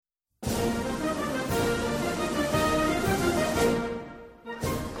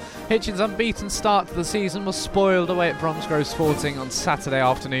Hitchin's unbeaten start to the season was spoiled away at Bromsgrove Sporting on Saturday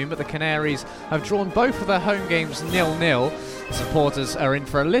afternoon, but the Canaries have drawn both of their home games 0-0. Supporters are in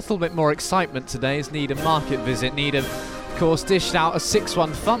for a little bit more excitement today as Needham Market visit. Needham, of course, dished out a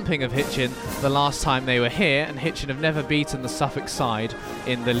 6-1 thumping of Hitchin the last time they were here, and Hitchin have never beaten the Suffolk side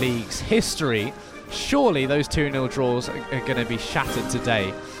in the league's history. Surely those 2-0 draws are going to be shattered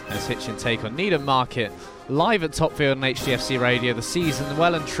today as Hitchin take on Needham Market live at Topfield and HDFC Radio. The season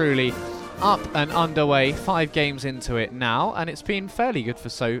well and truly up and underway, 5 games into it now, and it's been fairly good for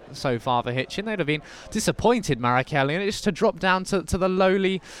so far for Hitchin. They'd have been disappointed, Marek Elliott, just to drop down to the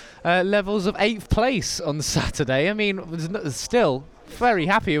lowly levels of 8th place on Saturday. I mean, still very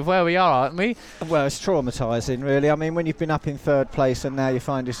happy with where we are, aren't we? Well, it's traumatising, really. I mean, when you've been up in 3rd place and now you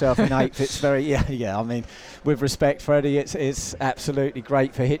find yourself in 8th, it's very, yeah. I mean, with respect, Freddie, it's absolutely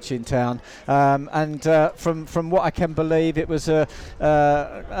great for Hitchin Town. And from what I can believe, it was arguably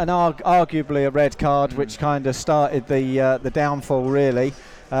a red card, which kind of started the downfall, really.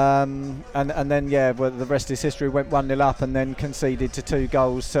 And then, the rest is history. Went 1-0 up and then conceded to 2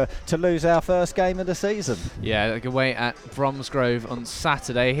 goals to lose our first game of the season. Yeah, away at Bromsgrove on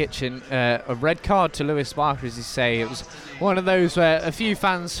Saturday. Hitchin, a red card to Lewis Barker, as you say. It was one of those where a few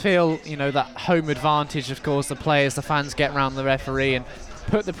fans feel, that home advantage, of course, the players, the fans get round the referee and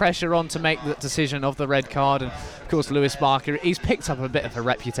put the pressure on to make the decision of the red card. And of course, Lewis Barker, he's picked up a bit of a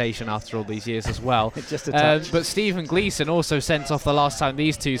reputation after all these years as well. Just a touch. But Stephen Gleeson also sent off the last time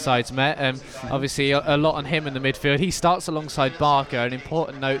these two sides met. Obviously a lot on him in the midfield. He starts alongside Barker. An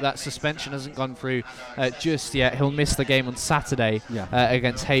important note, that suspension hasn't gone through just yet. He'll miss the game on Saturday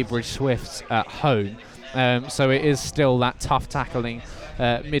against Heybridge Swifts at home. So it is still that tough tackling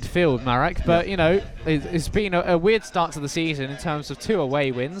midfield, Marek, but it's been a weird start to the season in terms of 2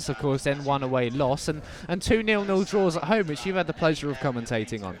 away wins, of course, then 1 away loss, and 2 0-0 draws at home, which you've had the pleasure of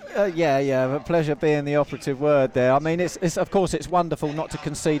commentating on. But pleasure being the operative word there. I mean, it's of course it's wonderful not to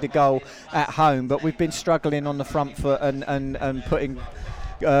concede a goal at home, but we've been struggling on the front foot and putting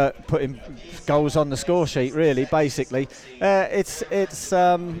goals on the score sheet, really, basically. To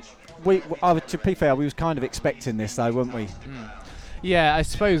be fair, we was kind of expecting this, though, weren't we? Yeah, I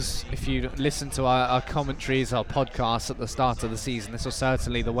suppose if you listen to our commentaries, our podcasts at the start of the season, this was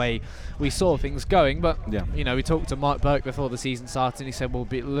certainly the way we saw things going. But, we talked to Mark Burke before the season started, and he said we'll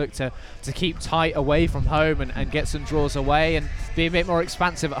look to keep tight away from home and get some draws away and be a bit more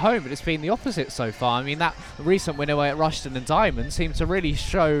expansive at home. But it's been the opposite so far. I mean, that recent win away at Rushden and Diamond seemed to really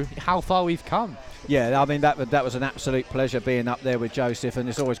show how far we've come. Yeah, I mean, that was an absolute pleasure being up there with Joseph, and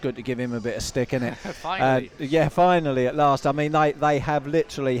it's always good to give him a bit of stick, isn't it? Finally. Finally, at last. I mean, they have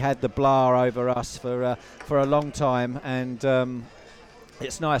literally had the blah over us for a long time, and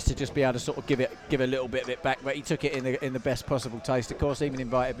it's nice to just be able to sort of give a little bit of it back. But he took it in the best possible taste. Of course, even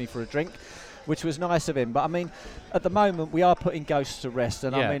invited me for a drink, which was nice of him. But I mean, at the moment, we are putting ghosts to rest,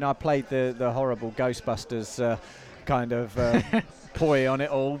 and I mean, I played the horrible Ghostbusters kind of poi on it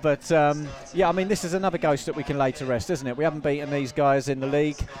all, but I mean, this is another ghost that we can lay to rest, isn't it? We haven't beaten these guys in the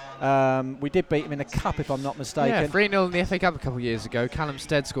league. We did beat them in the cup, if I'm not mistaken. Yeah, 3-0 in the FA Cup a couple of years ago. Callum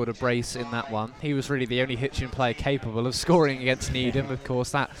Stead scored a brace in that one. He was really the only Hitchin player capable of scoring against Needham. Of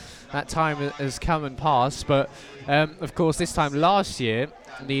course, that time has come and passed, but of course, this time last year,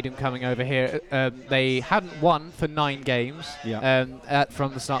 Needham coming over here, they hadn't won for 9 games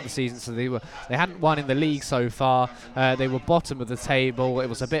from the start of the season, so they hadn't won in the league so far. They were bottom of the table. It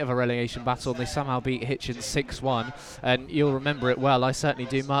was a bit of a relegation battle, and they somehow beat Hitchin 6-1, and you'll remember it well. I certainly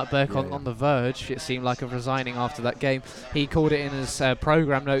do. Mark Burke on the verge, it seemed like, of resigning after that game. He called it in his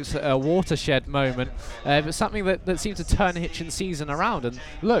programme notes a watershed moment, but something that seemed to turn Hitchin's season around. And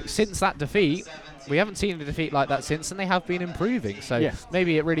look, since that defeat, we haven't seen a defeat like that since, and they have been improving. So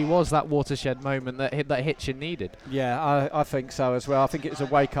maybe it really was that watershed moment that Hitchin needed. Yeah, I think so as well. I think it was a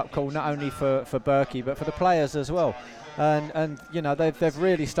wake-up call, not only for Berkey, but for the players as well. And they've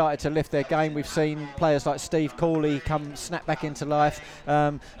really started to lift their game. We've seen players like Steve Cooley snap back into life,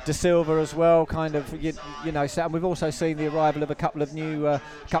 De Silva as well, kind of and we've also seen the arrival of a couple of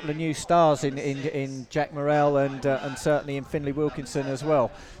new stars in Jack Morrell and certainly in Finlay Wilkinson as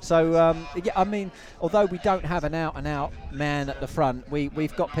well. So I mean, although we don't have an out and out man at the front,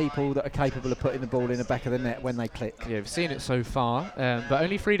 we've got people that are capable of putting the ball in the back of the net when they click. Yeah, we've seen it so far, but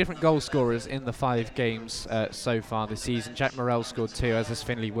only 3 different goal scorers in the 5 games so far this season. Jack Morrell scored 2, as has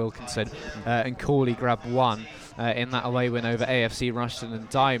Finlay Wilkinson, and Cooley grabbed 1 in that away win over AFC Rushden and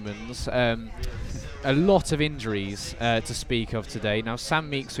Diamonds. A lot of injuries to speak of today. Now, Sam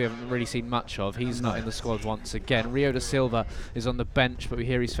Meeks we haven't really seen much of. He's not in the squad once again. Rio De Silva is on the bench, but we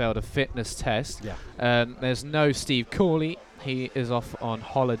hear he's failed a fitness test. There's no Steve Cooley. He is off on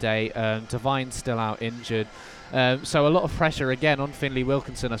holiday. Devine's still out injured. So a lot of pressure again on Finley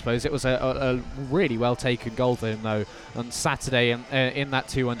Wilkinson, I suppose. It was a really well taken goal for him, though, on Saturday in that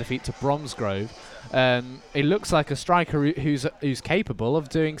 2-1 defeat to Bromsgrove. It looks like a striker who's capable of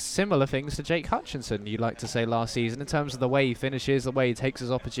doing similar things to Jake Hutchinson, you'd like to say, last season, in terms of the way he finishes, the way he takes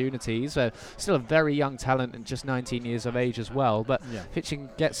his opportunities. Still a very young talent and just 19 years of age as well. But Hitchin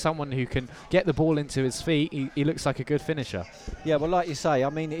gets someone who can get the ball into his feet. He looks like a good finisher. Yeah, well, like you say, I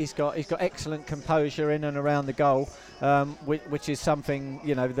mean, he's got excellent composure in and around the goal, which is something,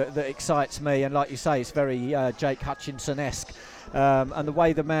 you know, that excites me. And like you say, it's very Jake Hutchinson-esque. And the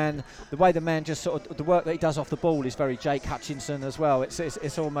way the man just sort of, the work that he does off the ball is very Jake Hutchinson as well.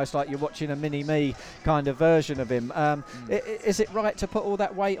 It's almost like you're watching a mini-me kind of version of him. Is it right to put all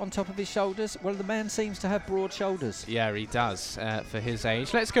that weight on top of his shoulders? Well, the man seems to have broad shoulders. Yeah, he does for his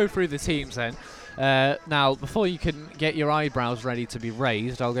age. Let's go through the teams then. Now, before you can get your eyebrows ready to be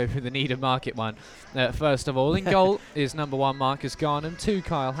raised, I'll go through the Needham Market one. First of all, in goal is number 1 Marcus Garnham, 2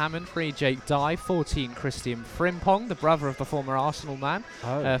 Kyle Hammond, 3 Jake Dye, 14 Christian Frimpong, the brother of the former Arsenal man,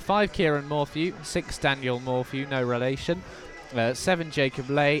 5 Kieran Morphew, 6 Daniel Morphew, no relation, 7 Jacob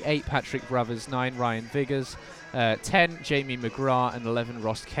Lay, 8 Patrick Brothers, 9 Ryan Viggers, 10 Jamie McGrath and 11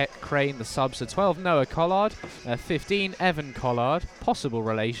 Ross Crane. The subs are 12 Noah Collard, 15 Evan Collard, possible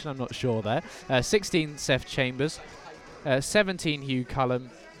relation, I'm not sure there, 16 Seth Chambers, 17 Hugh Cullum,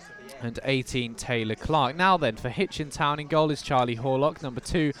 and 18 Taylor Clark. Now then, for Hitchin Town, in goal is Charlie Horlock, number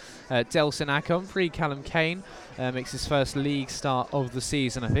 2 Delson Acom, 3 Callum Kane, makes his first league start of the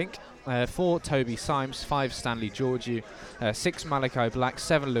season, I think. 4 Toby Symes, 5 Stanley Georgiou, 6 Malachi Black,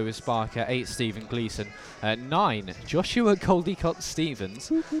 7 Lewis Barker, 8 Stephen Gleeson, 9 Joshua Goldicott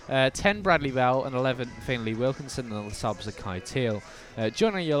Stevens, 10 Bradley Bell, and 11 Finley Wilkinson, and the subs are Kai Teal,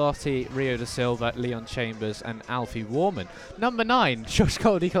 Johnny Yolotti, Rio da Silva, Leon Chambers, and Alfie Warman. Number 9, Josh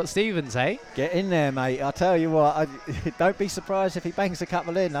Goldicott Stevens, eh? Get in there, mate. I tell you what, don't be surprised if he bangs a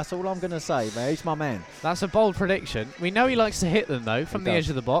couple in. That's all I'm going to say, mate. He's my man. That's a bold prediction. We know he likes to hit them, though, from the edge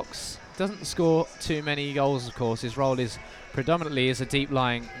of the box. Doesn't score too many goals, of course. His role is predominantly as a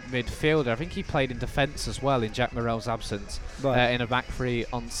deep-lying midfielder. I think he played in defence as well in Jack Morrell's absence in a back three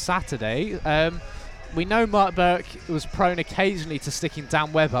on Saturday. We know Mark Burke was prone occasionally to sticking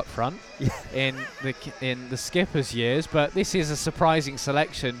Dan Webb up front in the skipper's years, but this is a surprising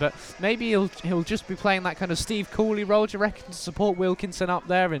selection. But maybe he'll just be playing that kind of Steve Cooley role, do you reckon, to support Wilkinson up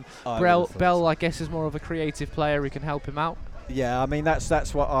there? And Bell, I guess, is more of a creative player who can help him out. Yeah, I mean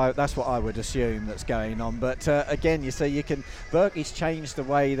that's what I would assume that's going on. But again, you see, Burke's changed the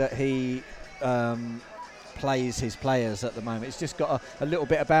way that he plays his players at the moment. It's just got a little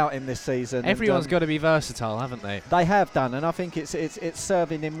bit about him this season. Everyone's got to be versatile, haven't they? They have done, and I think it's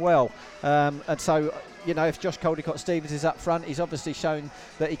serving him well. And so, you know, if Josh Goldicott Stevens is up front, he's obviously shown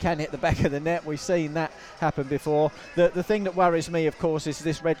that he can hit the back of the net. We've seen that happen before. The thing that worries me, of course, is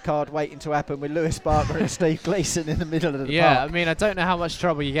this red card waiting to happen with Lewis Barker and Steve Gleeson in the middle of the park. Yeah, I mean, I don't know how much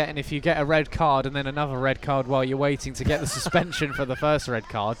trouble you're getting if you get a red card and then another red card while you're waiting to get the suspension for the first red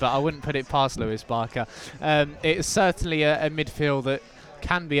card, but I wouldn't put it past Lewis Barker. It's certainly a midfield that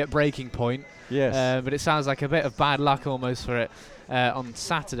can be at breaking point. Yes. But it sounds like a bit of bad luck almost for it on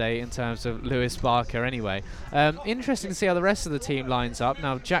Saturday in terms of Lewis Barker anyway. Interesting to see how the rest of the team lines up.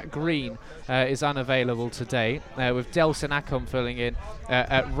 Now, Jack Green is unavailable today, with Delson Acom filling in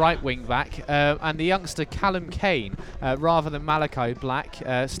at right wing back, and the youngster Callum Kane, rather than Malachi Black,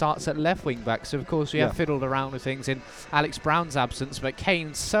 starts at left wing back. So of course we have fiddled around with things in Alex Brown's absence, but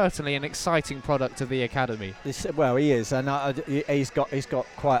Kane's certainly an exciting product of the academy. Well, he is, and he's got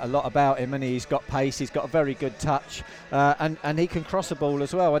quite a lot about him, and he's got pace, he's got a very good touch, and he can cross a ball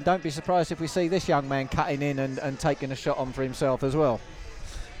as well. And don't be surprised if we see this young man cutting in and taking a shot on for himself as well.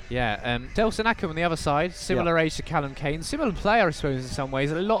 Yeah, Delson Acom on the other side, similar age to Callum Kane, similar player, I suppose, in some ways.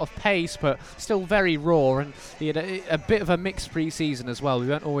 A lot of pace, but still very raw, and he had a bit of a mixed pre-season as well. We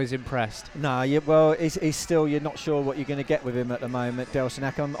weren't always impressed. No, well, he's still, you're not sure what you're going to get with him at the moment, Delson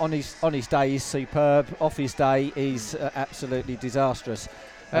Acom. On his day, he's superb. Off his day, he's absolutely disastrous.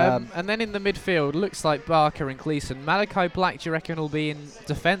 And then in the midfield, looks like Barker and Gleeson. Malachi Black, do you reckon, will be in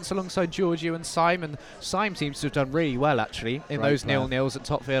defence alongside Georgiou and Simon? Simon seems to have done really well, actually, in those 0-0s at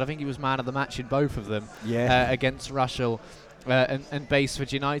Topfield. I think he was man of the match in both of them against Rushall and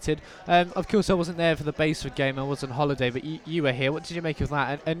Baseford United. Of course, I wasn't there for the Baseford game. I was on holiday, but you were here. What did you make of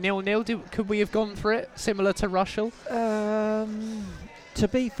that? A 0-0, could we have gone for it, similar to Rushall? To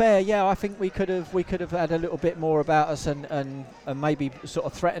be fair, yeah, I think we could have had a little bit more about us and maybe sort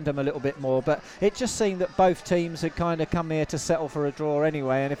of threatened them a little bit more. But it just seemed that both teams had kind of come here to settle for a draw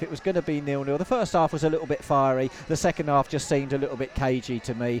anyway. And if it was going to be 0-0, the first half was a little bit fiery. The second half just seemed a little bit cagey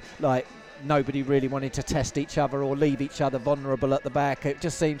to me. Like nobody really wanted to test each other or leave each other vulnerable at the back. It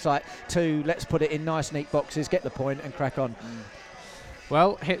just seems like let's put it in nice, neat boxes, get the point, and crack on.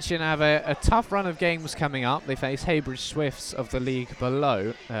 Well, Hitchin have a tough run of games coming up. They face Heybridge Swifts of the league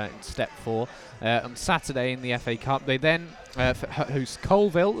below in Step 4 on Saturday in the FA Cup. They then host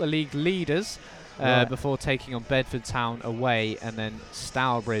Colville, the league leaders, before taking on Bedford Town away, and then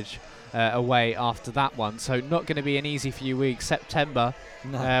Stourbridge away after that one. So not going to be an easy few weeks. September,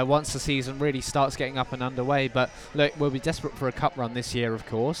 once the season really starts getting up and underway. But look, we'll be desperate for a cup run this year, of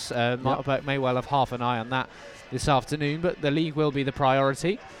course. Mark may well have half an eye on that this afternoon, but the league will be the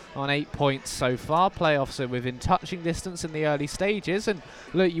priority. On 8 points so far. Playoffs are within touching distance in the early stages, and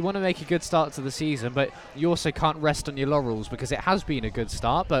look, you want to make a good start to the season, but you also can't rest on your laurels because it has been a good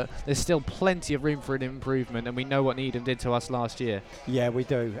start, but there's still plenty of room for an improvement, and we know what Needham did to us last year. Yeah, we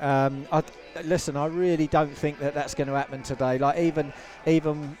do. Listen, I really don't think that that's going to happen today. Like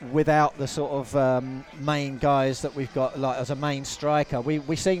even without the sort of main guys that we've got, like as a main striker,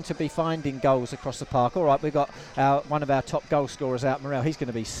 we seem to be finding goals across the park. All right, we've got one of our top goal scorers out, Morrell. He's going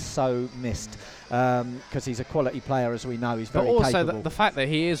to be so missed because he's a quality player, as we know. He's very capable. But also the fact that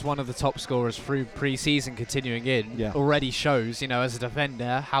he is one of the top scorers through pre-season continuing in already shows, as a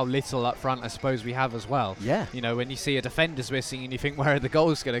defender, how little up front I suppose we have as well. Yeah. When you see a defender's missing and you think, where are the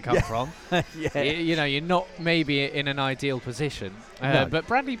goals going to come from? You're not maybe in an ideal position. No. But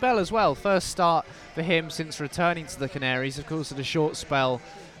Bradley Bell as well, first start for him since returning to the Canaries, of course, at a short spell.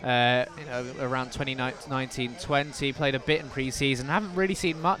 Around 2019-20, played a bit in pre-season. Haven't really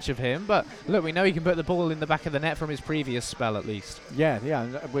seen much of him, but look, we know he can put the ball in the back of the net from his previous spell at least. Yeah,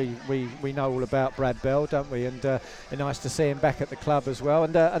 we know all about Brad Bell, don't we? And nice to see him back at the club as well.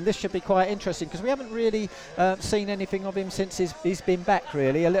 And this should be quite interesting because we haven't really seen anything of him since he's been back.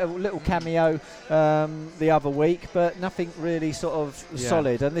 Really, a little cameo the other week, but nothing really sort of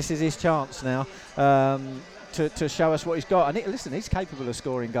solid. And this is his chance now. To show us what he's got. And listen, he's capable of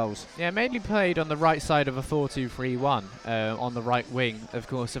scoring goals. Yeah, mainly played on the right side of a 4-2-3-1 on the right wing. Of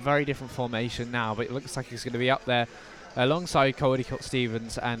course, a very different formation now, but it looks like he's going to be up there alongside Caldicott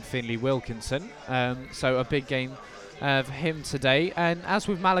Stevens and Finley Wilkinson. So a big game for him today. And as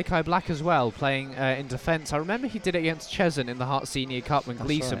with Malachi Black as well, playing in defence. I remember he did it against Cheshunt in the Hart Senior Cup when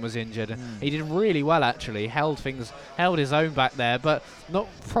Gleeson was injured. He did really well, actually. Held his own back there, but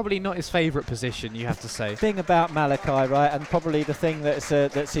probably not his favourite position, you have to say. Thing about Malachi, right, and probably the thing that's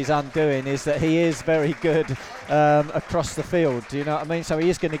his undoing is that he is very good across the field. Do you know what I mean? So he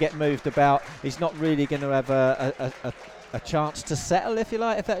is going to get moved about. He's not really going to have a chance to settle, if you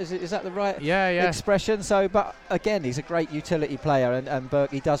like, if that is that the right expression? So, but again, he's a great utility player, and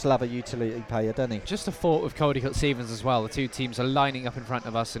Berkey does love a utility player, doesn't he? Just a thought with Caldicott Stevens as well. The two teams are lining up in front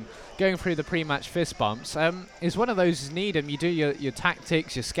of us and going through the pre-match fist bumps. Is one of those as Needham, you do your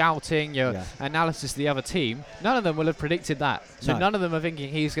tactics, your scouting, your analysis of the other team. None of them will have predicted that. So none of them are thinking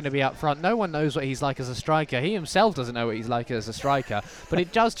he's going to be up front. No one knows what he's like as a striker. He himself doesn't know what he's like as a striker. But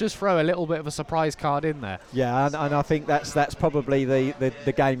it does just throw a little bit of a surprise card in there. Yeah, and I think that's probably the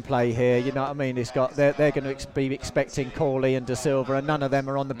gameplay here. You know what I mean? They're going to be expecting Corley and De Silva, and none of them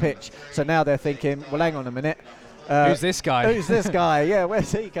are on the pitch. So now they're thinking, well, hang on a minute. Who's this guy? Who's this guy? Yeah,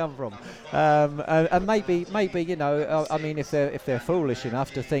 where's he come from? And maybe I mean, if they're foolish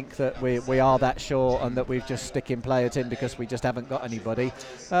enough to think that we are that short and that we're just sticking players in because we just haven't got anybody,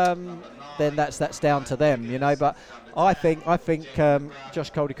 then that's down to them, But I think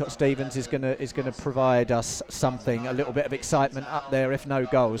Josh Caldicott Stevens is going to provide us something, a little bit of excitement up there, if no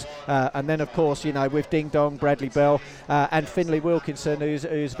goals. And then of course, with Ding Dong, Bradley Bell, and Finley Wilkinson,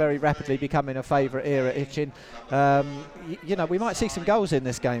 who's very rapidly becoming a favourite here at Hitchin. We might see some goals in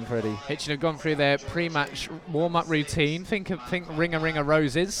this game, Freddie. Hitchin have gone through their pre-match warm-up routine. Think ring a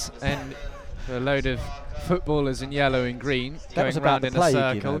roses and a load of footballers in yellow and green going around in a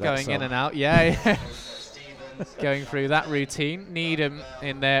circle, going in and out. Yeah. Going through that routine. Needham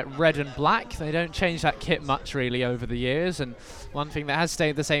in their red and black. They don't change that kit much really over the years, and one thing that has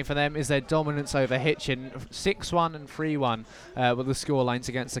stayed the same for them is their dominance over Hitchin. 6-1 and 3-1 were the scorelines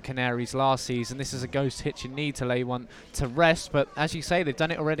against the Canaries last season. This is a ghost Hitchin need to lay one to rest, but as you say, they've done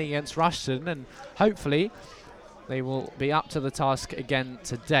it already against Rushton, and hopefully they will be up to the task again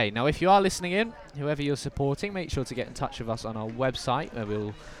today. Now, if you are listening in, whoever you're supporting, make sure to get in touch with us on our website.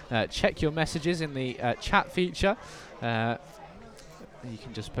 We'll check your messages in the chat feature. you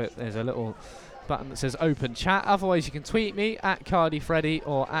can just put, there's a little button that says open chat. Otherwise you can tweet me at CardyFreddy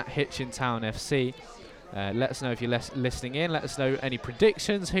or at Hitchin Town FC. Let us know if you're listening in. Let us know any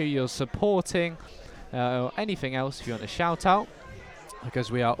predictions, who you're supporting, or anything else if you want to shout out,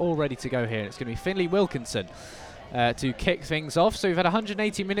 because we are all ready to go here. And it's going to be Finley Wilkinson to kick things off. So we've had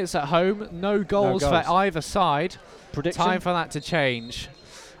 180 minutes at home, no goals for either side. Prediction? Time for that to change.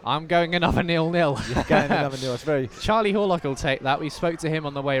 I'm going another 0-0. You're going another 0-0. It's very Charlie Horlock will take that. We spoke to him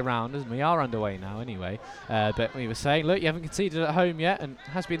on the way round, and we are underway now anyway. But we were saying, look, you haven't conceded at home yet, and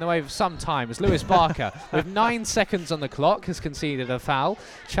has been the way for some time, as Lewis Barker, with 9 seconds on the clock, has conceded a foul,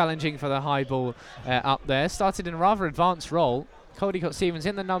 challenging for the high ball up there. Started in a rather advanced role. Caldecott Stevens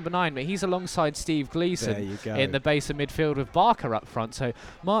in the number 9, but he's alongside Steve Gleeson in the base of midfield with Barker up front. So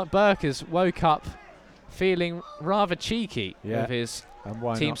Mark Burke has woke up feeling rather cheeky with his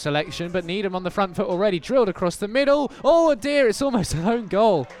team selection, but Needham on the front foot already, drilled across the middle. Oh dear, it's almost an own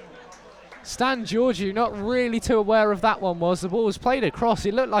goal. Stan Georgiou not really too aware of that one was. The ball was played across.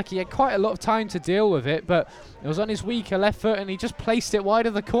 He looked like he had quite a lot of time to deal with it, but it was on his weaker left foot and he just placed it wide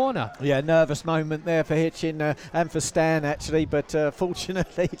of the corner. Yeah, nervous moment there for Hitchin and for Stan actually, but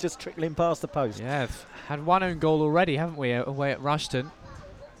fortunately just trickling past the post. Yeah, had one own goal already, haven't we, away at Rushton.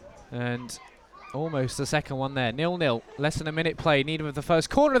 And almost the second one there. 0-0, less than a minute play. Needham with the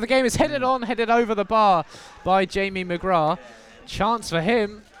first corner of the game is headed over the bar by Jamie McGrath. Chance for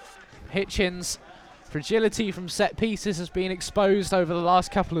him. Hitchin's fragility from set pieces has been exposed over the last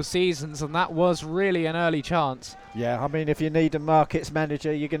couple of seasons, and that was really an early chance. Yeah, I mean, if you need a Markets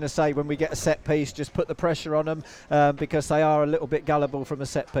manager, you're going to say when we get a set piece, just put the pressure on them because they are a little bit gullible from a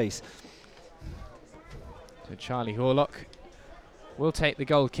set piece. So Charlie Horlock will take the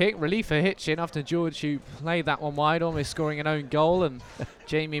goal kick. Relief for Hitchin after George, who played that one wide, almost scoring an own goal, and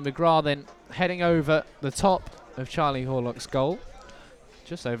Jamie McGrath then heading over the top of Charlie Horlock's goal.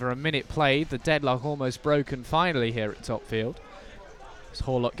 Just over a minute played, the deadlock almost broken finally here at Topfield. As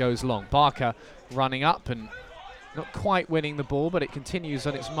Horlock goes long, Barker running up and not quite winning the ball, but it continues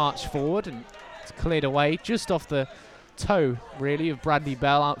on its march forward and it's cleared away just off the toe, really, of Bradley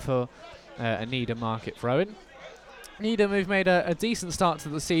Bell out for a Needham Market throw-in. Needham have made a decent start to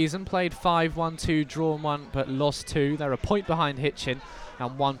the season, played 5-1-2, drawn 1, but lost 2. They're a point behind Hitchin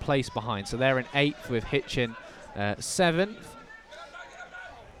and 1 place behind, so they're in 8th with Hitchin 7th.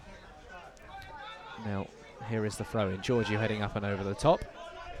 Now, here is the throw-in. Georgiou heading up and over the top.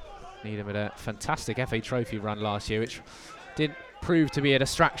 Needham had a fantastic FA Trophy run last year, which did prove to be a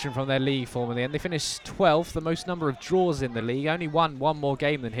distraction from their league form in the end. They finished 12th, the most number of draws in the league. Only won 1 more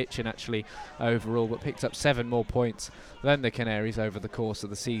game than Hitchin, actually, overall, but picked up 7 more points than the Canaries over the course of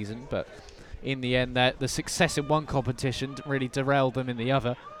the season. But in the end, the success in one competition really derailed them in the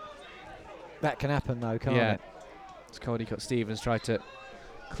other. That can happen, though, can't it? As Caldecott Stevens tried to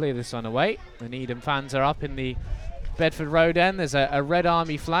clear this one away. The Needham fans are up in the Bedford Road end. There's a Red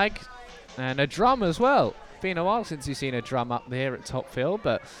Army flag and a drum as well. Been a while since you've seen a drum up there at Topfield,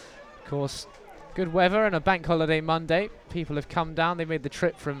 but of course good weather and a bank holiday Monday. People have come down. They made the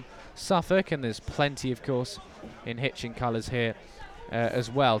trip from Suffolk, and there's plenty, of course, in Hitchin colours here as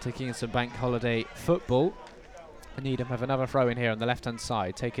well, taking in some bank holiday football. Needham have another throw in here on the left-hand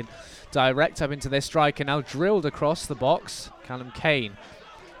side, taken direct up into their striker, now drilled across the box. Callum Kane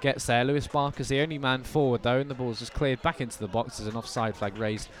gets there. Lewis Barker's the only man forward though, and the ball's just cleared back into the box. There's an offside flag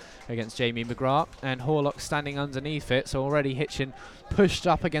raised against Jamie McGrath, and Horlock standing underneath it, so already Hitchin pushed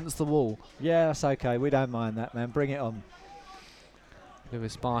up against the wall. Yeah, that's okay. We don't mind that, man. Bring it on.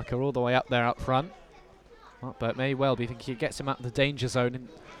 Lewis Barker all the way up there up front. Well, but may well be thinking he gets him out of the danger zone in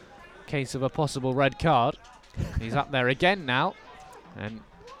case of a possible red card. He's up there again now, and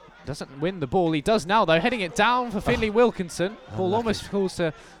doesn't win the ball. He does now, though, heading it down for Finley Wilkinson. Ball almost falls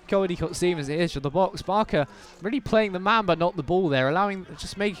to Caldecott Stevens at the edge of the box. Barker really playing the man, but not the ball there,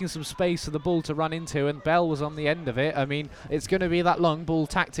 just making some space for the ball to run into, and Bell was on the end of it. I mean, it's going to be that long ball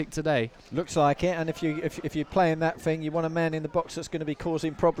tactic today. Looks like it, and if you're playing that thing, you want a man in the box that's going to be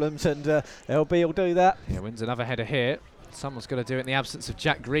causing problems, and LB will do that. Yeah, wins another header here. Someone's got to do it in the absence of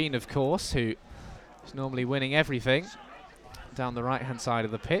Jack Green, of course, who is normally winning everything down the right-hand side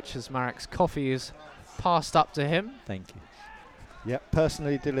of the pitch, as Marek's coffee is passed up to him. Thank you. Yep,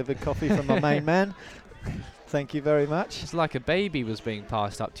 personally delivered coffee from my main man. Thank you very much. It's like a baby was being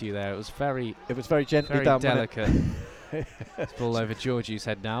passed up to you there. It was very gently very done, delicate. It's ball over Georgiou's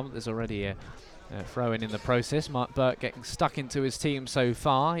head now. There's already a throw-in the process. Mark Burke getting stuck into his team so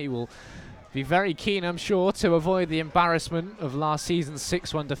far. He will be very keen, I'm sure, to avoid the embarrassment of last season's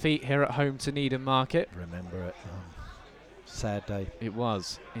 6-1 defeat here at home to Needham Market. Remember it. Sad day. It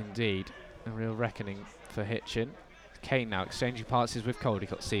was, indeed. A real reckoning for Hitchin. Kane now exchanging passes with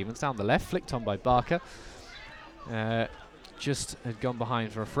Caldicott. Stevens down the left, flicked on by Barker. Just had gone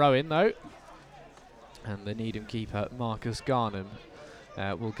behind for a throw-in though. And the Needham keeper, Marcus Garnham,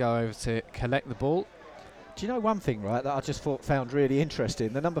 will go over to collect the ball. Do you know one thing, right, that I just found really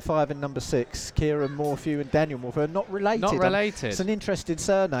interesting? The number 5 and number 6, Kieran Morphew and Daniel Morphew, are not related. Not related. It's an interesting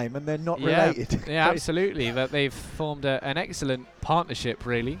surname, and they're not related. Yeah, absolutely. That they've formed an excellent partnership,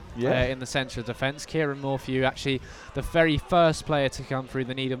 really, in the centre of defence. Kieran Morphew, actually the very first player to come through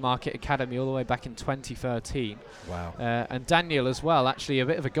the Needham Market Academy all the way back in 2013. Wow. And Daniel as well, actually a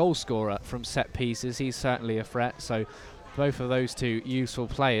bit of a goal scorer from set pieces. He's certainly a threat. So both of those two useful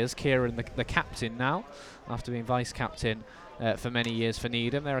players. Kieran, the captain now, after being vice-captain for many years for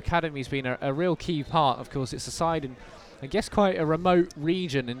Needham. Their academy's been a real key part. Of course, it's a side in, I guess, quite a remote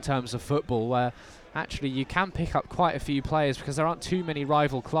region in terms of football, where actually you can pick up quite a few players because there aren't too many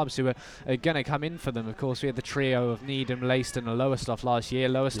rival clubs who are going to come in for them. Of course, we had the trio of Needham, Leiston and Lowestoft last year.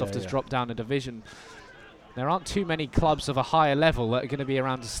 Lowestoft has dropped down a division. There aren't too many clubs of a higher level that are going to be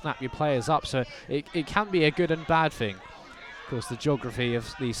around to snap your players up, so it can be a good and bad thing. Of course, the geography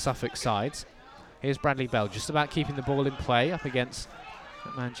of these Suffolk sides. Here's Bradley Bell, just about keeping the ball in play up against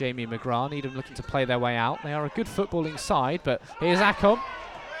that man Jamie McGrath. Needham looking to play their way out. They are a good footballing side, but here's Acom.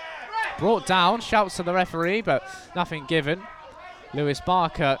 Brought down, shouts to the referee, but nothing given. Lewis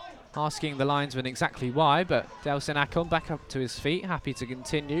Barker asking the linesman exactly why, but Delson Acom back up to his feet, happy to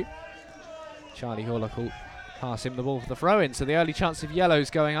continue. Charlie Horlock will pass him the ball for the throw-in, so the early chance of yellows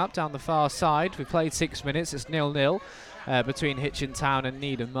going up down the far side. We've played 6 minutes, it's 0-0 between Hitchin Town and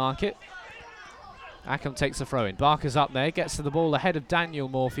Needham Market. Acom takes the throw in. Barker's up there, gets to the ball ahead of Daniel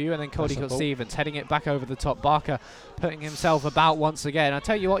Morphew, and then Caldicott Stevens heading it back over the top. Barker putting himself about once again. I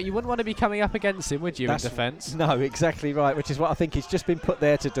tell you what, you wouldn't want to be coming up against him, would you, in defence? No, exactly right, which is what I think he's just been put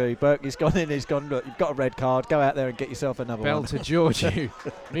there to do. Burke's gone in, he's gone, look, you've got a red card, go out there and get yourself another Bell one. to Georgiou.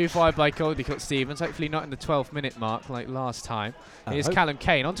 Move wide by Caldicott Stevens, hopefully not in the 12th minute mark like last time. Here's Callum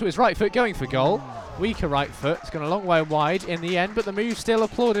Kane onto his right foot, going for goal. Weaker right foot, it's gone a long way wide in the end, but the move still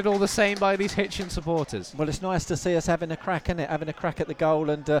applauded all the same by these Hitchin supporters. Well, it's nice to see us having a crack, isn't it? Having a crack at the goal,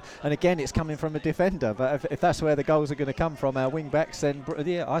 and again, it's coming from a defender. But if that's where the goals are going to come from, our wing backs, then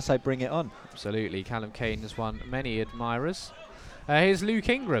I say bring it on. Absolutely, Callum Kane has won many admirers. Here's Luke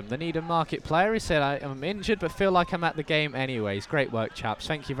Ingram, the Needham Market player. He said, I'm injured, but feel like I'm at the game anyways. Great work, chaps.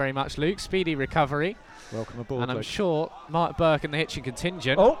 Thank you very much, Luke. Speedy recovery. Welcome aboard, and I'm Luke. Sure Mark Burke and the Hitchin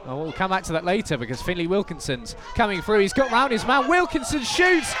contingent. We'll come back to that later because Finley Wilkinson's coming through. He's got round his man. Wilkinson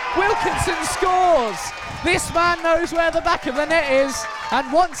shoots. Wilkinson scores. This man knows where the back of the net is.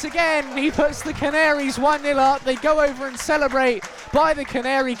 And once again, he puts the Canaries 1-0 up. They go over and celebrate by the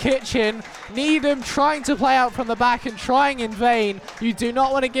Canary kitchen. Needham trying to play out from the back and trying in vain. You do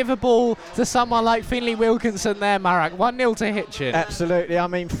not want to give a ball to someone like Finley Wilkinson there, Marak. 1-0 to Hitchin. Absolutely. I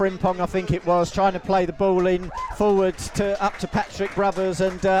mean, Frimpong, I think it was, trying to play the ball in forward up to Patrick Brothers,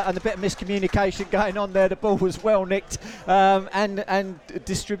 and a bit of miscommunication going on there. The ball was well nicked and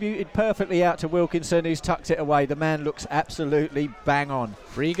distributed perfectly out to Wilkinson, who's tucked it away. The man looks absolutely bang on.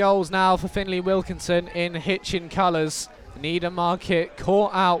 3 goals now for Finley Wilkinson in Hitchin colours. Needham Market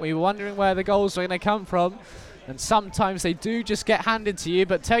caught out. We were wondering where the goals were going to come from. And sometimes they do just get handed to you.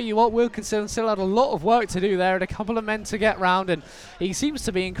 But tell you what, Wilkinson still had a lot of work to do there and a couple of men to get round. And he seems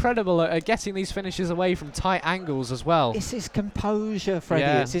to be incredible at getting these finishes away from tight angles as well. It's his composure, Freddie.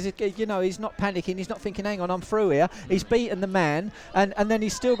 Yeah. He's not panicking. He's not thinking, hang on, I'm through here. He's beaten the man. And then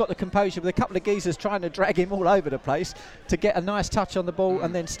he's still got the composure with a couple of geezers trying to drag him all over the place to get a nice touch on the ball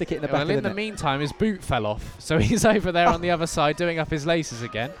and then stick it in the back of the net. In the meantime, his boot fell off. So he's over there on the other side doing up his laces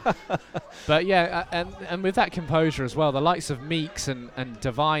again. But yeah, and with that composure as well, the likes of Meeks and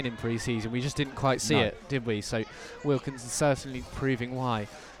Devine in pre-season, we just didn't quite see it, did we? So Wilkinson certainly proving why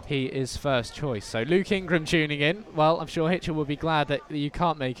he is first choice. So Luke Ingram tuning in. Well, I'm sure Hitchin will be glad that you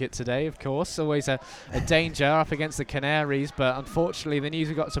can't make it today, of course. Always a danger up against the Canaries, but unfortunately the news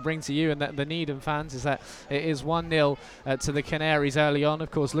we've got to bring to you and the Needham fans is that it is 1-0 to the Canaries early on,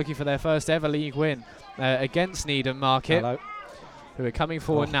 of course, looking for their first ever league win against Needham Market. Hello. Who are coming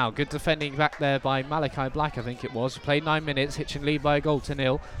forward now. Good defending back there by Malachi Black, I think it was. Played 9 minutes. Hitchin lead by a goal to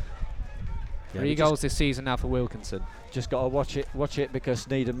 0. 3 goals this season now for Wilkinson. Just got to watch it because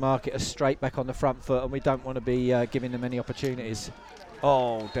Needham Market are straight back on the front foot, and we don't want to be giving them any opportunities.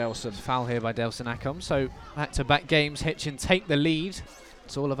 Delson. Foul here by Delson Acom. So back-to-back games, Hitchin take the lead.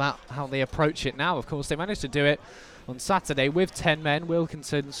 It's all about how they approach it now. Of course, they managed to do it on Saturday with 10 men.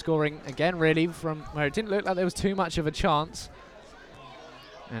 Wilkinson scoring again, really, from where it didn't look like there was too much of a chance.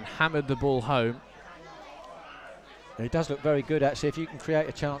 And hammered the ball home. He does look very good, actually. If you can create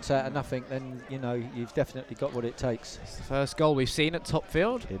a chance out of nothing, then, you know, you've definitely got what it takes. It's the first goal we've seen at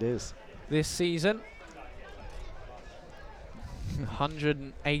Topfield. It is. This season.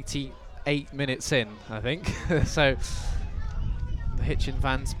 188 minutes in, I think. So the Hitchin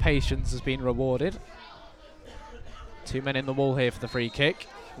fans' patience has been rewarded. 2 men in the wall here for the free kick.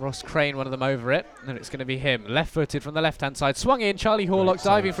 Ross Crane, one of them over it, and it's going to be him. Left-footed from the left-hand side. Swung in, Charlie Horlock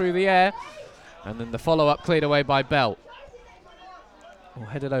diving through the air. And then the follow-up cleared away by Bell.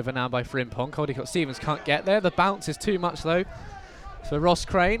 Headed over now by Frimpong. Caldecott Stevens can't get there. The bounce is too much, though, for Ross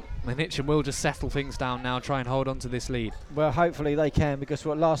Crane. And Hitchin will just settle things down now, try and hold on to this lead. Well, hopefully they can, because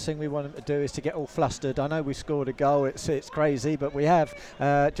what last thing we want them to do is to get all flustered. I know we scored a goal. It's crazy, but we have.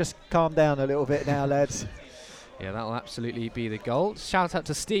 Just calm down a little bit now, lads. Yeah, that'll absolutely be the goal. Shout out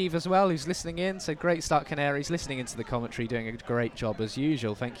to Steve as well, who's listening in. So great start, Canaries, listening into the commentary, doing a great job as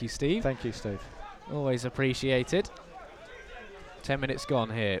usual. Thank you, Steve. Thank you, Steve. Always appreciated. 10 minutes gone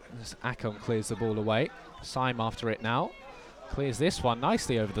here. As Acom clears the ball away. Syme after it now. Clears this one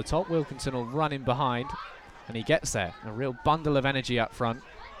nicely over the top. Wilkinson will run in behind, and he gets there. A real bundle of energy up front.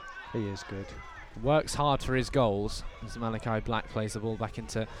 He is good. Works hard for his goals as Malachi Black plays the ball back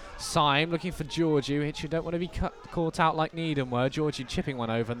into Syme, looking for Georgiou. Hitchin don't want to be caught out like Needham were. Georgiou chipping one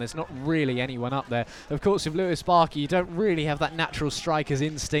over, and there's not really anyone up there. Of course, with Lewis Barker, you don't really have that natural striker's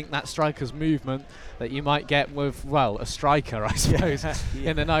instinct, that striker's movement that you might get with, well, a striker, I suppose,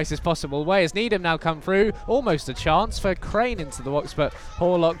 in the nicest possible way. As Needham now come through, almost a chance for Crane into the box, but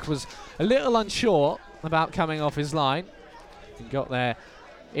Horlock was a little unsure about coming off his line. He got there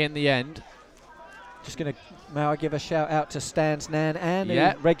in the end. Just going to, may I give a shout out to Stans Nan Ann,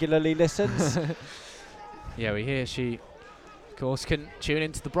 who regularly listens. Yeah, we hear she, of course, can tune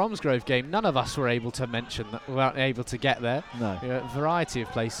into the Bromsgrove game. None of us were able to mention that, we weren't able to get there. No. We're at a variety of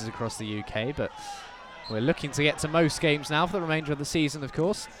places across the UK, but we're looking to get to most games now for the remainder of the season, of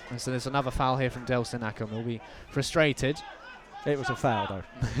course. And so there's another foul here from Delson Acom. He'll be frustrated. It was a foul,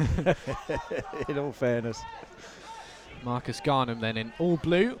 though. In all fairness. Marcus Garnham then in all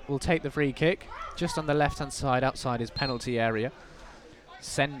blue will take the free kick just on the left hand side outside his penalty area,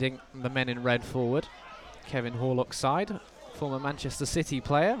 sending the men in red forward. Kevin Horlock's side, former Manchester City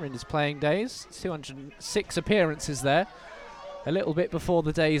player in his playing days, 206 appearances there, a little bit before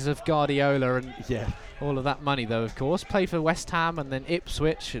the days of Guardiola and all of that money though, of course. Played for West Ham and then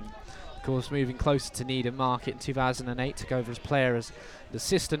Ipswich, and of course moving closer to Needham Market in 2008, took over as player as the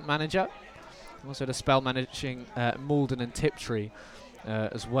assistant manager. Also had a spell managing Malden and Tiptree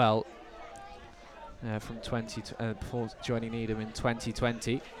as well from before joining Needham in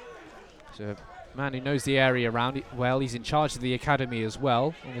 2020. So a man who knows the area around well. He's in charge of the academy as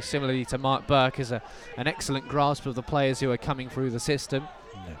well. And similarly to Mark Burke, has an excellent grasp of the players who are coming through the system.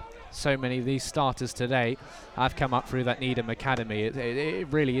 No. So many of these starters today have come up through that Needham academy. It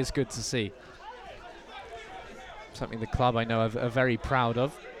really is good to see. Something the club I know are very proud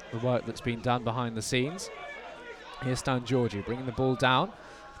of. The work that's been done behind the scenes. Here's Stan Georgiou bringing the ball down.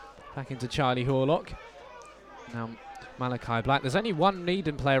 Back into Charlie Horlock. Now Malachi Black. There's only one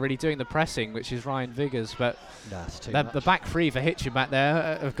Needham player really doing the pressing, which is Ryan Viggers, but the back three for Hitchin back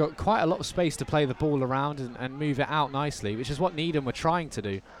there have got quite a lot of space to play the ball around and move it out nicely, which is what Needham were trying to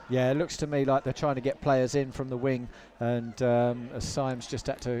do. Yeah, it looks to me like they're trying to get players in from the wing, and Symes just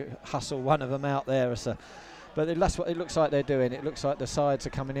had to hustle one of them out there. But that's what it looks like they're doing. It looks like the sides are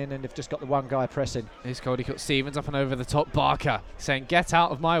coming in and they've just got the one guy pressing. Here's Caldecott Stevens up and over the top. Barker saying, get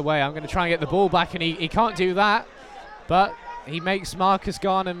out of my way. I'm going to try and get the ball back, and he can't do that. But he makes Marcus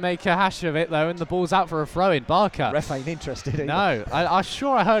Garnham make a hash of it, though, and the ball's out for a throw-in. Barker. Ref ain't interested either. No. I'm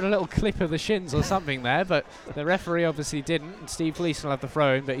sure I heard a little clip of the shins or something there, but the referee obviously didn't. And Steve Gleeson will have the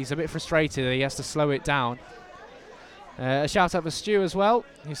throw-in, but he's a bit frustrated that he has to slow it down. A shout out for Stu as well,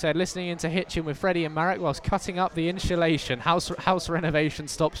 who said listening into Hitchin with Freddie and Marek whilst cutting up the insulation. House renovation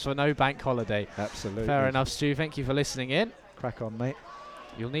stops for no bank holiday. Absolutely. Fair enough, Stu. Thank you for listening in. Crack on, mate.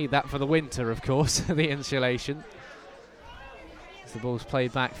 You'll need that for the winter, of course, the insulation. As the ball's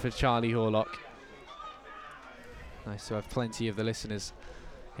played back for Charlie Horlock. Nice to have plenty of the listeners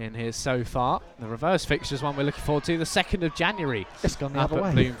in here so far. The reverse fixtures one we're looking forward to, the 2nd of January. Just gone the up other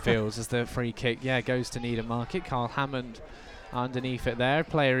at way. Bloomfields as the free kick goes to Needham Market. Carl Hammond underneath it there, a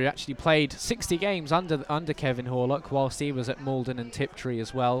player who actually played 60 games under Kevin Horlock whilst he was at Malden and Tiptree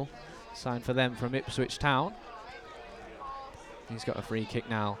as well. Signed for them from Ipswich Town. He's got a free kick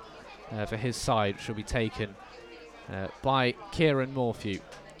now for his side, which will be taken by Kieran Morphew.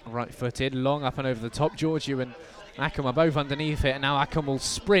 Right-footed, long up and over the top. Georgiou and Acom are both underneath it, and now Acom will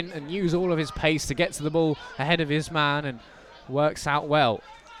sprint and use all of his pace to get to the ball ahead of his man, and works out well.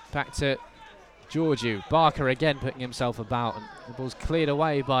 Back to Georgiou. Barker again putting himself about, and the ball's cleared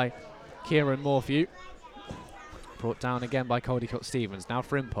away by Kieran Morphew. Brought down again by Caldicott-Stevens. Now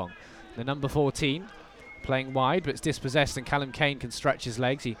Frimpong, the number 14, playing wide, but it's dispossessed, and Callum Kane can stretch his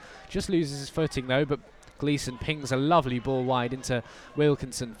legs. He just loses his footing though, but Gleeson pings a lovely ball wide into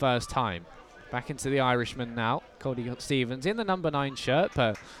Wilkinson first time. Back into the Irishman now. Caldicott-Stevens in the number 9 shirt,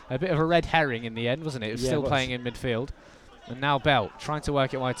 but a bit of a red herring in the end, wasn't it? It was still playing in midfield. And now Bell trying to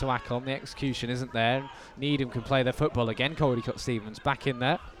work it wide to Akon. The execution isn't there. Needham can play their football again. Caldicott-Stevens back in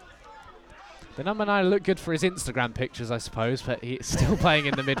there. The number 9 looked good for his Instagram pictures, I suppose, but he's still playing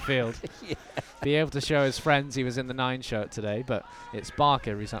in the midfield. Yeah. Be able to show his friends he was in the 9 shirt today, but it's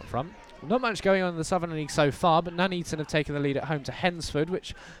Barker who's up front. Not much going on in the Southern League so far, but Nuneaton have taken the lead at home to Hensford,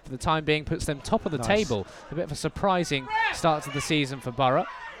 which for the time being puts them top of the table. A bit of a surprising start to the season for Borough,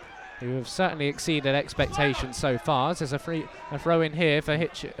 who have certainly exceeded expectations so far. There's a throw in here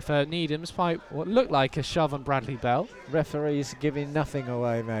for Needham, despite what looked like a shove on Bradley Bell. Referee's giving nothing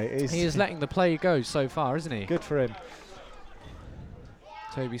away, mate. He is letting the play go so far, isn't he? Good for him.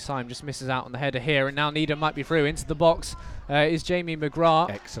 Toby Syme just misses out on the header here, and now Needham might be through into the box. Is Jamie McGrath.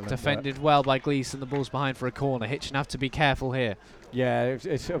 Excellent defended well by Gleeson. The ball's behind for a corner. Hitchin have to be careful here. Yeah,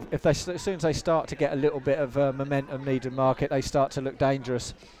 if they as soon as they start to get a little bit of momentum, Needham Market, they start to look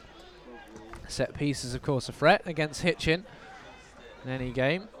dangerous. Set pieces, of course, a threat against Hitchin in any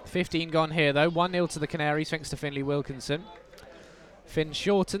game. 15 gone here, though. 1-0 to the Canaries, thanks to Finley Wilkinson. Finn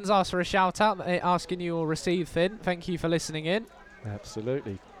Shortens asked for a shout-out. Asking you will receive, Finn. Thank you for listening in.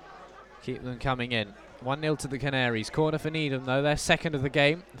 Absolutely. Keep them coming in. 1-0 to the Canaries. Corner for Needham, though. They're second of the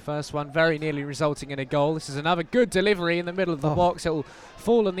game. The first one very nearly resulting in a goal. This is another good delivery in the middle of the box. It will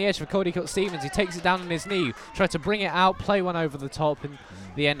fall on the edge for Caldicott-Stevens. He takes it down on his knee. Tried to bring it out, play one over the top. In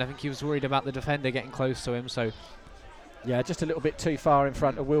the end, I think he was worried about the defender getting close to him. So, yeah, just a little bit too far in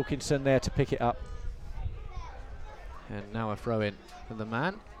front of Wilkinson there to pick it up. And now a throw in for the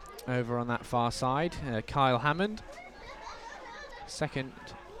man over on that far side. Kyle Hammond. Second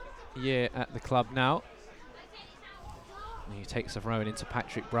year at the club now. And he takes a throw in into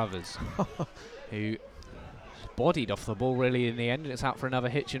Patrick Brothers, who bodied off the ball really in the end, and it's out for another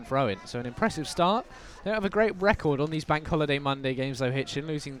Hitchin throw-in. So an impressive start. They don't have a great record on these Bank Holiday Monday games though, Hitchin,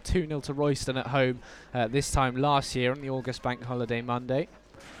 losing 2-0 to Royston at home this time last year on the August Bank Holiday Monday.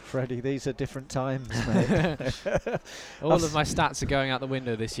 Freddie, these are different times, mate. All of my stats are going out the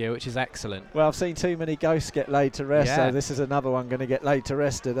window this year, which is excellent. Well, I've seen too many ghosts get laid to rest, so this is another one going to get laid to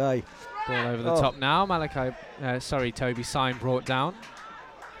rest today. Ball over the top now. Toby Syme brought down.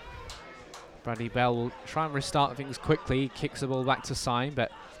 Bradley Bell will try and restart things quickly. He kicks the ball back to Syme,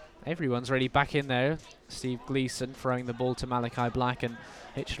 but everyone's really back in there. Steve Gleeson throwing the ball to Malachi Black, and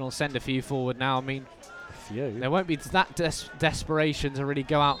Hitchin will send a few forward now. I mean, there won't be that desperation to really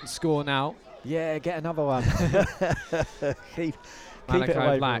go out and score now. Yeah, get another one. keep Malachi it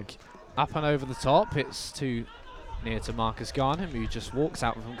away Black up and over the top. It's too near to Marcus Garnham, who just walks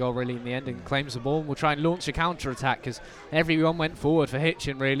out from goal really in the end and claims the ball, and will try and launch a counter-attack because everyone went forward for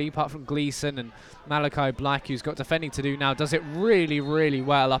Hitchin really, apart from Gleeson and Malachi Black, who's got defending to do now. Does it really, really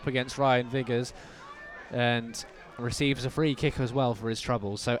well up against Ryan Viggers, and receives a free kick as well for his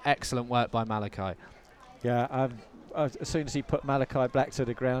troubles. So excellent work by Malachi. Yeah, as soon as he put Malachi Black to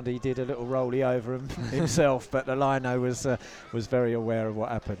the ground, he did a little rolly over him himself, but the lino was very aware of what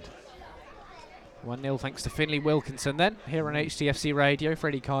happened. 1-0 thanks to Finley Wilkinson then, here on HTFC Radio.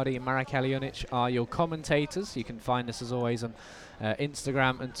 Freddie Cardi and Marek Alionic are your commentators. You can find us as always on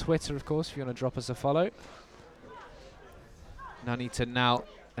Instagram and Twitter, of course, if you want to drop us a follow. Nuneaton now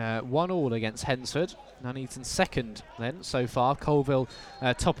 1-1 against Hensford. Nuneaton second then so far. Colville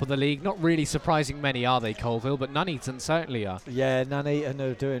top of the league. Not really surprising many, are they, Colville? But Nuneaton certainly are. Yeah, Nuneaton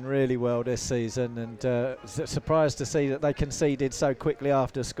are doing really well this season, and surprised to see that they conceded so quickly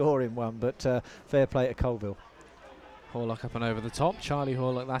after scoring one, but fair play to Colville. Horlock up and over the top. Charlie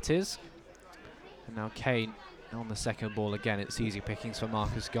Horlock, that is. And now Kane on the second ball again. It's easy pickings for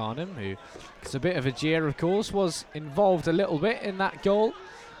Marcus Garnham, who is a bit of a jeer, of course, was involved a little bit in that goal.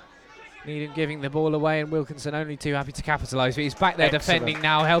 Needham giving the ball away, and Wilkinson only too happy to capitalise. But he's back there defending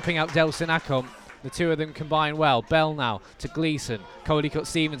now, helping out Delson Akon. The two of them combine well. Bell now to Gleeson.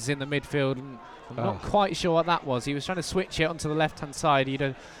 Caldicott-Stevens in the midfield. And I'm not quite sure what that was. He was trying to switch it onto the left-hand side.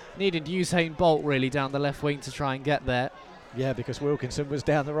 He'd needed Usain Bolt really down the left wing to try and get there. Yeah, because Wilkinson was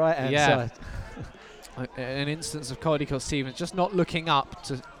down the right-hand side. An instance of Caldicott-Stevens just not looking up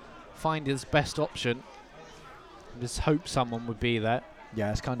to find his best option. Just hope someone would be there. Yeah,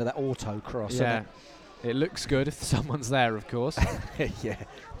 it's kind of that auto cross. Yeah, it looks good if someone's there, of course. Yeah.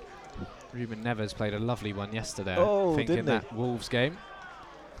 Ruben Neves played a lovely one yesterday, I think, in that Wolves game.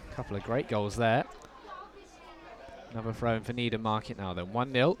 A couple of great goals there. Another throw in for Needham Market now then,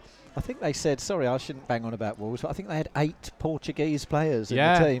 1-0. I think they said, sorry, I shouldn't bang on about Wolves, but I think they had 8 Portuguese players in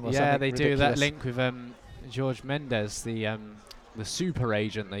the team or something. Yeah, they ridiculous. do that link with Jorge Mendes, the super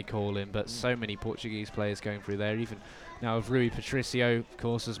agent they call him, but so many Portuguese players going through there. Even now with Rui Patricio, of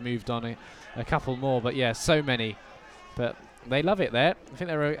course, has moved on a couple more, but yeah, so many. But they love it there. I think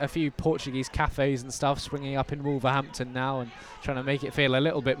there are a few Portuguese cafes and stuff springing up in Wolverhampton now and trying to make it feel a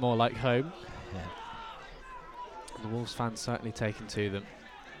little bit more like home. Yeah. The Wolves fans certainly taken to them.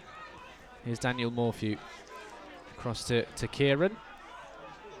 Here's Daniel Morphew. Across to Kieran.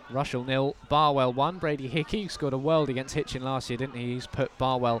 Rushall 0, Barwell 1. Brady Hickey scored a world against Hitchin last year, didn't he? He's put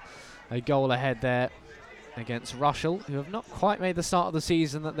Barwell a goal ahead there against Rushall, who have not quite made the start of the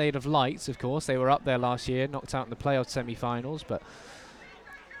season that they'd have liked, of course. They were up there last year, knocked out in the playoff semi-finals, but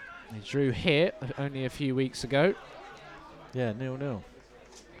they drew here only a few weeks ago. Yeah, 0-0.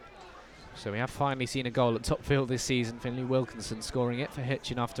 So we have finally seen a goal at top field this season. Finley Wilkinson scoring it for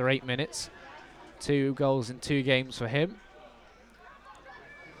Hitchin after 8 minutes. 2 goals in 2 games for him.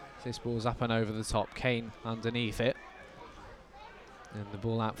 This ball's up and over the top. Kane underneath it. And the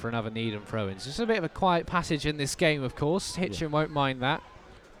ball out for another Needham throw-in. It's just a bit of a quiet passage in this game, of course. Hitchin won't mind that.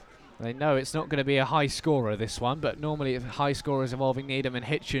 They know it's not going to be a high scorer, this one, but normally if high scorers involving Needham and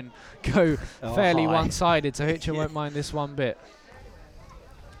Hitchin go fairly one-sided, so Hitchin won't mind this one bit.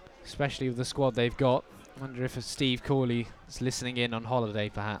 Especially with the squad they've got. I wonder if Steve Corley is listening in on holiday,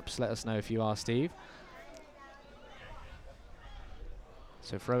 perhaps. Let us know if you are, Steve.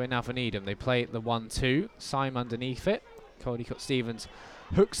 So throw in now for Needham. They play the 1-2. Syme underneath it. Caldicott Stevens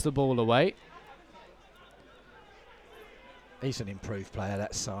hooks the ball away. He's an improved player,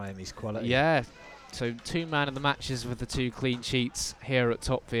 that Syme, his quality. Yeah. So 2 man of the matches with the 2 clean sheets here at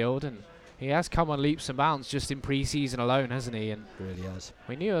Topfield, and he has come on leaps and bounds just in pre-season alone, hasn't he? And really has.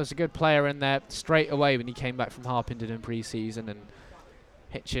 We knew there was a good player in there straight away when he came back from Harpenden in pre-season, and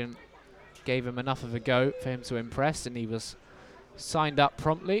Hitchin gave him enough of a go for him to impress, and he was signed up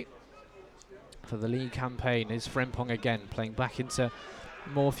promptly for the league campaign. Is Frimpong again playing back into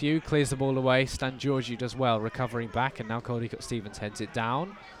Morphew, clears the ball away. Stan Georgiou does well, recovering back, and now Caldicott Stevens heads it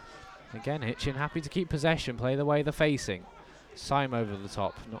down. Again, Hitchin happy to keep possession, play the way they're facing. Syme over the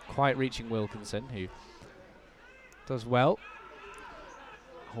top, not quite reaching Wilkinson, who does well.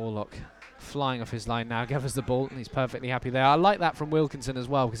 Horlock flying off his line now, gathers the ball, and he's perfectly happy there. I like that from Wilkinson as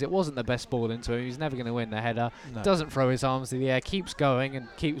well, because it wasn't the best ball into him. He's never going to win the header. No. Doesn't throw his arms in the air, keeps going and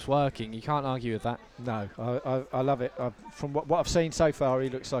keeps working. You can't argue with that. No, I love it. From what I've seen so far, he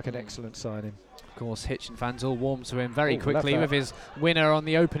looks like an excellent signing. Of course, Hitchin fans all warm to him very quickly with his winner on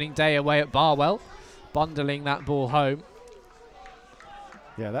the opening day away at Barwell, bundling that ball home.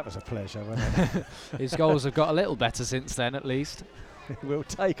 Yeah, that was a pleasure, wasn't it? His goals have got a little better since then, at least. We'll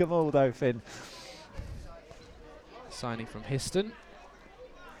take them all, though, Finn. Signing from Histon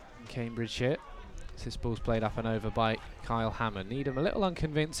in Cambridgeshire. This ball's played up and over by Kyle Hammond. Needham a little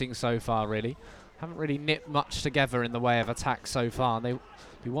unconvincing so far, really. Haven't really nipped much together in the way of attack so far. They'll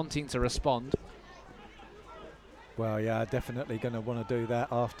be wanting to respond. Well, yeah, definitely going to want to do that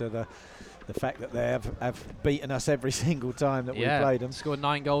after the fact that they have beaten us every single time that we played them. Scored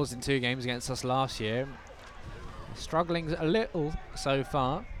 9 goals in 2 games against us last year. Struggling a little so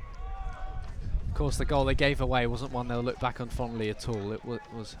far. Of course, the goal they gave away wasn't one they'll look back on fondly at all. It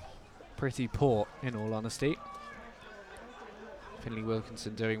was pretty poor, in all honesty. Finley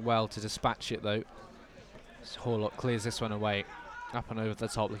Wilkinson doing well to dispatch it, though. Horlock clears this one away. Up and over the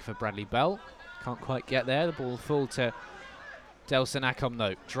top, looking for Bradley Bell. Can't quite get there. The ball full to Delson Acom,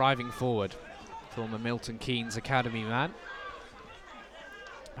 though, driving forward. Former Milton Keynes academy man.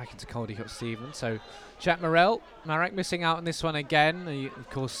 Back into Caldicott Stevens. So Jack Morrell, Marek missing out on this one again. Of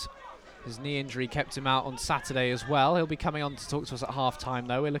course, his knee injury kept him out on Saturday as well. He'll be coming on to talk to us at half-time,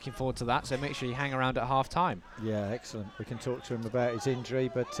 though. We're looking forward to that, so make sure you hang around at half-time. Yeah, excellent. We can talk to him about his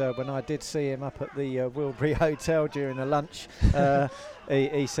injury, but when I did see him up at the Wilbury Hotel during a lunch,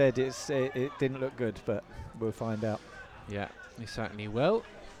 he said it didn't look good, but we'll find out. Yeah, he certainly will.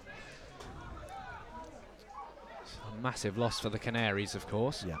 It's a massive loss for the Canaries, of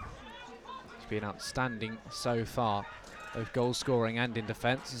course. Yeah. He's been outstanding so far, both goal scoring and in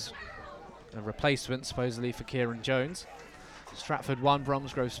defence. A replacement, supposedly, for Kieran Jones. Stratford 1,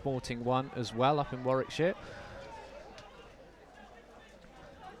 Bromsgrove Sporting 1 as well, up in Warwickshire.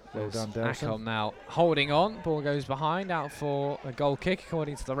 Well done, Delson. Acom now holding on. Ball goes behind, out for a goal kick,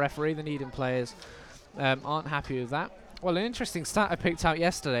 according to the referee. The Needham players aren't happy with that. Well, an interesting stat I picked out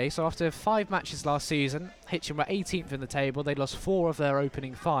yesterday. So after 5 matches last season, Hitchin were 18th in the table. They'd lost 4 of their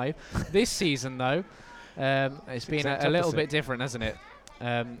opening 5. This season, though, it's been a little bit different, hasn't it?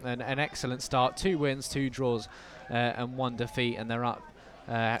 an excellent start. 2 wins, 2 draws, and 1 defeat, and they're up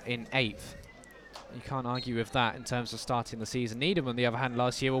in 8th. You can't argue with that in terms of starting the season. Needham, on the other hand,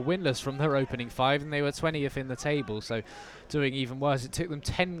 last year were winless from their opening 5, and they were 20th in the table, so doing even worse. It took them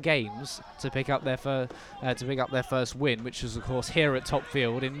 10 games to pick up their first win, which was, of course, here at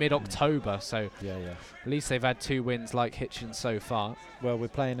Topfield in mid-October. So at least they've had 2 wins like Hitchin so far. Well, we're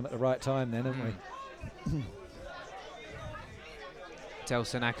playing them at the right time then, aren't we?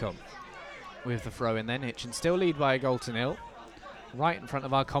 Delson Acom with the throw in then. Hitchin still lead by a goal to 0. Right in front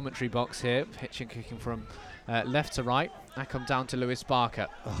of our commentary box here. Hitchin kicking from left to right. Acom down to Lewis Barker.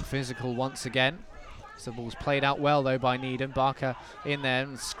 Physical once again. So the ball's played out well though by Needham. Barker in there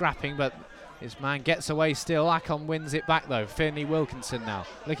and scrapping, but his man gets away still. Acom wins it back though. Finley Wilkinson now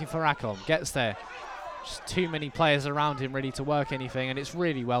looking for Acom. Gets there. Just too many players around him ready to work anything, and it's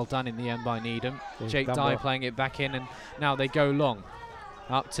really well done in the end by Needham. Jake Dye playing it back in, and now they go long.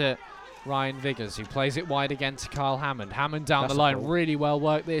 Up to Ryan Viggers, who plays it wide again to Carl Hammond. Hammond down the line, really well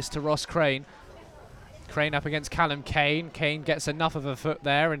worked this to Ross Crane. Crane up against Callum Kane. Kane gets enough of a foot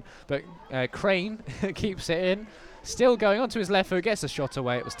there, but Crane keeps it in. Still going on to his left foot, gets a shot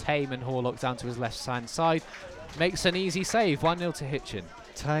away. It was Tame and Horlock down to his left-hand side. Makes an easy save, 1-0 to Hitchin.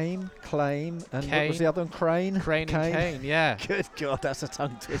 Tame, Claim, and Kane. what was the other one? Crane? Crane and Kane, yeah. Good God, that's a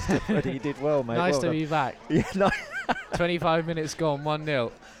tongue twister, Freddie. You did well, mate. Nice well to done. be back. Yeah, no. 25 minutes gone,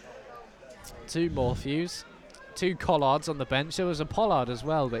 1-0. 2 Morphews, 2 Collards on the bench. There was a Pollard as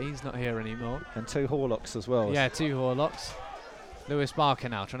well, but he's not here anymore. And 2 Horlocks as well. Yeah, 2 Horlocks. Lewis Barker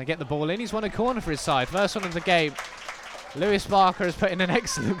now trying to get the ball in. He's won a corner for his side. First one of the game. Lewis Barker has put in an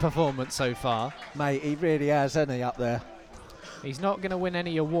excellent performance so far. Mate, he really has, hasn't he, up there? He's not going to win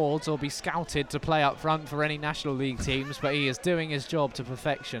any awards or be scouted to play up front for any National League teams, but he is doing his job to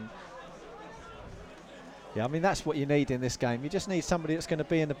perfection. Yeah, I mean, that's what you need in this game. You just need somebody that's going to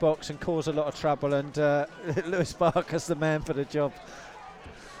be in the box and cause a lot of trouble, and Lewis Barker's the man for the job.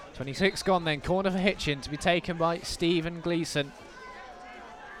 26 gone then. Corner for Hitchin to be taken by Stephen Gleeson.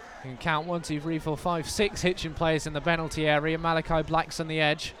 You can count 1, 2, 3, 4, 5, 6 Hitchin players in the penalty area. Malachi Black's on the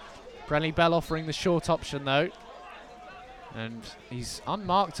edge. Brenly Bell offering the short option though. And he's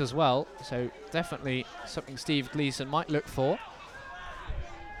unmarked as well, so definitely something Steve Gleeson might look for.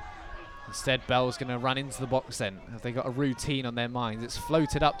 Instead, Bell's going to run into the box then. Have they got a routine on their minds? It's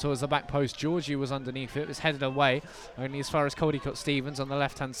floated up towards the back post. Georgie was underneath it. It's headed away, only as far as Caldicott Stevens on the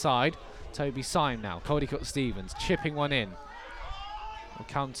left-hand side. Toby Syme now. Caldicott Stevens chipping one in. Will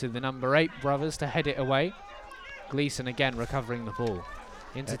come to the number 8 brothers to head it away. Gleeson again recovering the ball.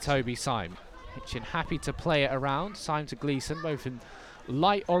 Into Toby Syme. Hitchin happy to play it around. Syme to Gleeson, both in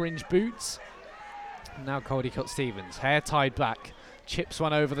light orange boots. And now Caldicott Stevens, hair tied back. Chips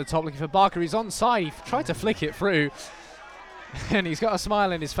one over the top looking for Barker. He's onside. He tried to flick it through. And he's got a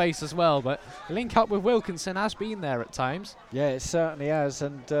smile in his face as well. But link up with Wilkinson has been there at times. Yeah, it certainly has.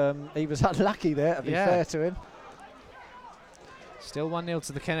 And he was unlucky there, to be fair to him. Still 1-0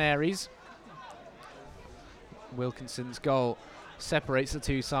 to the Canaries. Wilkinson's goal separates the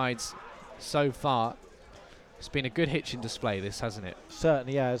two sides so far. It's been a good Hitchin display, this, hasn't it?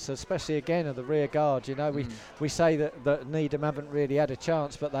 Certainly has, especially again at the rear guard. You know, we say that Needham haven't really had a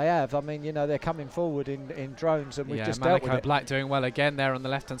chance, but they have. I mean, you know, they're coming forward in drones, and we've just dealt with it. Malachi Black doing well again there on the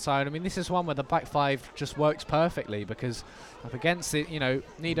left-hand side. I mean, this is one where the back 5 just works perfectly, because up against it, you know,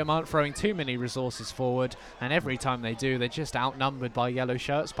 Needham aren't throwing too many resources forward, and every time they do, they're just outnumbered by yellow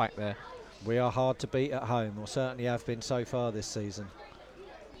shirts back there. We are hard to beat at home, or certainly have been so far this season.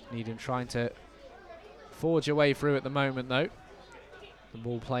 Needham trying to forge a way through at the moment, though. The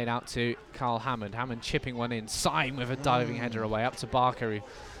ball played out to Carl Hammond. Hammond chipping one in. Syme with a diving header away up to Barker, who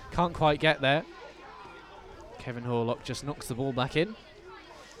can't quite get there. Kevin Horlock just knocks the ball back in,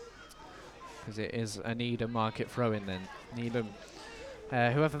 because it is a Needham Market throw-in then. Needham, who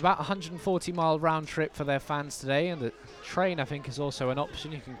have about 140-mile round trip for their fans today, and the train, I think, is also an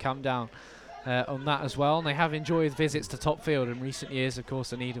option. You can come down on that as well. And they have enjoyed visits to Topfield in recent years, of course,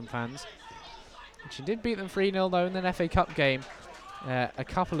 the Needham fans. She did beat them 3-0 though in an FA Cup game a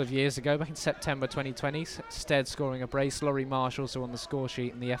couple of years ago, back in September 2020. Stead scoring a brace. Laurie Marsh also on the score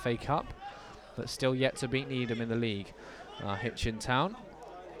sheet in the FA Cup, but still yet to beat Needham in the league. Hitchin Town.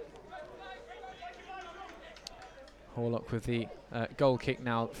 Horlock with the goal kick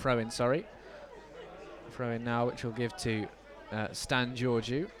now, throw-in, sorry. Throw-in now, which will give to Stan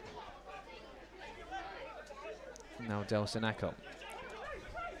Georgiou. Now Delson Acom.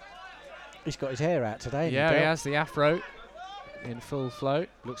 He's got his hair out today. Yeah, he has the afro in full flow.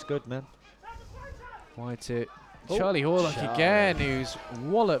 Looks good, man. Wide to Charlie Horlock again, who's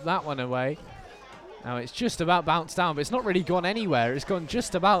walloped that one away. Now it's just about bounced down, but it's not really gone anywhere. It's gone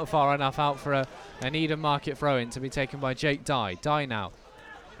just about far enough out for a Needham Market throw-in to be taken by Jake Dye. Dye now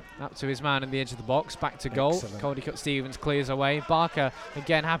up to his man in the edge of the box, back to goal. Caldicott Stevens clears away. Barker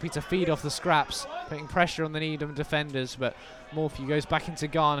again happy to feed off the scraps, putting pressure on the Needham defenders, but Morphew goes back into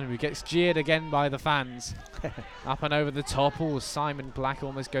Garner, who gets jeered again by the fans. Up and over the top. Oh, Simon Black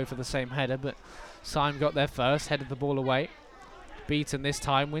almost go for the same header, but Simon got there first, headed the ball away. Beaten this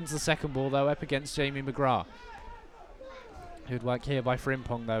time, wins the second ball though, up against Jamie McGrath. Good work here by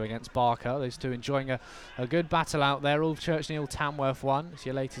Frimpong though against Barker. Those two enjoying a good battle out there. All Church nil, Tamworth 1. It's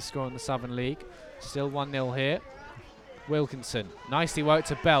your latest score in the Southern League. Still 1-0 here. Wilkinson, nicely worked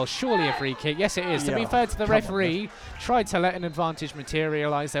to Bell. Surely a free kick. Yes, it is. To be fair to the referee, tried to let an advantage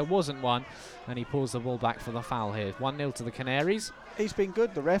materialise. There wasn't one, and he pulls the ball back for the foul here. 1-0 to the Canaries. He's been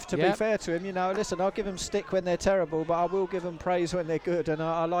good, the ref, to be fair to him. You know, listen, I'll give him stick when they're terrible, but I will give them praise when they're good, and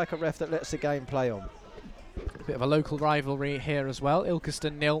I like a ref that lets the game play on. A bit of a local rivalry here as well.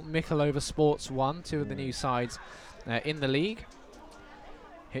 Ilkeston 0, Michelova Sports 1. Two of the new sides in the league.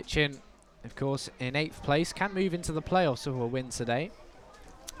 Hitchin, of course, in 8th place, can move into the playoffs with a win today.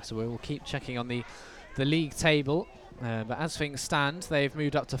 So we will keep checking on the league table. But as things stand, they've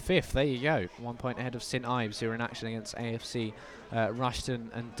moved up to 5th. There you go. 1 point ahead of St Ives, who are in action against AFC Rushton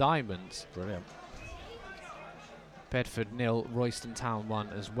and Diamonds. Brilliant. Bedford 0, Royston Town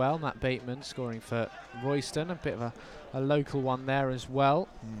 1 as well. Matt Bateman scoring for Royston. A bit of a local one there as well.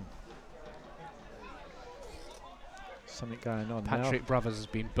 Something going on Patrick now. Brothers has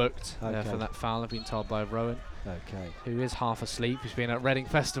been booked for that foul, I've been told by Rowan. Okay. Who is half asleep. He's been at Reading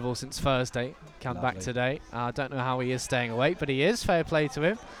Festival since Thursday. Come back today. I don't know how he is staying awake, but he is. Fair play to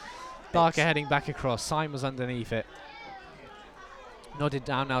him. Barker heading back across. Simon was underneath it. Nodded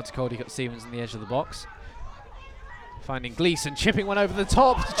down now to Caldicott Stevens in the edge of the box. Finding Gleeson, chipping one over the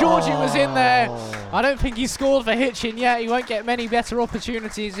top. Georgie was in there. I don't think he scored for Hitchin yet. He won't get many better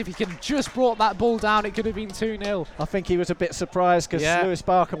opportunities. If he could just brought that ball down, it could have been 2-0. I think he was a bit surprised because Lewis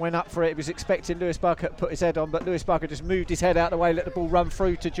Barker went up for it. He was expecting Lewis Barker to put his head on, but Lewis Barker just moved his head out of the way, let the ball run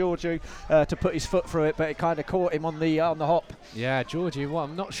through to Georgie to put his foot through it, but it kind of caught him on the hop. Yeah, Georgie, well,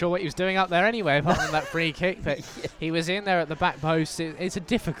 I'm not sure what he was doing up there anyway, apart from that free kick, but he was in there at the back post. It's a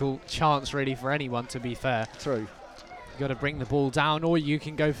difficult chance, really, for anyone, to be fair. True. You've got to bring the ball down, or you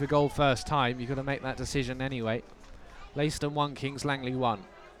can go for goal first time. You've got to make that decision anyway. Leiston 1, Kings Langley 1.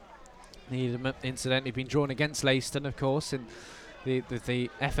 Needham, incidentally, been drawn against Leiston, of course, in the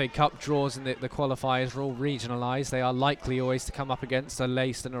FA Cup draws and the qualifiers are all regionalised. They are likely always to come up against a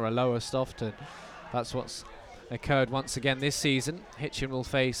Leiston or a Lowestoft, and that's what's occurred once again this season. Hitchin will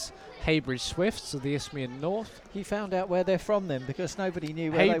face Heybridge Swifts of the Isthmian North. You found out where they're from then, because nobody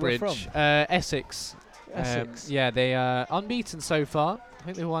knew where they were from. Essex. Essex. They are unbeaten so far. I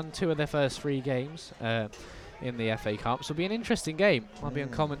think they won 2 of their first 3 games in the FA Cup. So it'll be an interesting game. I'll be on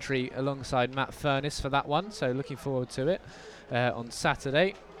commentary alongside Matt Furness for that one, so looking forward to it on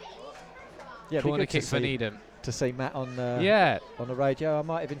Saturday. Yeah, corner kick for Needham. To see Matt on the radio. I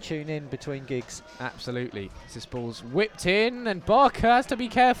might even tune in between gigs. Absolutely. This ball's whipped in, and Barker has to be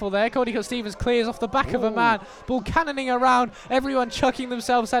careful there. Caldicott Stevens clears off the back of a man. Ball cannoning around. Everyone chucking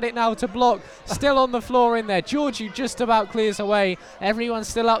themselves at it now to block. Still on the floor in there. Georgiou just about clears away. Everyone's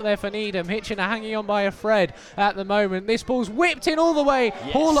still up there for Needham. Hitchin are hanging on by a thread at the moment. This ball's whipped in all the way.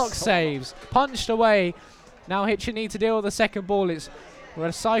 Yes. Horlock saves. Punched away. Now Hitchin need to deal with the second ball.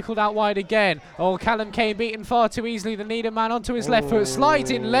 We're cycled out wide again. Oh, Callum Kane beaten far too easily. The Needham man onto his left foot.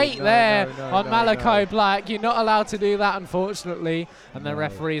 Sliding late on Malachi Black. You're not allowed to do that, unfortunately. And the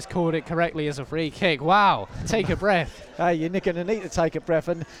referee's called it correctly as a free kick. Wow. Take a breath. Hey, you're going to need to take a breath.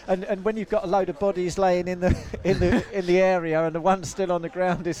 And when you've got a load of bodies laying in the area and the one still on the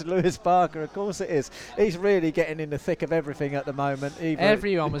ground is Lewis Barker, of course it is. He's really getting in the thick of everything at the moment.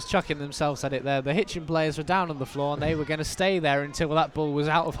 Everyone was chucking themselves at it there. The Hitchin players were down on the floor and they were going to stay there until that ball was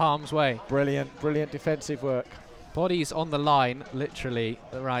out of harm's way. Brilliant defensive work. Bodies on the line, literally,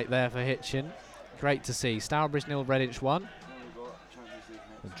 right there for Hitchin. Great to see. Stourbridge 0, Redditch 1.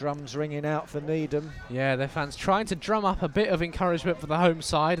 The drums ringing out for Needham. Yeah, their fans trying to drum up a bit of encouragement for the home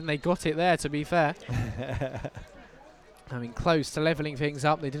side, and they got it there, to be fair. I mean, close to levelling things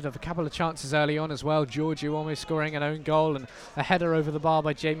up. They did have a couple of chances early on as well. Georgiou almost scoring an own goal and a header over the bar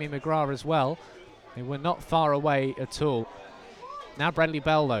by Jamie McGrath as well. They were not far away at all. Now Bradley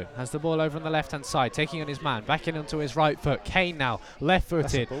Bell, though, has the ball over on the left-hand side, taking on his man, back in onto his right foot. Kane now,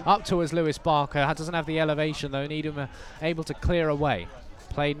 left-footed, up towards Lewis Barker. Doesn't have the elevation, though. Needham able to clear away.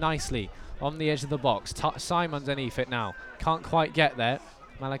 Played nicely on the edge of the box. Simon's underneath it now. Can't quite get there.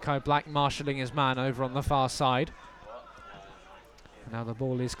 Malachi Black marshalling his man over on the far side. Now the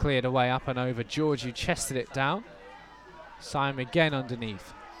ball is cleared away, up and over. George, who chested it down. Simon again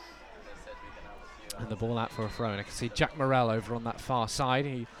underneath. And the ball out for a throw. And I can see Jack Morrell over on that far side.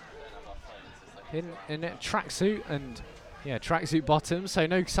 He in a tracksuit and tracksuit bottoms, so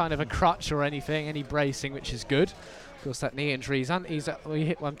no sign of a crutch or anything, any bracing, which is good. Of course, that knee injury,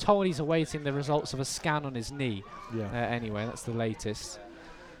 I'm told he's awaiting the results of a scan on his knee. Anyway, that's the latest.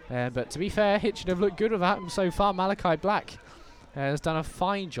 But to be fair, Hitchin have looked good without him so far. Malachi Black has done a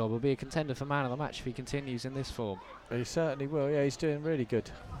fine job. Will be a contender for man of the match if he continues in this form. He certainly will. Yeah, he's doing really good.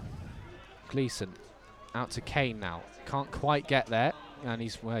 Gleeson out to Kane now. Can't quite get there, and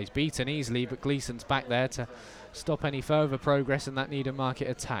he's beaten easily, but Gleeson's back there to stop any further progress in that Needham Market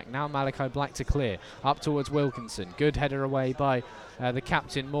attack. Now Malachi Black to clear up towards Wilkinson. Good header away by the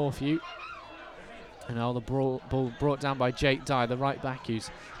captain Morphew. And now the ball brought down by Jake Dye, the right back, who's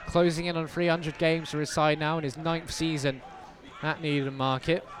closing in on 300 games for his side now in his 9th season at Needham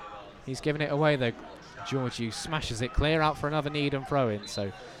Market. He's given it away though. Georgiou smashes it clear out for another Needham throw-in.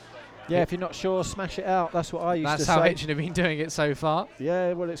 So yeah, if you're not sure, smash it out. That's what I used to say. That's how Hitchin have been doing it so far.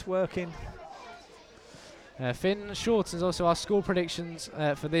 Yeah, well, it's working. Finn Shorten's also our score predictions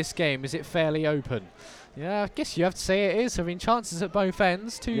for this game. Is it fairly open? Yeah, I guess you have to say it is. I mean, chances at both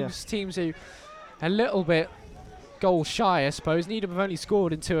ends. Two teams who a little bit goal shy, I suppose. Needham have only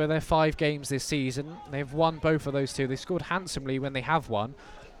scored in 2 of their 5 games this season. They've won both of those 2. They scored handsomely when they have won.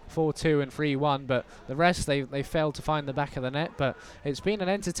 4-2 and 3-1, but the rest they failed to find the back of the net. But it's been an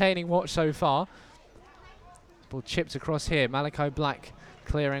entertaining watch so far. Ball chipped across here. Malachi Black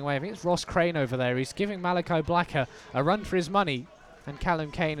clearing away. I think it's Ross Crane over there. He's giving Malachi Black a run for his money, and Callum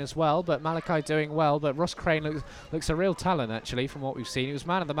Kane as well. But Malachi doing well. But Ross Crane looks a real talent actually from what we've seen. He was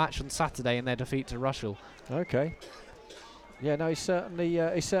man of the match on Saturday in their defeat to Rushall. Okay. Yeah, no, he's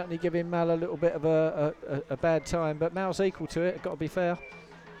certainly giving Mal a little bit of a bad time, but Mal's equal to it. Got to be fair.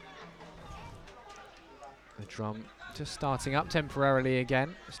 The drum just starting up temporarily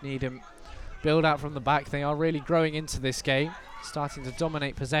again. Just Needham build out from the back. They are really growing into this game, starting to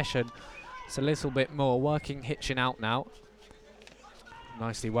dominate possession. It's a little bit more, working Hitchin out now.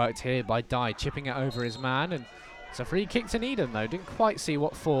 Nicely worked here by Dye, chipping it over his man, and it's a free kick to Needham though. Didn't quite see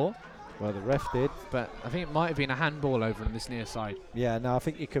what for. Well, the ref did, but I think it might have been a handball over on this near side. Yeah, no, I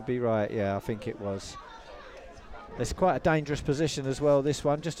think you could be right. Yeah, I think it was. It's quite a dangerous position as well, this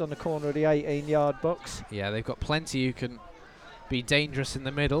one, just on the corner of the 18-yard box. Yeah, they've got plenty who can be dangerous in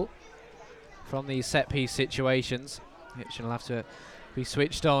the middle from these set-piece situations. Hitchin will have to be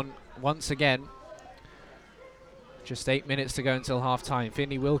switched on once again. Just 8 minutes to go until half-time.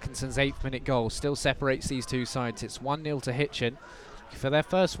 Finley Wilkinson's 8th-minute goal still separates these two sides. It's 1-0 to Hitchin. For their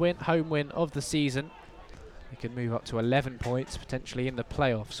first home win of the season, they can move up to 11 points, potentially in the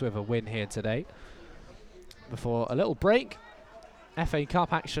playoffs with a win here today. Before a little break, FA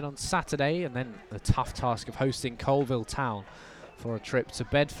Cup action on Saturday, and then the tough task of hosting Colville Town for a trip to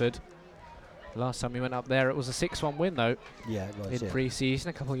Bedford. Last time we went up there, it was a 6-1 win, though. Yeah, it was. In pre-season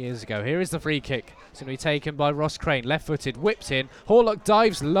a couple of years ago. Here is the free kick. It's going to be taken by Ross Crane, left-footed, whipped in. Horlock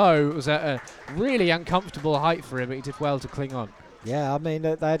dives low. It was at a really uncomfortable height for him, but he did well to cling on. Yeah, I mean,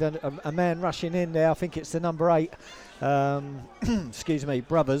 they had a man rushing in there. I think it's the number 8. Excuse me,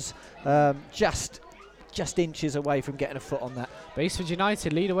 Brothers. Just inches away from getting a foot on that. Baseford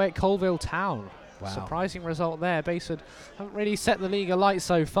United lead away at Colville Town. Wow. Surprising result there. Baseford haven't really set the league alight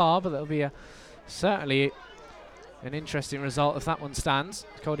so far, but that'll be certainly an interesting result if that one stands.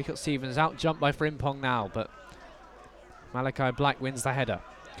 Caldecott Stevens out jumped by Frimpong now, but Malachi Black wins the header.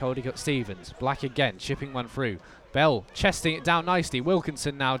 Caldecott Stevens, Black again, chipping one through. Bell chesting it down nicely.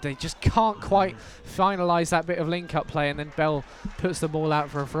 Wilkinson now, they just can't quite finalise that bit of link-up play, and then Bell puts the ball out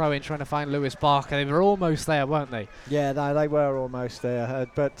for a throw-in, trying to find Lewis Barker. They were almost there, weren't they? Yeah, no, they were almost there,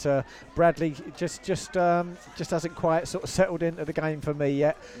 but Bradley just hasn't quite sort of settled into the game for me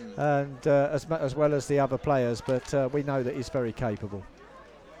yet, and as well as the other players, but we know that he's very capable.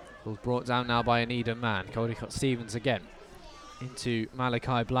 Ball's brought down now by a Needham man. Caldecott Stevens again into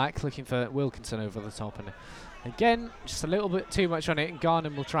Malachi Black, looking for Wilkinson over the top, and again, just a little bit too much on it, and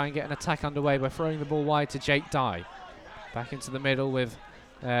Garnham will try and get an attack underway by throwing the ball wide to Jake Dye. Back into the middle with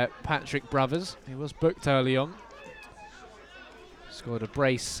Patrick Brothers. He was booked early on. Scored a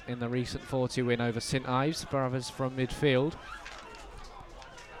brace in the recent 4-2 win over St Ives. Brothers from midfield.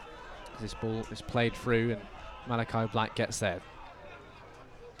 This ball is played through, and Malachi Black gets there.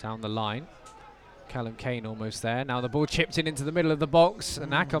 Down the line. Callum Kane almost there. Now the ball chipped into the middle of the box,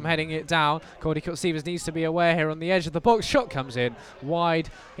 and Acom heading it down. Caldecott Stevens needs to be aware here on the edge of the box. Shot comes in wide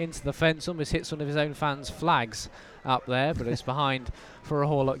into the fence, almost hits one of his own fans' flags up there, but it's behind for a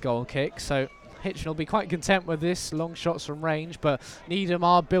Horlock goal kick. So Hitchin will be quite content with this, long shots from range, but Needham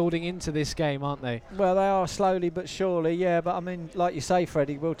are building into this game, aren't they? Well, they are slowly but surely, yeah, but I mean, like you say,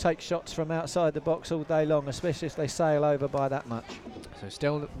 Freddie, we'll take shots from outside the box all day long, especially if they sail over by that much. So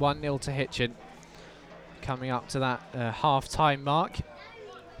still 1-0 to Hitchin. Coming up to that half-time mark.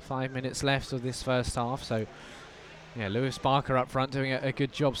 5 minutes left of this first half, so yeah, Lewis Barker up front doing a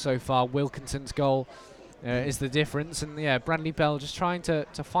good job so far. Wilkinson's goal is the difference, and yeah, Bradley Bell just trying to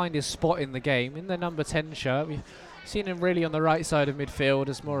find his spot in the game in the number 10 shirt. We've seen him really on the right side of midfield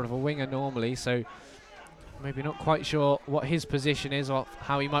as more of a winger normally, so maybe not quite sure what his position is or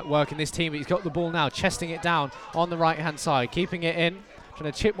how he might work in this team, but he's got the ball now, chesting it down on the right hand side, keeping it in, trying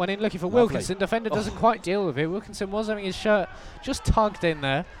to chip one in, looking for Lovely. Wilkinson. Defender doesn't quite deal with it. Wilkinson was having his shirt just tugged in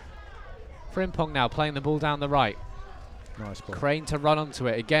there. Frimpong now playing the ball down the right. Nice ball. Crane to run onto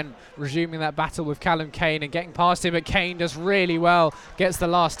it again, resuming that battle with Callum Kane and getting past him, but Kane does really well, gets the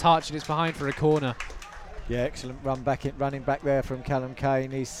last touch, and it's behind for a corner. Yeah, excellent running back there from Callum Kane.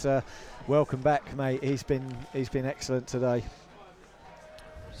 He's welcome back, mate. He's been excellent today.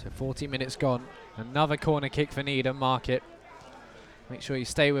 So 40 minutes gone. Another corner kick for Needham Market. Make sure you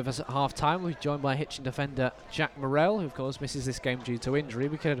stay with us at half-time. We're joined by Hitchin defender Jack Morrell, who of course misses this game due to injury.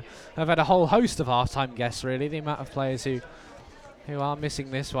 We could have had a whole host of half-time guests, really, the amount of players who are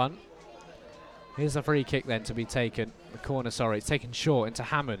missing this one. Here's a free kick then to be taken. The corner, sorry, it's taken short into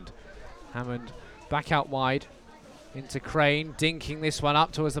Hammond. Hammond back out wide into Crane, dinking this one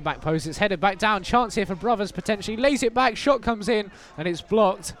up towards the back post. It's headed back down. Chance here for Brothers potentially. Lays it back. Shot comes in and it's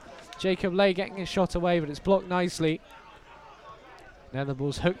blocked. Jacob Lay getting his shot away, but it's blocked nicely. Now the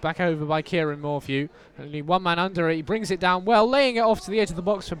ball's hooked back over by Kieran Morphew. Only one man under it. He brings it down well, laying it off to the edge of the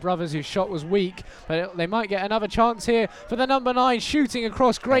box for Brothers, whose shot was weak. But they might get another chance here for the number 9, shooting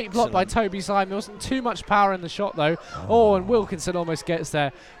across. Great block by Toby Simon. There wasn't too much power in the shot, though. Oh, and Wilkinson almost gets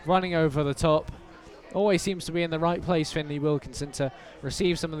there, running over the top. Always seems to be in the right place, Finley Wilkinson, to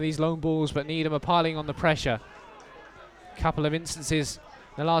receive some of these long balls, but Needham are piling on the pressure. Couple of instances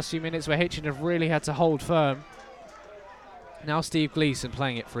in the last few minutes where Hitchin have really had to hold firm. Now Steve Gleeson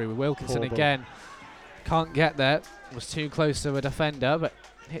playing it through with Wilkinson again. Can't get there. Was too close to a defender, but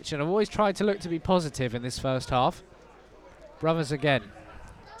Hitchin have always tried to look to be positive in this first half. Brothers again.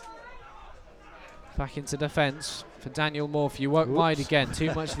 Back into defence for Daniel Morphew. Worked wide again.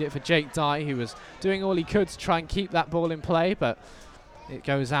 Too much of it for Jake Dye, who was doing all he could to try and keep that ball in play, but it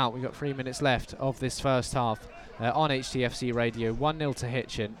goes out. We've got 3 minutes left of this first half on HTFC Radio. 1-0 to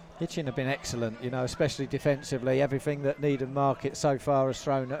Hitchin. Hitchin have been excellent, you know, especially defensively. Everything that Needham Market so far has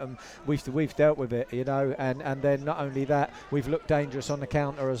thrown at them, we've dealt with it, you know, and then not only that, we've looked dangerous on the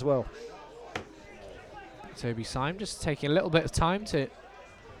counter as well. Toby Syme just taking a little bit of time to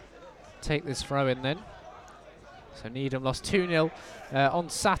take this throw in then. So Needham lost 2-0 on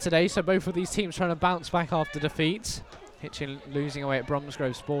Saturday, so both of these teams trying to bounce back after defeats. Hitchin losing away at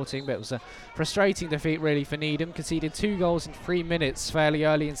Bromsgrove Sporting, but it was a frustrating defeat really for Needham. Conceded 2 goals in 3 minutes fairly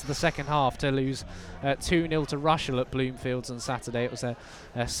early into the second half to lose 2-0 to Rushall at Bloomfields on Saturday. It was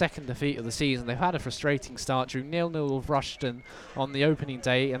their second defeat of the season. They've had a frustrating start, drew 0-0 with Rushton on the opening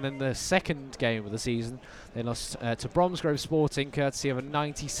day, and then the second game of the season they lost to Bromsgrove Sporting courtesy of a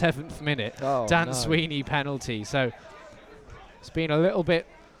 97th minute Dan Sweeney penalty. So it's been a little bit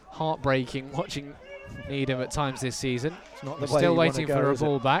heartbreaking watching Needham at times this season. Not the still waiting for a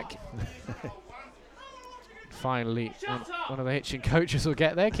ball back. Finally, one of the Hitchin coaches will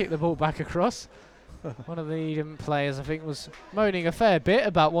get there, kick the ball back across. One of the Needham players, I think, was moaning a fair bit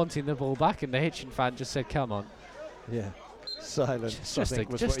about wanting the ball back, and the Hitchin fan just said, "Come on." Yeah, silence. Just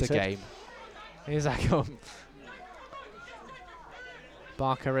a game. Here's Akon.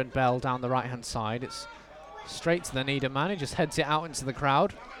 Barker and Bell down the right-hand side. It's straight to the Needham man. He just heads it out into the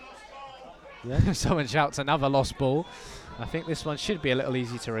crowd. Yeah. Someone shouts another lost ball. I think this one should be a little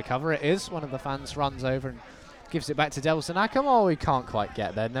easy to recover. It is. One of the fans runs over and gives it back to Delson Ackham. Oh, we can't quite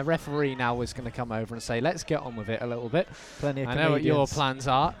get there. And the referee now is going to come over and say, let's get on with it a little bit. Plenty of I know what your plans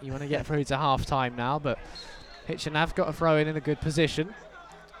are. You want to get through to half-time now, but Hitchin have got a throw in a good position.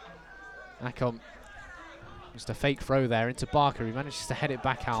 Ackham, just a fake throw there into Barker. He manages to head it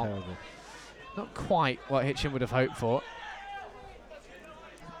back out. Terrible. Not quite what Hitchin would have hoped for.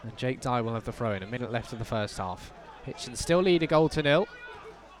 And Jake Dye will have the throw in. A minute left of the first half. Hitchin still lead 1-0.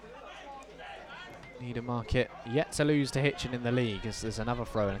 Needham Market yet to lose to Hitchin in the league as there's another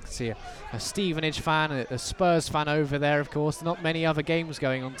throw in. I can see a Stevenage fan, a Spurs fan over there, of course. Not many other games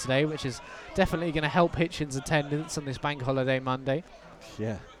going on today, which is definitely going to help Hitchin's attendance on this bank holiday Monday.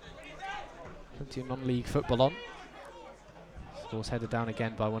 Yeah. Plenty of non-league football on. Ball's headed down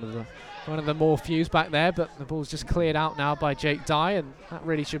again by one of the Morphews back there, but the ball's just cleared out now by Jake Dye, and that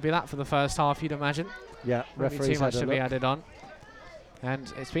really should be that for the first half, you'd imagine. Yeah, referee's too much to be added on.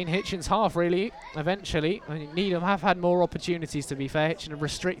 And it's been Hitchin's half, really, eventually. I mean, Needham have had more opportunities, to be fair. Hitchin have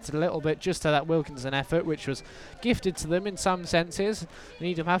restricted a little bit just to that Wilkinson effort, which was gifted to them in some senses.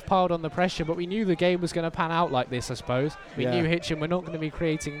 Needham have piled on the pressure, but we knew the game was going to pan out like this, I suppose. We knew Hitchin were not going to be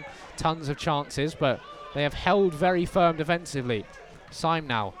creating tons of chances, but they have held very firm defensively. Syme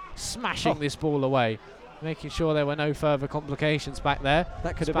now smashing this ball away, making sure there were no further complications back there.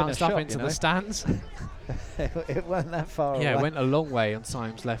 That could have been a shot, up into the stands. It wasn't that far away. Yeah, it went a long way on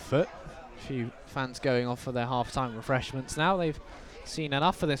Syme's left foot. A few fans going off for their half-time refreshments now. They've seen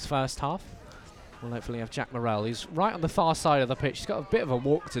enough for this first half. We'll hopefully have Jack Morrell. He's right on the far side of the pitch. He's got a bit of a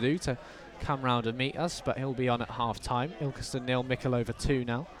walk to do to come round and meet us, but he'll be on at half-time. Ilkeston 0, Mickleover 2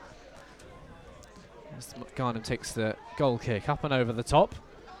 now. As Garnham takes the goal kick up and over the top.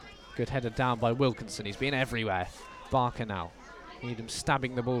 Good header down by Wilkinson. He's been everywhere. Barker now. Needham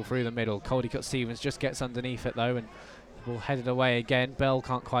stabbing the ball through the middle. Caldicott-Stevens just gets underneath it though, and the ball headed away again. Bell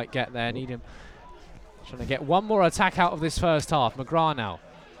can't quite get there. Needham trying to get one more attack out of this first half. McGrath now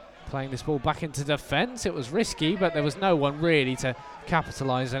playing this ball back into defence. It was risky, but there was no one really to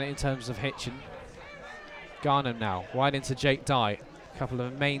capitalise on it in terms of Hitchin. Garnham now wide into Jake Dye. A couple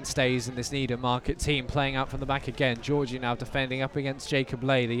of mainstays in this Needham Market team playing out from the back again. Georgie now defending up against Jacob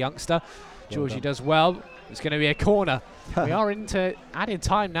Lay, the youngster. Georgie does well. It's going to be a corner. We are into added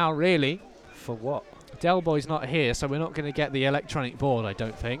time now, really. For what? Del Boy's not here, so we're not going to get the electronic board, I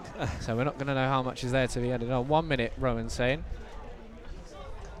don't think. So we're not going to know how much is there to be added on. 1 minute, Rowan's saying.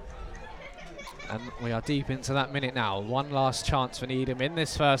 And we are deep into that minute now. One last chance for Needham in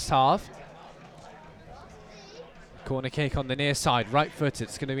this first half. Corner kick on the near side, right-footed.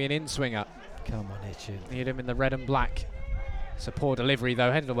 It's going to be an in-swinger. Come on, Hitchin. Needham in the red and black. It's a poor delivery,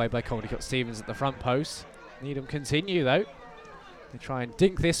 though, headed away by Caldicott-Stevens at the front post. Needham continue, though. They try and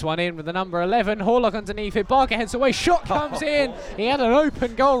dink this one in with the number 11. Horlock underneath it. Barker heads away. Shot comes in. He had an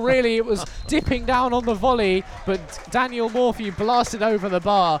open goal, really. It was dipping down on the volley, but Daniel Morphew blasted over the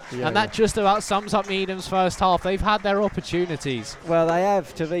bar, and that just about sums up Needham's first half. They've had their opportunities. Well, they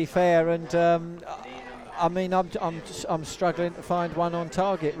have, to be fair, and I mean, I'm struggling to find one on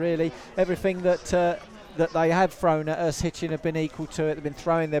target, really. Everything that they have thrown at us, Hitchin have been equal to it. They've been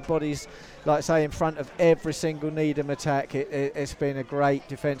throwing their bodies, like I say, in front of every single Needham attack. It's been a great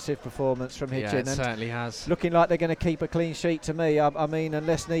defensive performance from Hitchin. Yeah, it certainly has. Looking like they're going to keep a clean sheet to me. I mean,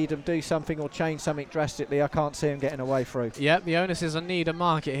 unless Needham do something or change something drastically, I can't see them getting away through. Yep, the onus is on Needham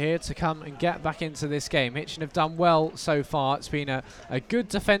Market here to come and get back into this game. Hitchin have done well so far. It's been a good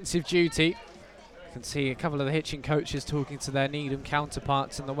defensive duty. You can see a couple of the Hitchin coaches talking to their Needham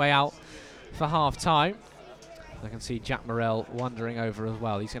counterparts on the way out for half-time. I can see Jack Morrell wandering over as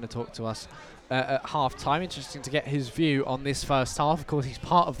well. He's going to talk to us at half-time. Interesting to get his view on this first half. Of course, he's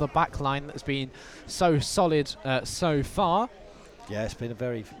part of the back line that's been so solid so far. Yeah, it's been a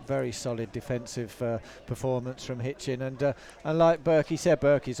very, very solid defensive performance from Hitchin. And like Berkey said,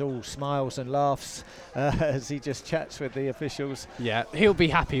 Berkey's all smiles and laughs as he just chats with the officials. Yeah, he'll be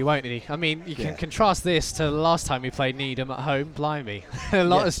happy, won't he? I mean, you can contrast this to the last time we played Needham at home. Blimey. A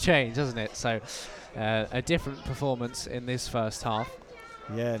lot has changed, hasn't it? So a different performance in this first half.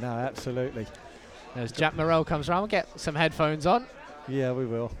 Yeah, no, absolutely. As Jack Morrell comes around, we'll get some headphones on. Yeah, we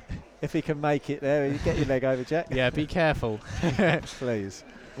will. If he can make it there, you get your leg over, Jack. Yeah, be careful. Please.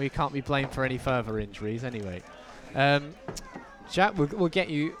 We can't be blamed for any further injuries anyway. Jack, we'll get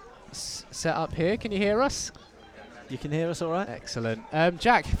you set up here. Can you hear us? You can hear us all right? Excellent.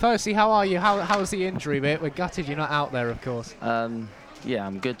 Jack, firstly, how are you? How's the injury bit? We're gutted you're not out there, of course. Yeah,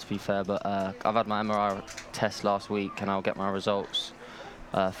 I'm good, to be fair, but I've had my MRI test last week, and I'll get my results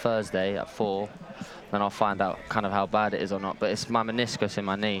Thursday at 4. Then I'll find out kind of how bad it is or not. But it's my meniscus in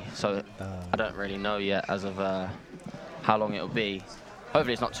my knee, so I don't really know yet as of how long it'll be.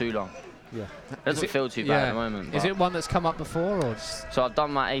 Hopefully it's not too long. Yeah. It doesn't feel too bad at the moment. Is it one that's come up before, or just? So I've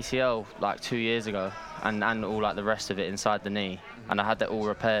done my ACL like 2 years ago, and all like the rest of it inside the knee, and I had that all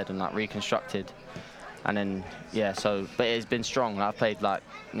repaired and like reconstructed. And then but it's been strong. Like, I've played like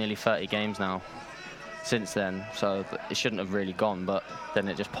nearly 30 games now since then, so it shouldn't have really gone, but then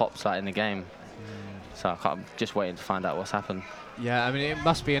it just pops like in the game. So I'm just waiting to find out what's happened. Yeah, I mean, it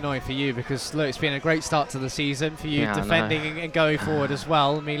must be annoying for you because, look, it's been a great start to the season for you, defending and going forward as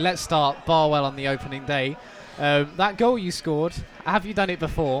well. I mean, let's start Barwell on the opening day. That goal you scored, have you done it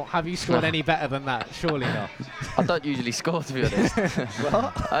before? Have you scored any better than that? Surely not. I don't usually score, to be honest.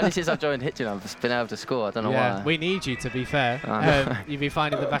 Only since I've joined Hitchin, I've been able to score. I don't know why. We need you, to be fair. You'd be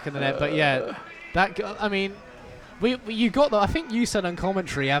finding the back of the net. But, yeah, I mean, You got that. I think you said on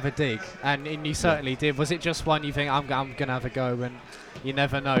commentary, have a dig, and you certainly did. Was it just one you think I'm gonna have a go, and you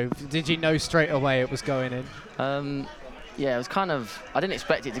never know? Did you know straight away it was going in? Yeah, it was kind of. I didn't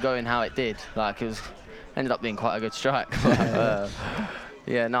expect it to go in how it did. Like it ended up being quite a good strike. But,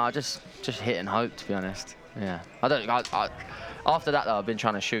 yeah, no, I just hit and hope, to be honest. Yeah, after that though, I've been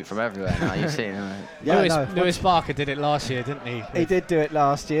trying to shoot from everywhere now. You've seen, Lewis Barker did it last year, didn't he? He did do it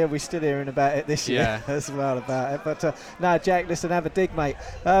last year. We're still hearing about it this year as well about it. But no, Jack, listen, have a dig, mate.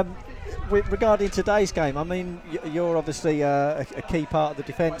 Regarding today's game, I mean, you're obviously a key part of the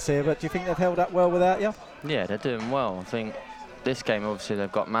defence here, but do you think they've held up well without you? Yeah, they're doing well. I think this game, obviously,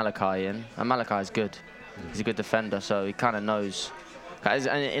 they've got Malachi in, and Malachi's good. He's a good defender, so he kind of knows. And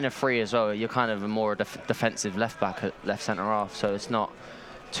in a free as well, you're kind of a more defensive left back at left centre half, so it's not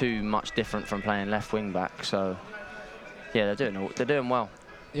too much different from playing left wing back. So yeah, they're doing well.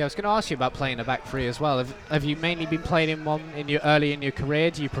 Yeah, I was going to ask you about playing a back three as well. Have you mainly been playing in one early in your career?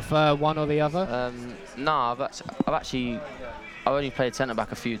 Do you prefer one or the other? No, I've only played centre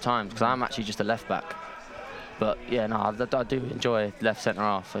back a few times because I'm actually just a left back. But yeah, no, I do enjoy left centre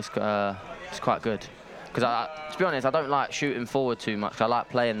half. It's quite good. Because to be honest, I don't like shooting forward too much. I like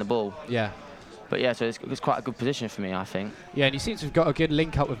playing the ball. Yeah. But yeah, so it's quite a good position for me, I think. Yeah, and you seem to have got a good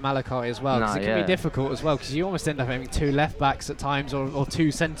link up with Malachi as well. Because it can be difficult as well. Because you almost end up having two left backs at times, or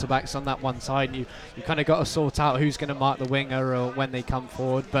two centre backs on that one side. And you kind of got to sort out who's going to mark the winger or when they come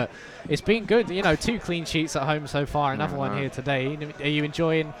forward. But it's been good. 2 clean sheets at home so far. Another one here today. Are you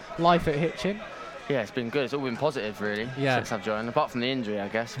enjoying life at Hitchin? Yeah, it's been good. It's all been positive, really, since I've joined. Apart from the injury, I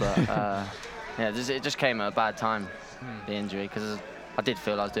guess. But yeah, it just came at a bad time, the injury, because I did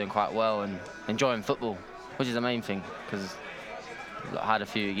feel I was doing quite well and enjoying football, which is the main thing, because I had a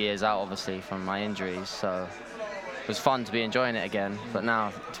few years out, obviously, from my injuries, so it was fun to be enjoying it again. But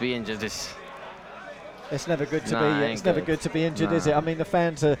now, to be injured it's never good to be injured, is it? I mean, the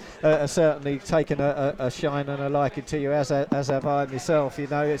fans are certainly taking a shine and a liking to you, as have I myself.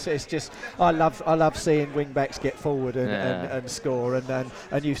 It's just I love seeing wing backs get forward and score,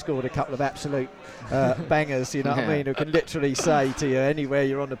 and you've scored a couple of absolute bangers. You know what I mean? Who can literally say to you anywhere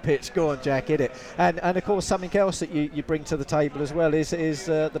you're on the pitch, "Go on, Jack, hit it." And of course, something else that you bring to the table as well is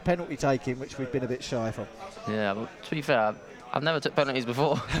the penalty taking, which we've been a bit shy from. Yeah, well, to be fair, I've never took penalties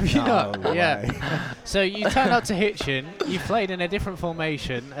before. Have you not? Yeah. So you turned up to Hitchin, you played in a different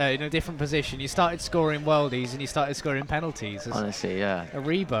formation, in a different position. You started scoring worldies and you started scoring penalties. Honestly, yeah. A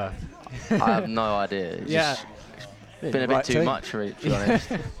rebirth. I have no idea. It's been a bit too much for it, to be honest.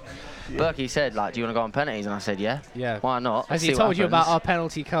 Berkey said, do you want to go on penalties? And I said, yeah. Why not? Has he told you about our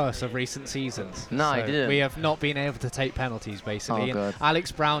penalty curse of recent seasons? No, he didn't. We have not been able to take penalties, basically. Oh, God.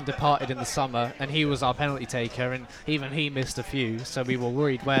 Alex Brown departed in the summer, and he was our penalty taker, and even he missed a few, so we were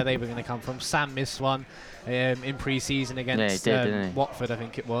worried where they were going to come from. Sam missed one in pre-season against Watford, I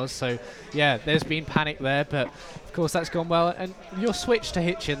think it was. So, yeah, there's been panic there, but of course that's gone well. And your switch to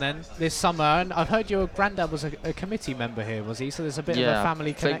Hitchin then this summer, and I've heard your granddad was a committee member here, was he? So there's a bit of a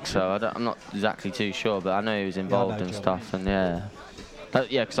family connection. I think so. I'm not exactly too sure, but I know he was involved and stuff. And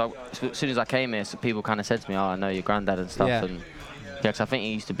because as soon as I came here, so people kind of said to me, "Oh, I know your granddad and stuff." Yeah. And because I think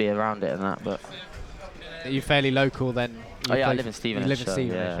he used to be around it and that. But are you fairly local then? I live in Stevenage. You live in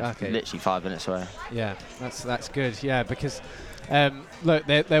Stevenage, okay. Literally 5 minutes away. Yeah, that's good. Yeah, because look,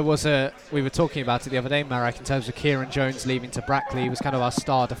 there was we were talking about it the other day, Marek, in terms of Kieran Jones leaving to Brackley. He was kind of our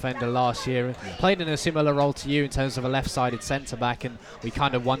star defender last year and played in a similar role to you in terms of a left-sided centre-back, and we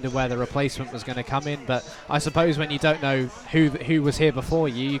kind of wondered where the replacement was going to come in. But I suppose when you don't know who was here before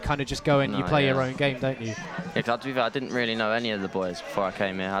you kind of just go and you play your own game, don't you? Yeah, because to be fair, I didn't really know any of the boys before I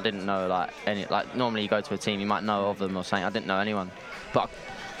came here. I didn't know any. Normally you go to a team, you might know of them or something. I didn't know anyone, but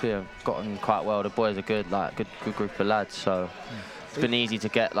I've gotten quite well. The boys are good, good group of lads. So it's been easy to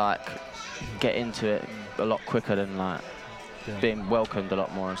get into it a lot quicker than being welcomed a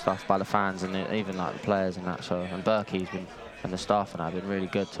lot more and stuff by the fans and even the players and that. So and Berkey's been and the staff and that have been really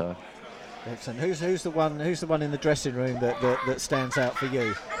good. So excellent. Who's the one in the dressing room that stands out for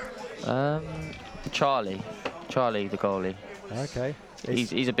you? Charlie, the goalie. Okay.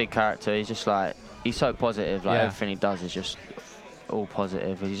 He's a big character. He's just he's so positive. Everything he does is just all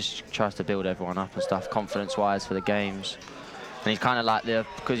positive. He just tries to build everyone up and stuff, confidence-wise for the games. And he's kind of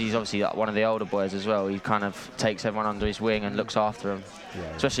because he's obviously one of the older boys as well. He kind of takes everyone under his wing and looks after them. Yeah.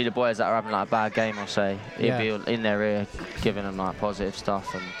 Especially the boys that are having a bad game, I'll say. He'll be in their ear, giving them positive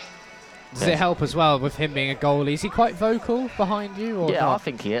stuff. And Does it help as well with him being a goalie? Is he quite vocal behind you? Or yeah, not? I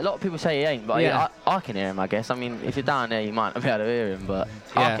think he is. A lot of people say he ain't, but Yeah. I can hear him, I guess. I mean, if you're down there, you might not be able to hear him, but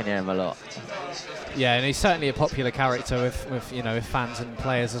I can hear him a lot. Yeah, and he's certainly a popular character with fans and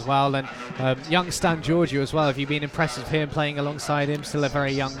players as well. And young Stan Giorgio as well. Have you been impressed with him playing alongside him? Still a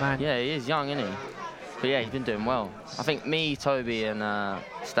very young man. Yeah, he is young, isn't he? But yeah, he's been doing well. I think me, Toby, and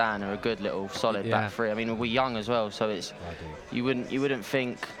Stan are a good little solid back three. I mean, we're young as well, so it's you wouldn't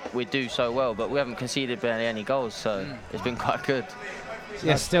think we'd do so well, but we haven't conceded barely any goals, so it's been quite good.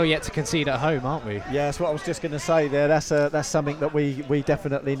 Yeah, still yet to concede at home, aren't we? Yeah, that's what I was just going to say there. That's something that we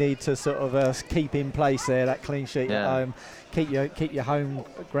definitely need to sort of keep in place there. That clean sheet at home, keep your home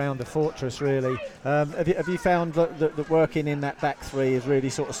ground a fortress. Really, have you found that working in that back three is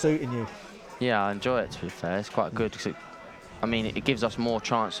really sort of suiting you? Yeah, I enjoy it. To be fair, it's quite good because it gives us more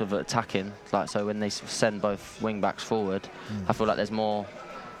chance of attacking. Like so, when they send both wing backs forward, I feel like there's more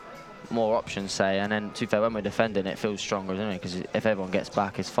options, say, and then to be fair, when we're defending, it feels stronger, isn't it? Because if everyone gets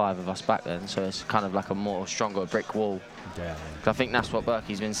back, it's 5 of us back then, so it's kind of like a more stronger brick wall. Yeah. I think that's what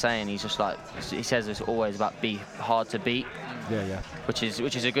Berkey's been saying. He's just like, he says it's always about be hard to beat. Yeah. Which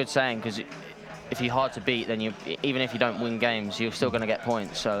is a good saying, because if you're hard to beat, then even if you don't win games, you're still going to get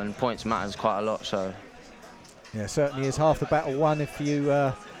points. So, and points matters quite a lot. So. Yeah, certainly is half the battle won if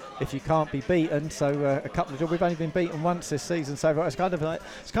you can't be beaten. So we've only been beaten once this season, so it's kind of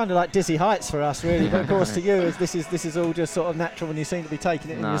like dizzy heights for us, really. But of course, to you, this is all just sort of natural, when you seem to be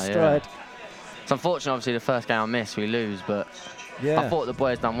taking it in your stride. It's unfortunate, obviously, the first game I missed, we lose, but I thought the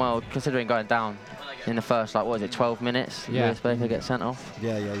boys done well, considering going down in the first, 12 minutes. Lewis Baker get sent off.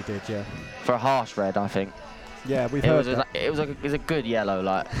 Yeah, he did. Yeah. For a harsh red, I think. Yeah, we've heard that. It was a good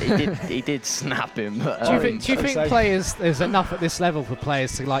yellow. He did snap him. But, do you think players, there's enough at this level for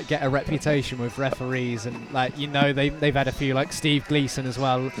players to get a reputation with referees, and they've had a few, like Steve Gleeson as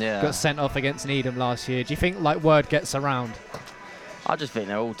well, got sent off against Needham last year. Do you think word gets around? I just think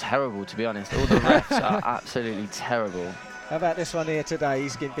they're all terrible, to be honest. All the refs are absolutely terrible. How about this one here today?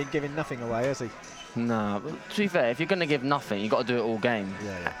 He's been giving nothing away, has he? No, but to be fair, if you're going to give nothing, you've got to do it all game.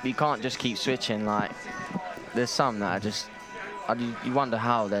 Yeah. You can't just keep switching. There's some that are just, you wonder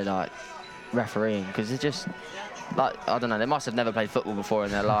how they're refereeing, because it's just I don't know, they must have never played football before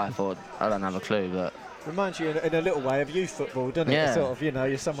in their life, or I don't have a clue. But reminds you in a little way of youth football, doesn't it? Yeah. Sort of,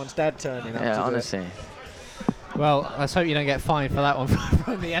 you're someone's dad turning up. Yeah, honestly. Well, let's hope you don't get fined for that one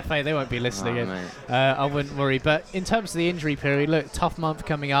from the FA. They won't be listening in. I wouldn't worry. But in terms of the injury period, look, tough month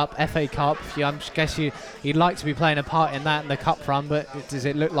coming up. FA Cup. I guess you'd like to be playing a part in that in the cup run, but does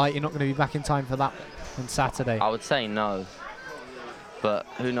it look like you're not going to be back in time for that on Saturday? I would say no, but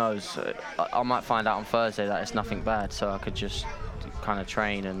who knows? I might find out on Thursday that it's nothing bad, so I could just kind of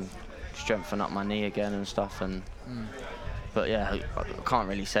train and strengthen up my knee again and stuff. But yeah, I can't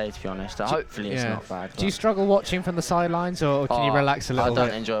really say, to be honest. Hopefully it's not bad. Do you struggle watching from the sidelines, or can you relax a little bit? I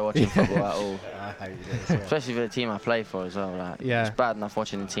don't enjoy watching football at all. I hate it, especially for the team I play for as well. It's bad enough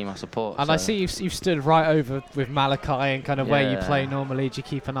watching the team I support. And I see you've stood right over with Malachi and kind of where you play normally. Do you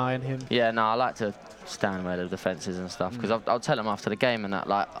keep an eye on him? Yeah, no, I like to stand where the defence is and stuff, because I'll tell him after the game and that.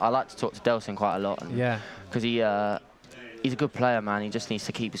 I like to talk to Delson quite a lot. Because he's a good player, man. He just needs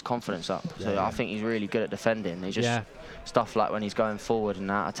to keep his confidence up. I think he's really good at defending. He just stuff like when he's going forward and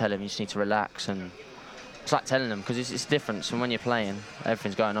that, I tell him you just need to relax, and it's like telling him, because it's different from when you're playing.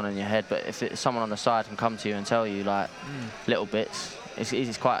 Everything's going on in your head, but if someone on the side can come to you and tell you little bits,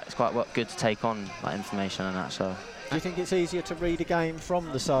 it's quite good to take on information and that. So. Do you think it's easier to read a game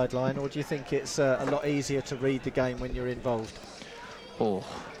from the sideline, or do you think it's a lot easier to read the game when you're involved? Oh,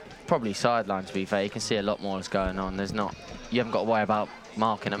 probably sideline, to be fair. You can see a lot more that's going on. You haven't got to worry about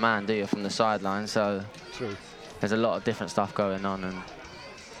marking a man, do you, from the sideline? So. True. There's a lot of different stuff going on. And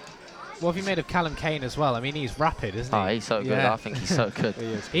what have you made of Callum Kane as well? I mean, he's rapid, isn't he? Oh, he's so good. I think he's so good.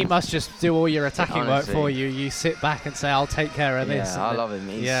 He must just do all your attacking work for you. You sit back and say, I'll take care of this. Yeah, I love him.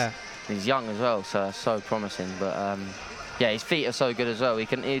 He's young as well, so promising. But his feet are so good as well.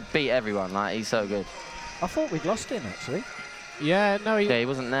 He'd beat everyone. He's so good. I thought we'd lost him, actually. Yeah, no. He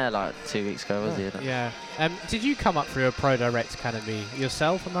wasn't there 2 weeks ago, was he? Yeah. Did you come up through a Pro Direct Academy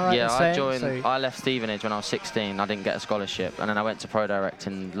yourself? Am I right in saying? I joined. I left Stevenage when I was 16. I didn't get a scholarship, and then I went to Pro Direct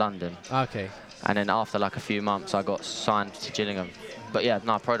in London. Okay. And then after a few months, I got signed to Gillingham. But yeah,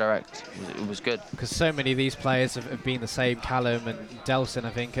 no, Pro Direct, it was good. Because so many of these players have been the same. Callum and Delson, I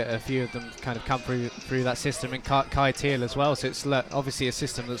think, a few of them kind of come through that system, and Kai Teal as well. So it's obviously a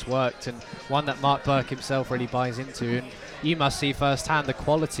system that's worked, and one that Mark Burke himself really buys into. And you must see firsthand the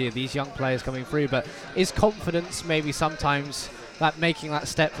quality of these young players coming through. But is confidence maybe sometimes that making that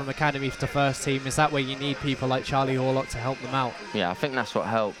step from academy to first team, is that where you need people like Charlie Horlock to help them out? Yeah, I think that's what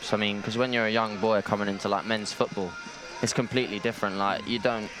helps. I mean, because when you're a young boy coming into like men's football, it's completely different. Like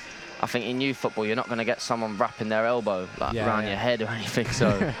I think in youth football, you're not going to get someone wrapping their elbow like around your head or anything.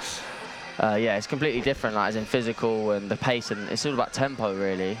 So yeah, it's completely different, like as in physical and the pace, and it's all about tempo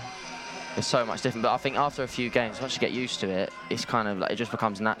really. It's so much different. But I think after a few games, once you get used to it, it's kind of like it just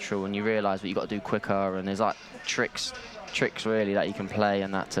becomes natural, and you realise what you got to do quicker, and there's like tricks really that you can play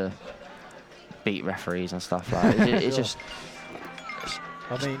and that to beat referees and stuff like. It's just.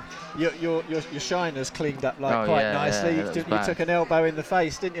 I mean, your shiner's cleaned up like quite nicely. Yeah, you took an elbow in the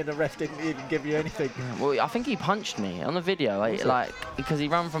face, didn't you? The ref didn't even give you anything. Yeah, well, I think he punched me on the video, like because he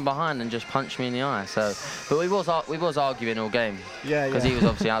ran from behind and just punched me in the eye. So, but we was arguing all game. Yeah, because he was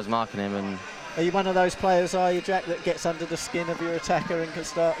obviously I was marking him and. Are you one of those players, are you, Jack, that gets under the skin of your attacker and can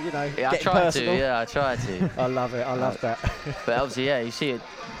start, getting personal? I try to. I love it. I love that. But obviously, you see, it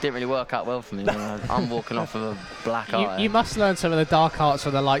didn't really work out well for me. I'm walking off with a black eye. You must learn some of the dark arts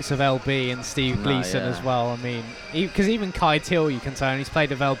from the likes of LB and Steve Gleason as well. I mean, because even Kai Till, you can tell, he's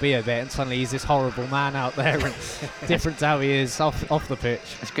played with LB a bit, and suddenly he's this horrible man out there, and different to how he is off the pitch.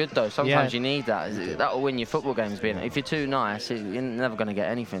 It's good though. Sometimes you need that. That will win your football games. If you're too nice, you're never going to get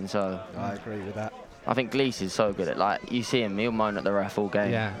anything. So I agree with that. I think Glees is so good at, like, you see him, he'll moan at the ref all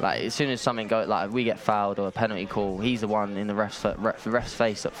game. Yeah. Like, as soon as something goes, like, if we get fouled or a penalty call, he's the one in the ref's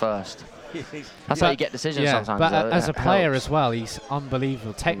face at first. That's how you get decisions sometimes. But though, as a player as well, he's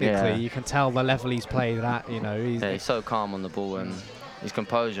unbelievable. Technically, you can tell the level he's played at. He's so calm on the ball, and his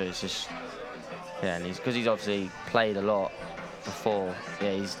composure is just, and because he's obviously played a lot before.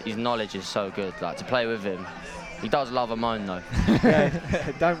 Yeah, his knowledge is so good. Like, to play with him. He does love a moan though.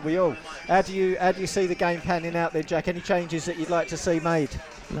 Yeah, don't we all? How do you see the game panning out there, Jack? Any changes that you'd like to see made?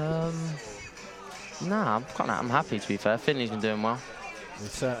 Nah, I'm happy to be fair. Finley's been doing well. He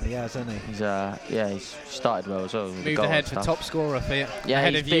certainly has, hasn't he? He's started well as well. Moved ahead for top scorer for you. Yeah,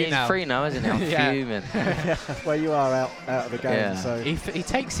 ahead of you he's now. free now, isn't he? I'm fuming. Well, you are out of the game. Yeah. So He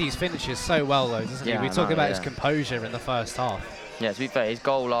takes these finishes so well though, doesn't he? We talk about his composure in the first half. Yeah, to be fair, his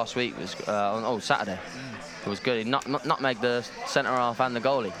goal last week was on Saturday. It was good. He nutmegged the centre half and the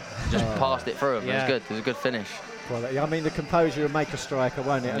goalie. Just passed it through him. It was good. It was a good finish. Well, I mean, the composure will make a striker,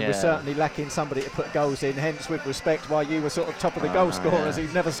 won't it? And we're certainly lacking somebody to put goals in. Hence, with respect, why you were sort of top of the goal scorers.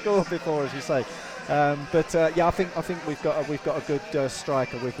 He's never scored before, as you say. I think we've got a good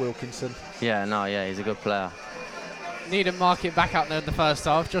striker with Wilkinson. He's a good player. Needham Market back out there in the first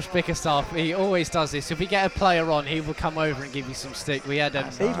half. Josh Bickerstaff, he always does this. If we get a player on, he will come over and give you some stick. We had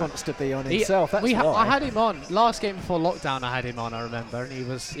he wants to be on himself. That's why. I had him on last game before lockdown. I had him on, I remember, and he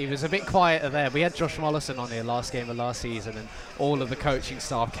was a bit quieter there. We had Josh Mollison on here last game of last season, and all of the coaching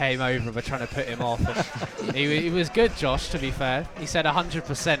staff came over and were trying to put him off. And he was good, Josh. To be fair, he said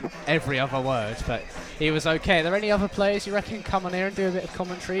 100% every other word, but he was okay. Are there any other players you reckon come on here and do a bit of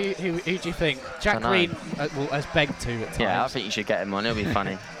commentary? Who do you think? Jack Green has begged to at times. Yeah, I think you should get him on. He'll be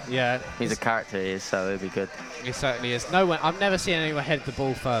funny. He's a character, he is, so he'll be good. He certainly is. I've never seen anyone head the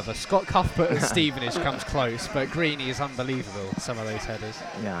ball further. Scott Cuthbert and Stevenage comes close, but Greeny is unbelievable, some of those headers.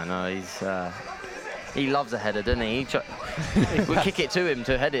 Yeah, I know. He loves a header, doesn't he? We kick it to him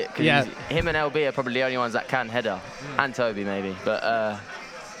to head it, because him and LB are probably the only ones that can header, and Toby maybe. But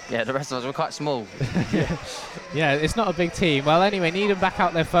the rest of us were quite small. Yeah, it's not a big team. Well, anyway, Needham back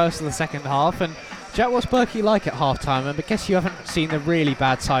out there first in the second half, and Jack, what's Berkey like at half-time? And I guess you haven't seen the really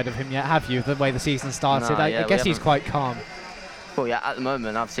bad side of him yet, have you, the way the season started? I guess he's quite calm. Well, yeah, at the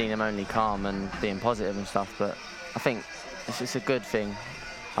moment I've seen him only calm and being positive and stuff, but I think it's a good thing.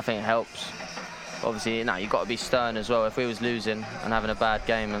 I think it helps. Obviously, you've got to be stern as well. If we was losing and having a bad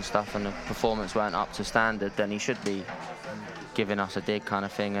game and stuff and the performance weren't up to standard, then he should be giving us a dig kind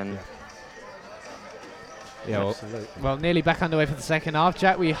of thing. And well, nearly back underway for the second half.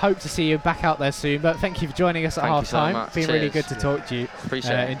 Jack, we hope to see you back out there soon, but thank you for joining us at half-time. It's been really good to talk to you.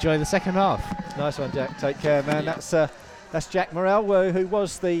 Appreciate it. Enjoy the second half. Nice one, Jack. Take care, man. That's Jack Morrell, who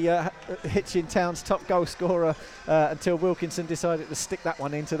was the Hitchin Town's top goal scorer until Wilkinson decided to stick that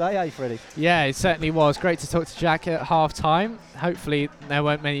one in today, Freddie? Yeah, it certainly was. Great to talk to Jack at half-time. Hopefully there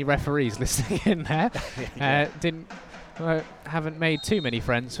weren't many referees listening in there. Haven't made too many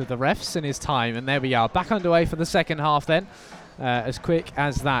friends with the refs in his time, and there we are, back underway for the second half then. As quick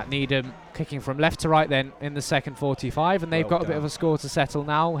as that. Needham kicking from left to right then in the second 45, and they've got a bit of a score to settle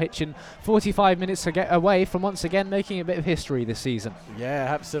now. Hitchin 45 minutes to get away from once again making a bit of history this season. Yeah,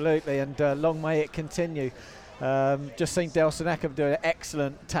 absolutely, and long may it continue. Just seen Delson Ackham do an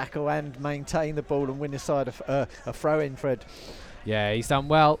excellent tackle and maintain the ball and win the side of a throw-in, Fred. Yeah, he's done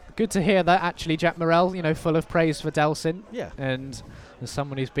well. Good to hear that, actually, Jack Morrell, full of praise for Delson. Yeah. And as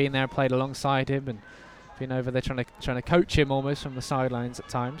someone who's been there, played alongside him, and been over there trying to coach him almost from the sidelines at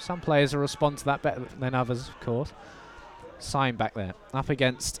times. Some players will respond to that better than others, of course. Syme back there, up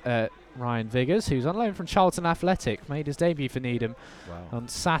against Ryan Viggers, who's on loan from Charlton Athletic, made his debut for Needham on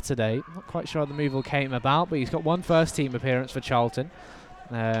Saturday. Not quite sure how the move all came about, but he's got one first-team appearance for Charlton.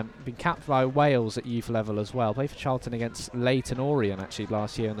 Been capped by Wales at youth level as well. Played for Charlton against Leighton Orient actually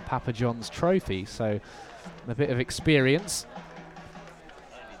last year in the Papa John's Trophy, so a bit of experience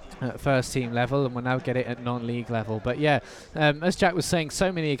at first team level, and we'll now get it at non-league level. But yeah, as Jack was saying,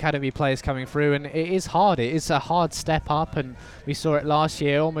 so many academy players coming through, and it is hard. It is a hard step up, and we saw it last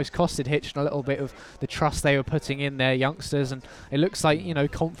year. Almost costed Hitchin a little bit of the trust they were putting in their youngsters, and it looks like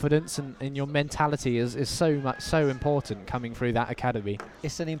confidence and your mentality is so important coming through that academy.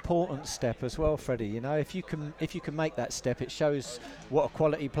 It's an important step as well, Freddie. If you can make that step, it shows what a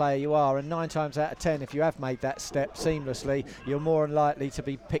quality player you are. And 9 times out of 10, if you have made that step seamlessly, you're more than likely to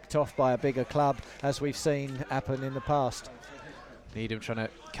be picked off by a bigger club, as we've seen happen in the past. Needham trying to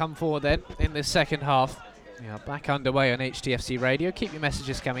come forward then in this second half. Yeah, back underway on HTFC Radio. Keep your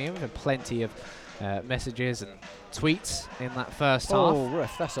messages coming in. We've had plenty of messages and tweets in that first half. Oh,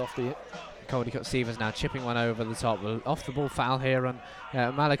 ref, that's off the... Caldecott Stevens now chipping one over the top. Off the ball foul here on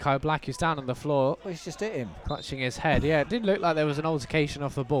Malachi Black, who's down on the floor. Well, he's just hit him. Clutching his head. Yeah, it did look like there was an altercation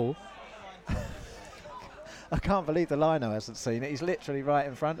off the ball. I can't believe the lino hasn't seen it. He's literally right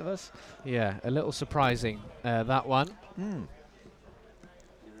in front of us. Yeah, a little surprising, that one.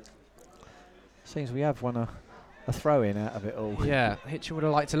 Seems we have won a throw-in out of it all. Yeah, Hitchin would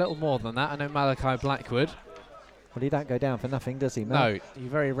have liked a little more than that. I know Malachi Black would. Well, he don't go down for nothing, does he, Mel? No, you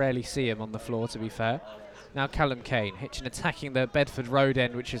very rarely see him on the floor, to be fair. Now Callum Kane, Hitchin attacking the Bedford Road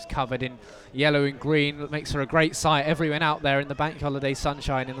end, which is covered in yellow and green. It makes for a great sight. Everyone out there in the bank holiday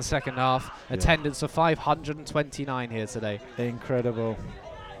sunshine in the second half. Yeah. Attendance of 529 here today. Incredible.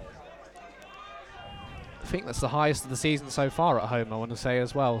 I think that's the highest of the season so far at home, I want to say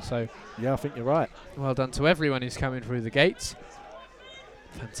as well. So yeah, I think you're right. Well done to everyone who's coming through the gates.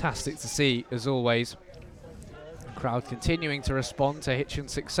 Fantastic to see, as always. The crowd continuing to respond to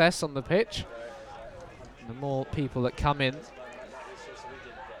Hitchin's success on the pitch. The more people that come in,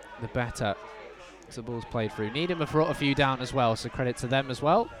 the better. As the ball's played through. Needham have brought a few down as well, so credit to them as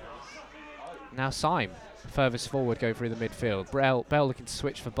well. Now Syme, furthest forward, go through the midfield. Bell looking to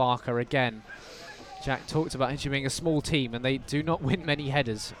switch for Barker again. Jack talked about Hitchin being a small team, and they do not win many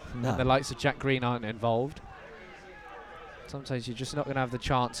headers. No. The likes of Jack Green aren't involved. Sometimes you're just not going to have the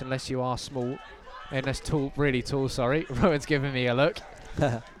chance unless you are small. Unless really tall, sorry. Rowan's giving me a look.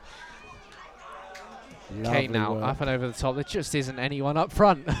 Kane now up and over the top. There just isn't anyone up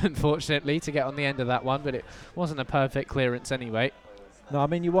front, unfortunately, to get on the end of that one, but it wasn't a perfect clearance anyway. No, I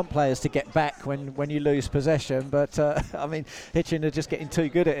mean, you want players to get back when you lose possession, but I mean, Hitchin are just getting too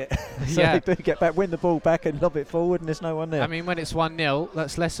good at it. So yeah, they do get back, win the ball back and lob it forward, and there's no one there. I mean, when it's 1-0,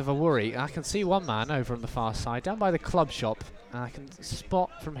 that's less of a worry. I can see one man over on the far side, down by the club shop, and I can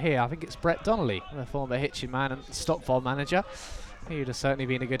spot from here, I think it's Brett Donnelly, the former Hitchin man and Stopford manager. He would have certainly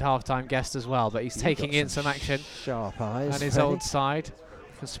been a good half-time guest as well, but he's taking in some action. Sharp eyes. On his old side.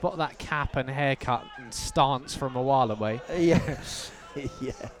 You can spot that cap and haircut and stance from a while away. Yeah.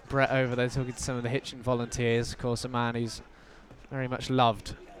 Yeah. Brett over there talking to some of the Hitchin volunteers. Of course, a man who's very much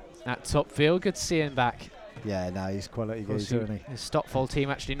loved at Topfield. Good to see him back. Yeah, no, he's quality good, isn't he? His Stopford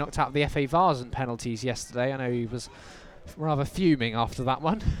team actually knocked out the FA Vars and penalties yesterday. I know he was rather fuming after that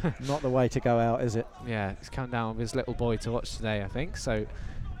one. Not the way to go out, is it? Yeah, he's come down with his little boy to watch today, I think. So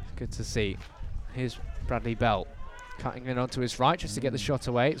good to see. Here's Bradley Bell cutting in onto his right just to get the shot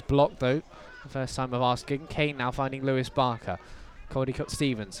away. It's blocked though. The first time of asking. Kane now finding Lewis Barker. Caldecott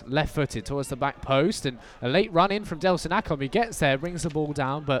Stevens left-footed towards the back post, and a late run in from Delson Acom. He gets there, brings the ball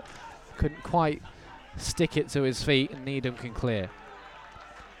down, but couldn't quite stick it to his feet, and Needham can clear.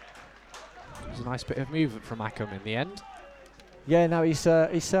 It was a nice bit of movement from Acom in the end. Yeah, no, he's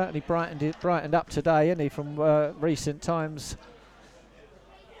certainly brightened up today, isn't he, from recent times.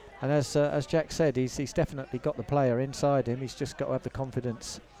 And as Jack said, he's definitely got the player inside him. He's just got to have the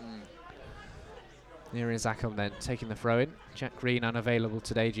confidence. Here is Acom then, taking the throw-in. Jack Green unavailable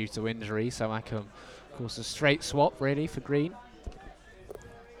today due to injury, so Acom, of course, a straight swap, really, for Green.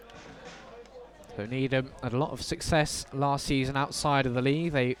 So Needham had a lot of success last season outside of the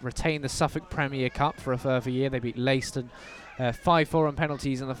league. They retained the Suffolk Premier Cup for a further year. They beat Leiston 5-4 on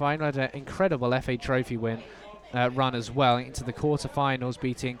penalties in the final. Had an incredible FA Trophy win. Run as well into the quarter-finals,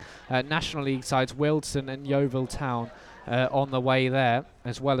 beating National League sides Wealdstone and Yeovil Town on the way there,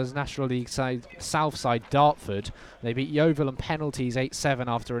 as well as National League side Southside Dartford. They beat Yeovil on penalties 8-7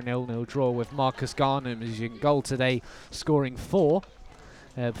 after a 0-0 draw, with Marcus Garnham as in goal today, scoring 4.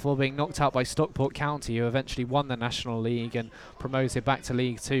 Before being knocked out by Stockport County, who eventually won the National League and promoted back to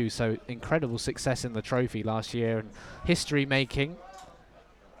League 2. So incredible success in the trophy last year and history making.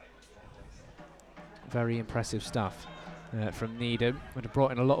 Very impressive stuff from Needham. Would have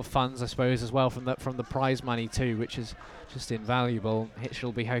brought in a lot of funds, I suppose, as well from the prize money too, which is just invaluable. Hitchin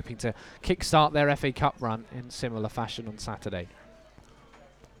will be hoping to kickstart their FA Cup run in similar fashion on Saturday.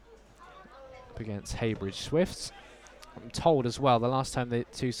 Up against Heybridge Swifts. I'm told as well, the last time the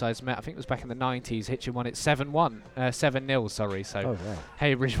two sides met, I think it was back in the 90s, Hitchin won it 7-0, sorry, so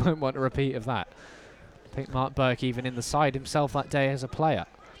Heybridge won't want a repeat of that. I think Mark Burke even in the side himself that day as a player.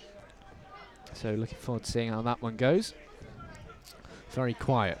 So looking forward to seeing how that one goes. Very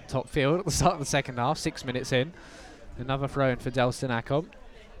quiet top field at the start of the second half, 6 minutes in. Another throw in for Delston Acom.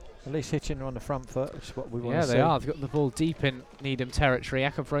 At least Hitchin are on the front foot, which is what we want to see. Yeah, they are. They've got the ball deep in Needham territory.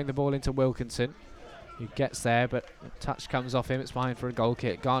 Acom throwing the ball into Wilkinson, who gets there, but the touch comes off him. It's behind for a goal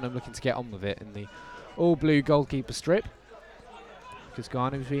kick. Garnham looking to get on with it in the all-blue goalkeeper strip. Because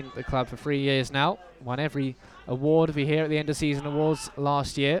Garnham's been at the club for 3 years now. Won every award we hear at the end of season awards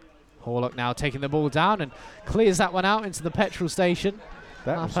last year. Horlock now taking the ball down and clears that one out into the petrol station.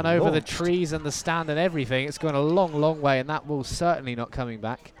 Up and over the trees and the stand and everything. It's gone a long, long way, and that ball's certainly not coming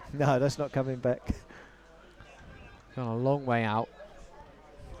back. No, that's not coming back. Gone a long way out.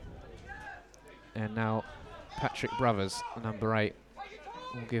 And now Patrick Brothers, number 8,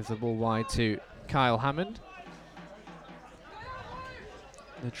 will give the ball wide to Kyle Hammond.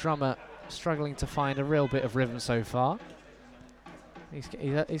 The drummer struggling to find a real bit of rhythm so far. He's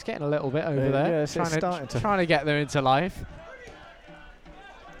getting a little bit over there, trying to get them into life.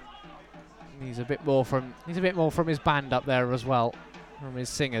 He's a bit more from his band up there as well, from his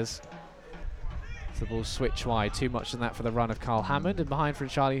singers. The ball switch wide, too much than that for the run of Carl Hammond, and behind for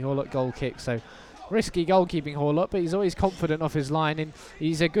Charlie Horlock goal kick. So risky goalkeeping Horlock, but he's always confident off his line, and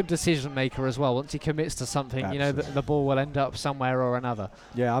he's a good decision maker as well. Once he commits to something, Absolutely. you know the ball will end up somewhere or another.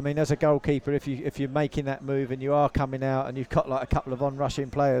 Yeah, I mean, as a goalkeeper, if you're making that move and you are coming out and you've got like a couple of on-rushing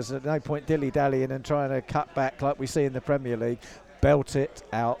players, at no point dilly-dallying and trying to cut back like we see in the Premier League. Belt it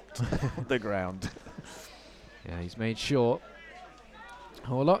out the ground. Yeah, he's made sure.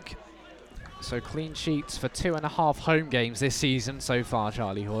 Horlock. So clean sheets for 2.5 home games this season so far,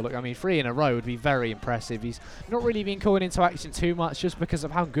 Charlie Horlock. I mean, 3 in a row would be very impressive. He's not really been called into action too much just because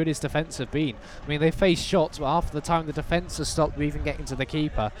of how good his defence have been. I mean, they faced shots, but half the time the defence has stopped even getting to the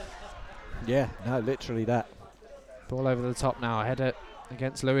keeper. Yeah, no, literally that. Ball over the top now, header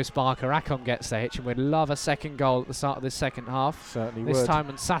against Lewis Barker. Acom gets there. Hitchin would love a second goal at the start of this second half. Certainly this would. time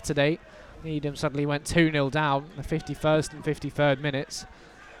on Saturday, Needham suddenly went 2-0 down the 51st and 53rd minutes.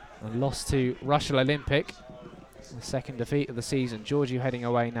 And lost to Russell Olympic. The second defeat of the season. Georgiou heading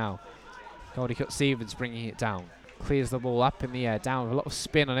away now. Caldicott Stevens bringing it down. Clears the ball up in the air, down with a lot of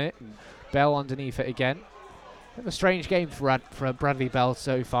spin on it. And Bell underneath it again. Bit of a strange game for Bradley Bell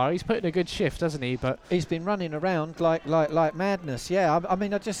so far. He's put in a good shift, hasn't he? But he's been running around like madness. Yeah, I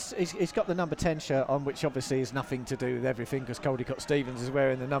mean, he's got the number 10 shirt on, which obviously is nothing to do with everything because Caldicott Stevens is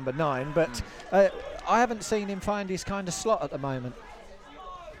wearing the number 9. But I haven't seen him find his kind of slot at the moment.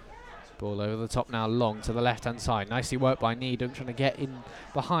 Ball over the top now, long to the left-hand side. Nicely worked by Needham, trying to get in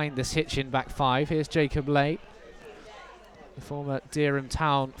behind this Hitchin back 5. Here's Jacob Lay, the former Dereham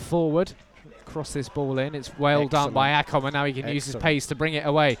Town forward. Cross this ball in. It's well done by Acom, and now he can use his pace to bring it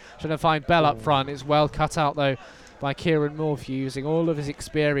away. Trying to find Bell up front. It's well cut out, though, by Kieran Morphew, using all of his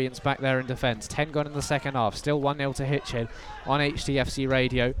experience back there in defence. 10 gone in the second half. Still 1-0 to Hitchin on HTFC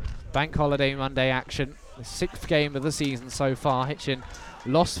Radio. Bank Holiday Monday action. The 6th game of the season so far. Hitchin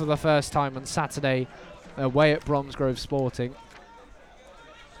lost for the first time on Saturday away at Bromsgrove Sporting.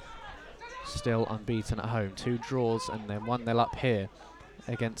 Still unbeaten at home. 2 draws and then 1-0 up here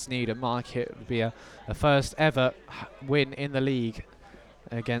against Needham Market. It would be a first ever win in the league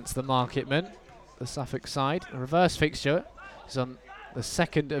against the Marketmen, the Suffolk side. A reverse fixture is on the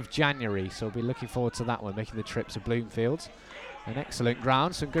 2nd of January, so we'll be looking forward to that one, making the trip to Bloomfield. An excellent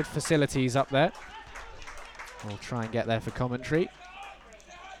ground, some good facilities up there. We'll try and get there for commentary.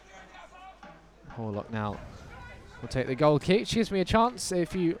 Horlock now will take the goal kick. Gives me a chance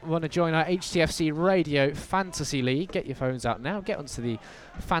if you want to join our HTFC Radio Fantasy League. Get your phones out now. Get onto the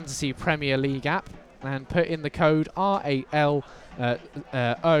Fantasy Premier League app and put in the code RALO3M.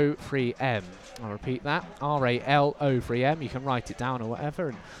 I'll repeat that, RALO3M. You can write it down or whatever,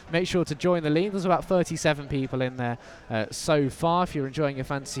 and make sure to join the league. There's about 37 people in there so far if you're enjoying your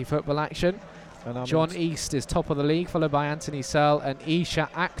fantasy football action. John East is top of the league, followed by Anthony Searle and Isha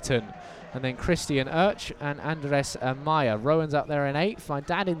Acton. And then Christian Urch and Andres Maya. Rowan's up there in 8th. My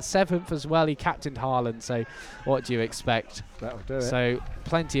dad in 7th as well. He captained Haaland, so what do you expect? That'll do it. So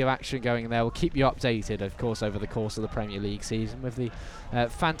plenty of action going there. We'll keep you updated, of course, over the course of the Premier League season with the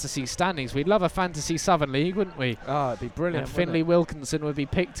fantasy standings. We'd love a fantasy Southern League, wouldn't we? Oh, it'd be brilliant. Finlay Wilkinson would be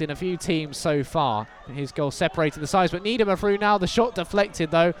picked in a few teams so far. His goal separated the sides, but Needham are through now. The shot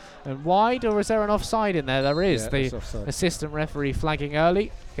deflected, though, and wide, or is there an offside in there? There is. Yeah, the assistant referee flagging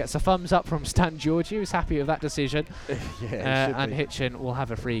early. Gets a thumbs up from Stan Georgiou, who's happy with that decision. And Hitchin will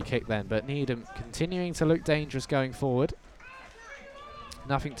have a free kick then. But Needham continuing to look dangerous going forward.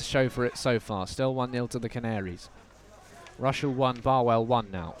 Nothing to show for it so far. Still 1-0 to the Canaries. Rushall 1, Barwell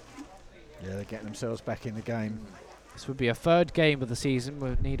 1 now. Yeah, they're getting themselves back in the game. This would be a 3rd game of the season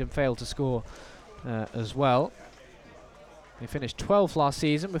where Needham failed to score as well. They finished 12th last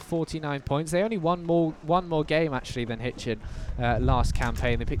season with 49 points. They only won one more game actually than Hitchin last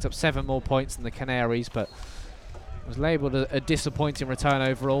campaign. They picked up 7 more points than the Canaries, but was labelled a disappointing return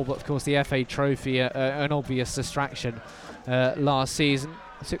overall. But of course the FA Trophy, an obvious distraction last season.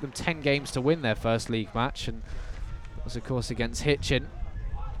 It took them 10 games to win their first league match, and it was of course against Hitchin.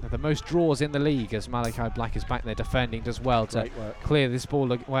 The most draws in the league as Malachi Black is back there defending as well to clear this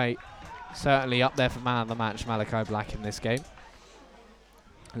ball away. Certainly up there for man of the match, Malachi Black in this game.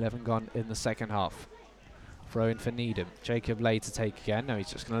 11 gone in the second half. Throw in for Needham. Jacob Lay to take again. No, he's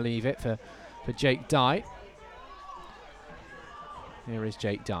just going to leave it for Jake Dye. Here is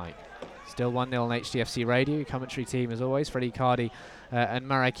Jake Dye. Still 1-0 on HDFC Radio. Commentary team as always, Freddie Cardi and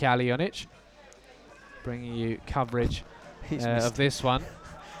Marek Alionic, bringing you coverage of this one.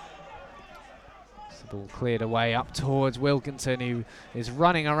 Ball cleared away up towards Wilkinson, who is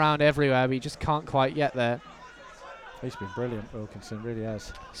running around everywhere, but he just can't quite get there. He's been brilliant, Wilkinson, really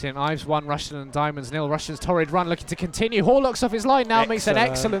has. St Ives 1, Rushton and Diamonds 0. Rushton's torrid run looking to continue. Horlock's off his line now, makes an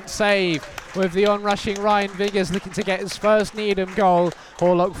excellent save with the on-rushing Ryan Viggers looking to get his first Needham goal.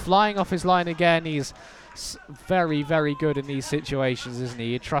 Horlock flying off his line again. He's very, very good in these situations, isn't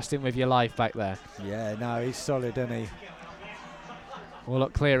he? You trust him with your life back there. Yeah, no, he's solid, isn't he?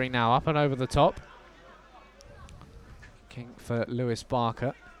 Horlock clearing now, up and over the top. King for Lewis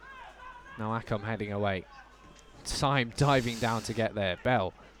Barker. Now Acom heading away. Syme diving down to get there.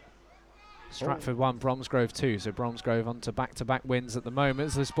 Bell. Stratford 1, Bromsgrove 2. So Bromsgrove on to back-to-back wins at the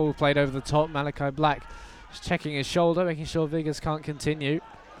moment. So this ball played over the top. Malachi Black just checking his shoulder, making sure Viggers can't continue.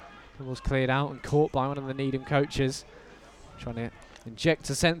 The ball's cleared out and caught by one of the Needham coaches. Trying to inject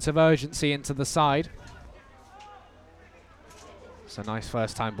a sense of urgency into the side. It's a nice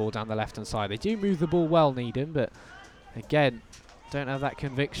first-time ball down the left-hand side. They do move the ball well, Needham, but again, don't have that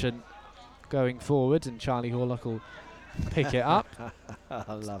conviction going forward, and Charlie Horlock will pick it up.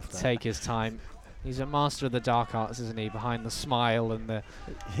 I love that. Take his time. He's a master of the dark arts, isn't he? Behind the smile and the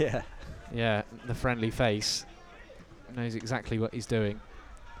the friendly face. Knows exactly what he's doing.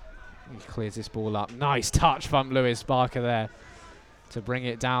 He clears this ball up. Nice touch from Lewis Barker there to bring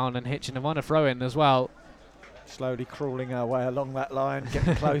it down, and Hitchin have won a throw in as well. Slowly crawling our way along that line,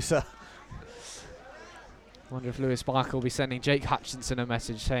 getting closer. Wonder if Lewis Barker will be sending Jake Hutchinson a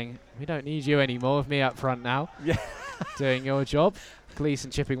message saying, we don't need you anymore with me up front now. Yeah. Doing your job. Gleeson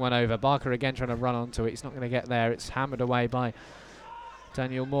chipping one over. Barker again trying to run onto it. He's not going to get there. It's hammered away by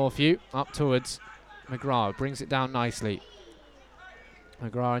Daniel Morphew. Up towards McGrath. Brings it down nicely.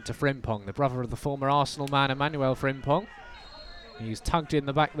 McGrath into Frimpong, the brother of the former Arsenal man, Emmanuel Frimpong. He's tugged in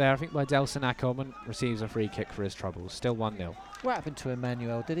the back there, I think, by Delson Acom, and receives a free kick for his troubles. Still 1-0. What happened to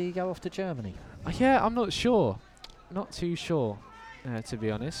Emmanuel? Did he go off to Germany? Yeah, I'm not sure. Not too sure, to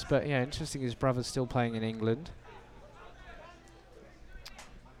be honest. But yeah, interesting his brother's still playing in England.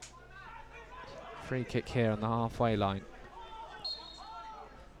 Free kick here on the halfway line.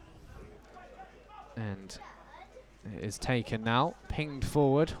 And it is taken now. Pinged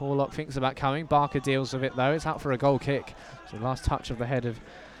forward. Horlock thinks about coming. Barker deals with it though. It's out for a goal kick. So last touch of the head of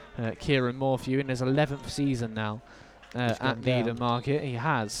Kieran Morphew in his 11th season now at Needham Market. He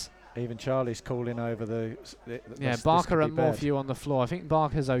has. Even Charlie's calling over the Barker and Morphew on the floor. I think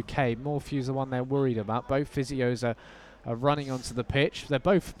Barker's okay. Morphew's the one they're worried about. Both physios are running onto the pitch. They're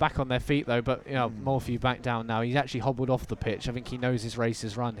both back on their feet though, but Morphew back down now. He's actually hobbled off the pitch. I think he knows his race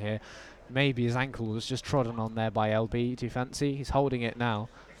is run here. Maybe his ankle was just trodden on there by LB. Do you fancy? He's holding it now.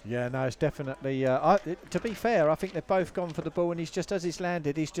 Yeah, no, it's definitely... to be fair, I think they've both gone for the ball, and he's just, as he's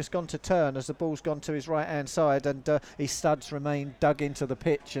landed, he's just gone to turn as the ball's gone to his right-hand side, and his studs remain dug into the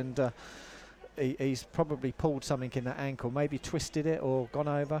pitch, and he's probably pulled something in that ankle, maybe twisted it or gone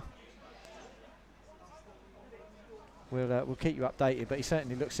over. we'll keep you updated. But he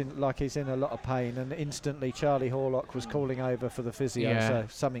certainly looks like he's in a lot of pain. And instantly, Charlie Horlock was calling over for the physio. So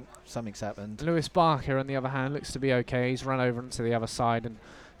something's happened. Lewis Barker, on the other hand, looks to be okay. He's run over onto the other side, and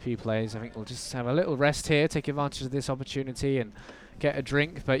a few players, I think, will just have a little rest here, take advantage of this opportunity, and get a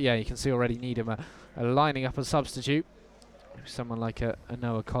drink. But yeah, you can see already Needham are lining up a substitute. Someone like a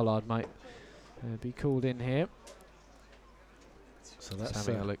Noah Collard might be called in here. So that's just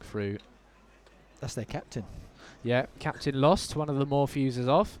having a look through. That's their captain. Yeah, captain lost. One of the Morphews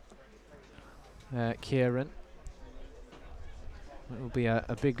off. Kieran. It will be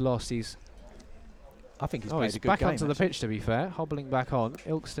a big loss. I think he's played a good back game, onto the pitch, to be fair, hobbling back on.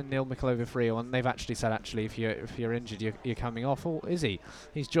 Ilkeston nil, Mickleover 3-1. They've actually said, if you're injured, you're coming off. Or is he?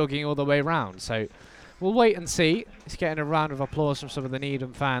 He's jogging all the way round. So we'll wait and see. He's getting a round of applause from some of the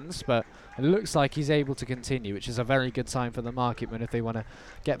Needham fans, but it looks like he's able to continue, which is a very good sign for the Marketmen if they want to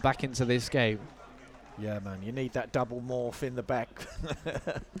get back into this game. Yeah, man, you need that double morph in the back.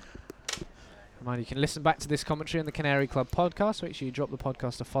 Mind you can listen back to this commentary on the Canary Club podcast. Make sure you drop the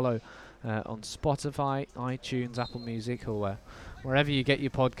podcast a follow on Spotify, iTunes, Apple Music, or wherever you get your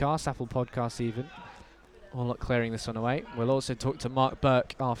podcasts, Apple Podcasts even. All not clearing this one away. We'll also talk to Mark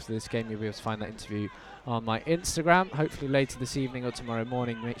Burke after this game. You'll be able to find that interview on my Instagram, hopefully later this evening or tomorrow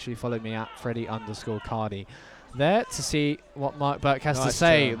morning. Make sure you follow me at Freddy_Cardi there to see what Mark Burke has to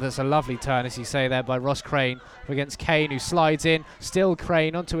say. Turn. There's a lovely turn, as you say there, by Ross Crane against Kane, who slides in. Still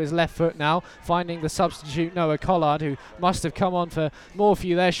Crane onto his left foot now, finding the substitute Noah Collard, who must have come on for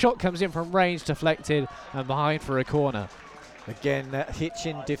Morphew there. Shot comes in from range, deflected, and behind for a corner. Again, that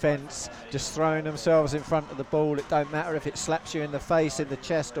Hitchin defence, just throwing themselves in front of the ball. It don't matter if it slaps you in the face, in the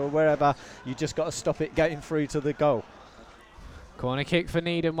chest, or wherever. You just got to stop it getting through to the goal. Corner kick for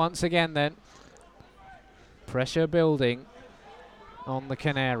Needham once again then. Pressure building on the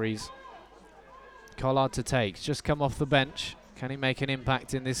Canaries. Collard to take. Just come off the bench. Can he make an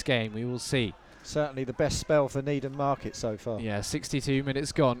impact in this game? We will see. Certainly the best spell for Needham Market so far. Yeah, 62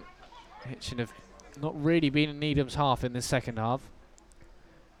 minutes gone. Hitchin have not really been in Needham's half in this second half.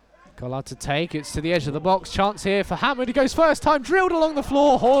 Collard to take. It's to the edge of the box. Chance here for Hammond. He goes first time. Drilled along the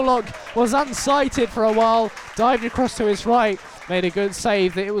floor. Horlock was unsighted for a while. Dived across to his right. Made a good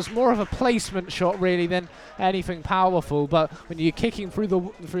save. It was more of a placement shot really than anything powerful, but when you're kicking through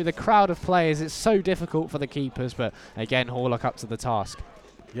the crowd of players, it's so difficult for the keepers. But again, Horlock up to the task.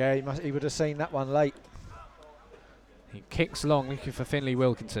 Yeah, he would have seen that one late. He kicks long, looking for Finley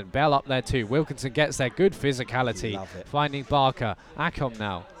Wilkinson. Bell up there too. Wilkinson gets there. Good physicality. Love it. Finding Barker. Acom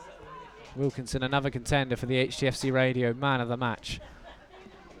now. Wilkinson, another contender for the HTFC Radio Man of the Match.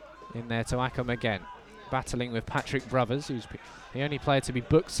 In there to Acom again. Battling with Patrick Brothers, who's the only player to be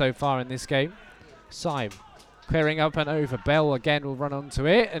booked so far in this game. Syme clearing up and over. Bell again will run onto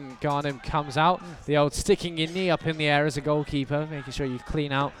it, and Garnham comes out. The old sticking your knee up in the air as a goalkeeper, making sure you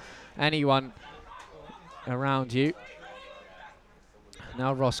clean out anyone around you.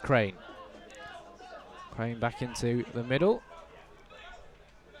 Now Ross Crane. Crane back into the middle.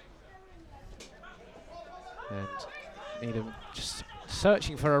 And Needham just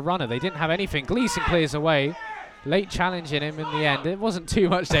searching for a runner. They didn't have anything. Gleeson clears away. Late challenging him in the end. It wasn't too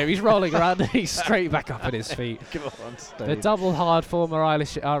much there. He's rolling around and he's straight back up at his feet. Come on, Steve. The double hard former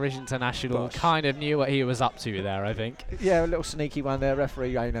Irish international Gosh. kind of knew what he was up to there, I think. Yeah, a little sneaky one there.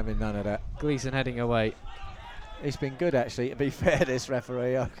 Referee ain't having none of that. Gleeson heading away. He's been good, actually, to be fair, this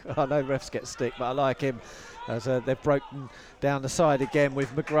referee. I know refs get stick, but I like him. As they've broken down the side again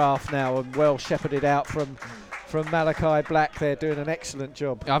with McGrath now, and well shepherded out from Malachi Black. They're doing an excellent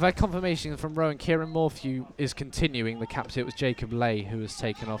job. I've had confirmation from Rowan. Kieran Morphew is continuing. The captain, it was Jacob Lay who was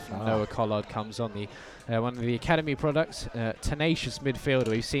taken off, and Noah Collard comes on. The one of the academy products, tenacious midfielder.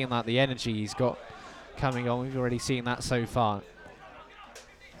 We've seen that, the energy he's got coming on. We've already seen that so far.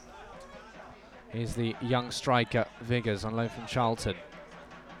 Here's the young striker, Viggers, on loan from Charlton.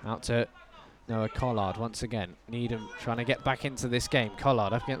 Out to Noah Collard once again. Needham trying to get back into this game.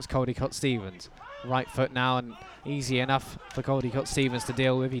 Collard up against Caldicott Stevens. Right foot now, and easy enough for Caldicott Stevens to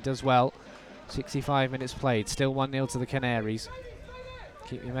deal with. He does well. 65 minutes played. Still 1-0 to the Canaries.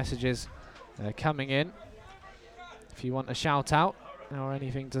 Keep your messages coming in if you want a shout out or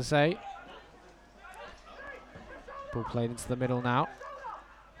anything to say. Ball played into the middle now.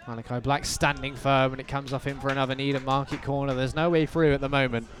 Malachi Black standing firm, and it comes off him for another Needham Market corner. There's no way through at the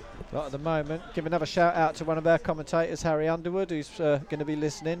moment. Not at the moment. Give another shout out to one of our commentators, Harry Underwood, who's going to be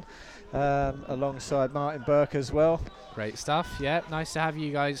listening, alongside Martin Burke as well. Great stuff. Yeah, nice to have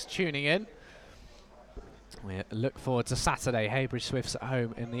you guys tuning in. We look forward to Saturday. Haybridge Swifts at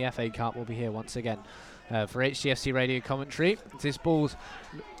home in the FA Cup. We'll be here once again for HDFC radio commentary. This ball's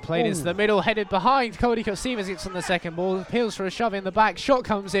played into the middle, headed behind. Cody Stevens gets on the second ball, appeals for a shove in the back. Shot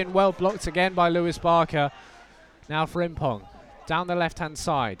comes in, well blocked again by Lewis Barker. Now for Impong, down the left-hand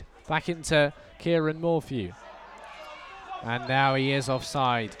side, back into Kieran Morphew. And now he is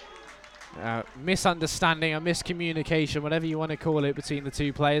offside. Misunderstanding, a miscommunication, whatever you want to call it, between the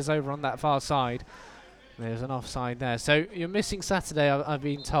two players over on that far side. There's an offside there. So you're missing Saturday, I've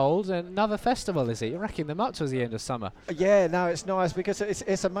been told. Another festival, is it? You're racking them up towards the end of summer. Yeah, no, it's nice because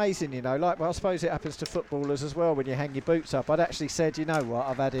it's amazing, you know. Like, well, I suppose it happens to footballers as well when you hang your boots up. I'd actually said, you know what,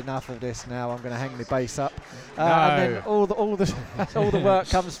 I've had enough of this now. I'm going to hang my base up, and then all the work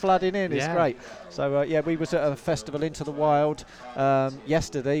comes flooding in. It's great. So yeah, we was at a festival, Into the Wild,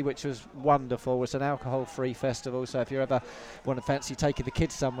 yesterday, which was wonderful. It's an alcohol-free festival, so if you ever want to fancy taking the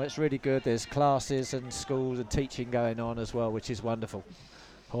kids somewhere, it's really good. There's classes and schools and teaching going on as well, which is wonderful.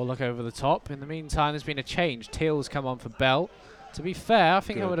 Paul look over the top. In the meantime, there's been a change. Teal's come on for Bell. To be fair, I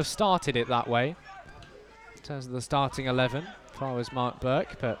think I would have started it that way in terms of the starting 11. As far as Mark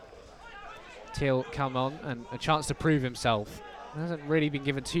Burke, but Teal come on and a chance to prove himself. He hasn't really been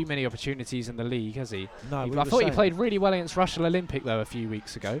given too many opportunities in the league, has he? No, I thought he played really well against Russell Olympic, though, a few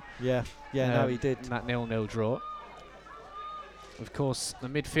weeks ago. Yeah, no, he did. In that 0-0 draw. Of course, the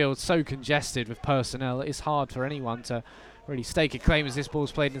midfield's so congested with personnel, it's hard for anyone to really stake a claim as this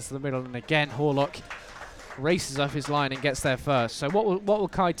ball's played into the middle. And again, Horlock races off his line and gets there first. So what will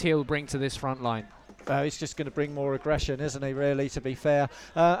Kai Teal bring to this front line? He's just going to bring more aggression, isn't he, really, to be fair.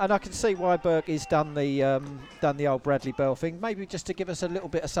 And I can see why Burke has done the old Bradley Bell thing, maybe just to give us a little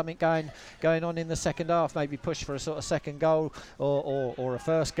bit of something going on in the second half, maybe push for a sort of second goal or a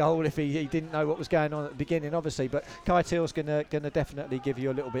first goal if he didn't know what was going on at the beginning, obviously. But Kai Teal's going to definitely give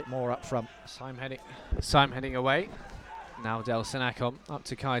you a little bit more up front. Syme heading away. Now Del Sinacom up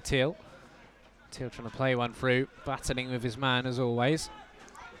to Kai Teal. Teal trying to play one through, battling with his man as always.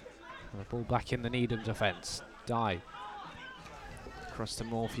 The ball back in the Needham defence. Dye. Across to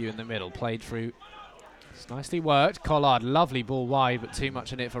Morphew in the middle. Played through. It's nicely worked. Collard, lovely ball wide, but too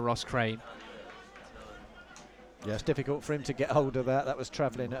much in it for Ross Crane. Yeah, it's difficult for him to get hold of that. That was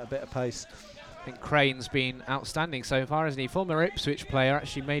travelling at a bit of pace. I think Crane's been outstanding so far, hasn't he? Former Ipswich player,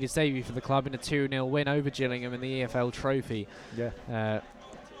 actually made his debut for the club in a 2-0 win over Gillingham in the EFL Trophy a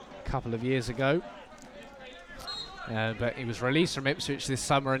couple of years ago. But he was released from Ipswich this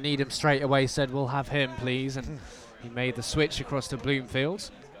summer, and Needham straight away said, we'll have him, please. And he made the switch across to Bloomfield.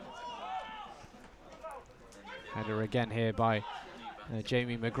 Header again here by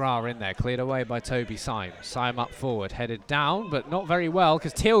Jamie McGrath in there. Cleared away by Toby Syme. Syme up forward, headed down, but not very well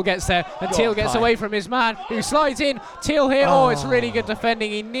because Teal gets there, and Teal gets away from his man, who slides in. Teal here, it's really good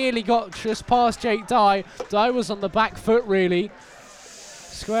defending. He nearly got just past Jake Dye. Dye was on the back foot, really.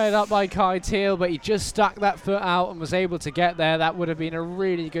 Squared up by Kai Teal, but he just stuck that foot out and was able to get there. That would have been a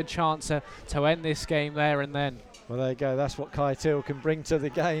really good chance to end this game there and then. Well, there you go. That's what Kai Teal can bring to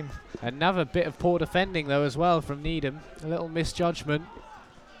the game. Another bit of poor defending, though, as well from Needham. A little misjudgment.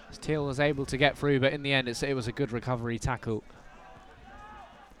 As Teal was able to get through, but in the end, it was a good recovery tackle.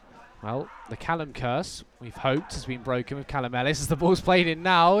 Well, the Callum curse, we've hoped, has been broken with Callum Ellis as the ball's played in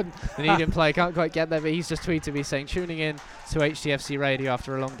now. And the Needham player can't quite get there, but he's just tweeted me saying, tuning in to HDFC Radio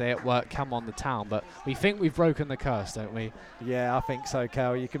after a long day at work, come on the town. But we think we've broken the curse, don't we? Yeah, I think so,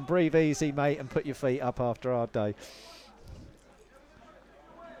 Cal. You can breathe easy, mate, and put your feet up after our day.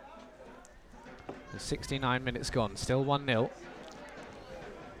 69 minutes gone, still 1-0.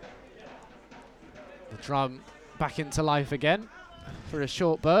 The drum back into life again for a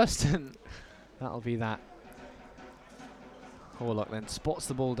short burst, and that'll be that. Horlock then spots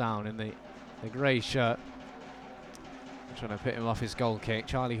the ball down in the grey shirt. Trying to put him off his goal kick.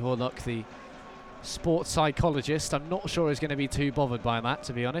 Charlie Horlock, the sports psychologist, I'm not sure he's going to be too bothered by that,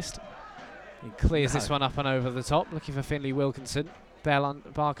 to be honest. He clears this one up and over the top, looking for Finley Wilkinson.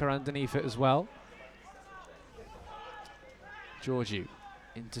 Barker underneath it as well. Georgiou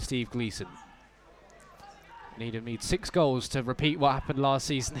into Steve Gleeson. Needham needs 6 goals to repeat what happened last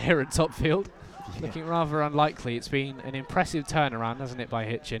season here at Topfield. Yeah. Looking rather unlikely. It's been an impressive turnaround, hasn't it, by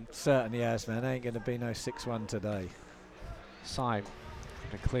Hitchin? Certainly has, man. Ain't going to be no 6-1 today. Syme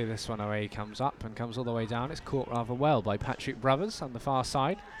to clear this one away. Comes up and comes all the way down. It's caught rather well by Patrick Brothers on the far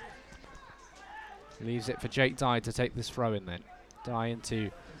side. Leaves it for Jake Dye to take this throw in then. Dye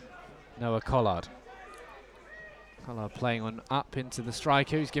into Noah Collard. Collard playing on up into the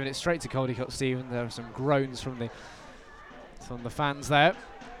striker, who's giving it straight to Caldecott Stephen. There are some groans from the fans there.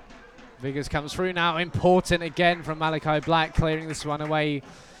 Viggers comes through now, important again from Malachi Black, clearing this one away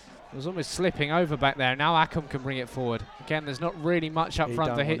It was almost slipping over back there. Now Ackham can bring it forward. Again, there's not really much up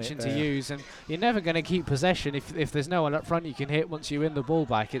front for Hitchin to use, and you're never going to keep possession if there's no one up front you can hit once you win the ball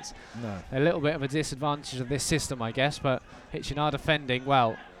back. It's a little bit of a disadvantage of this system, I guess, but Hitchin are defending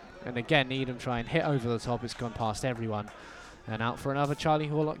well. And again, Needham try and hit over the top. It's gone past everyone. And out for another Charlie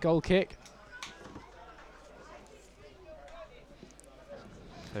Horlock goal kick.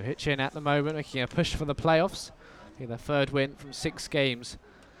 So Hitchin at the moment making a push for the playoffs. Their third win from 6 games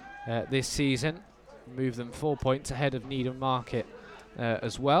this season. Move them 4 points ahead of Needham Market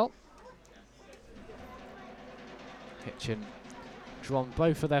as well. Hitchin drawn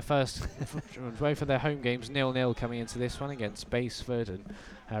both of their both of their home games 0-0 coming into this one against Basford and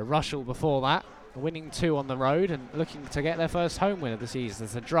Rushall before that. Winning 2 on the road and looking to get their first home win of the season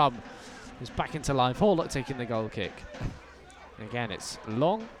as the drum is back into life. Horlock taking the goal kick. Again, it's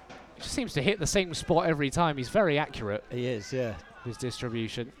long. He just seems to hit the same spot every time. He's very accurate. He is, yeah. His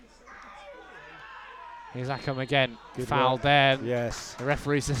distribution. Here's Ackham again. Good fouled work. there. Yes. The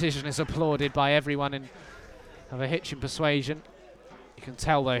referee's decision is applauded by everyone in of a Hitchin persuasion. You can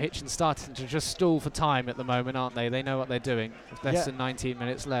tell though, Hitchin's starting to just stall for time at the moment, aren't they? They know what they're doing. With less than 19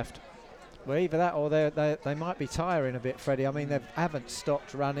 minutes left. Well, either that or they might be tiring a bit, Freddie. I mean, they haven't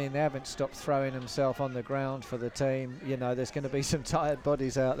stopped running. They haven't stopped throwing themselves on the ground for the team. You know, there's going to be some tired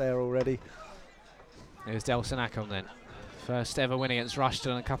bodies out there already. Here's Delson Ackham then. First ever win against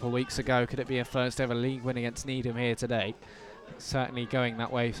Rushton a couple of weeks ago. Could it be a first ever league win against Needham here today? Certainly going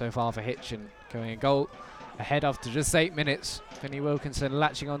that way so far for Hitchin. Going a goal ahead after just 8 minutes. Vinnie Wilkinson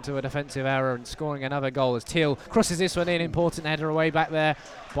latching onto a defensive error and scoring another goal as Teal crosses this one in. Important header away back there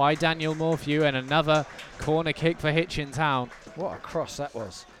by Daniel Morphew, and another corner kick for Hitchin Town. What a cross that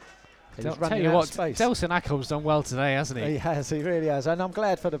was. I'll tell you what, Delson Ackham's done well today, hasn't he? He has, he really has, and I'm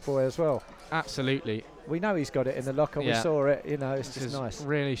glad for the boy as well. Absolutely. We know he's got it in the locker, we saw it, you know, it's just nice.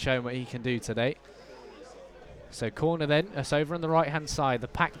 Really shown what he can do today. So corner then, it's over on the right hand side, the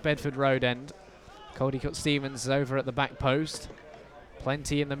packed Bedford Road end. Caldecott Stevens is over at the back post.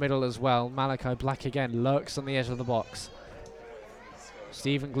 Plenty in the middle as well. Malachi Black again lurks on the edge of the box.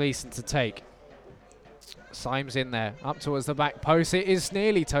 Stephen Gleeson to take. Symes in there, up towards the back post. It is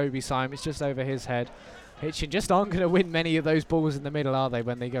nearly Toby Symes, it's just over his head. Hitchin just aren't going to win many of those balls in the middle, are they,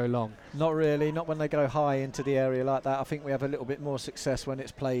 when they go long? Not really, not when they go high into the area like that. I think we have a little bit more success when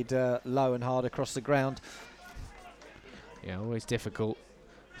it's played low and hard across the ground. Yeah, always difficult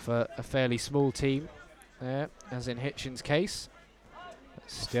for a fairly small team there, as in Hitchin's case.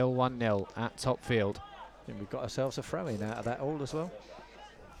 Still 1-0 at Topfield. And we've got ourselves a throw-in out of that all as well.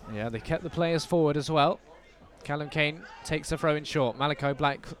 Yeah, they kept the players forward as well. Callum Kane takes the throw in short. Malachi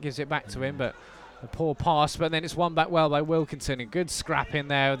Black gives it back to him, but a poor pass, but then it's won back well by Wilkinson. A good scrap in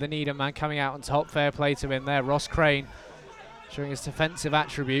there with the Needham man coming out on top. Fair play to him there. Ross Crane showing his defensive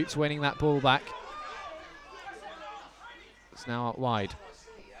attributes, winning that ball back. It's now out wide.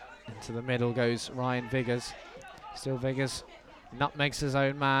 Into the middle goes Ryan Viggers. Still Viggers. Nutmegs his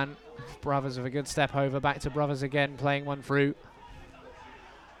own man. Brothers with a good step over. Back to Brothers again, playing one through.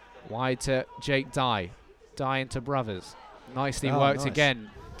 Wide to Jake Dye. Dye into Brothers. Nicely worked again.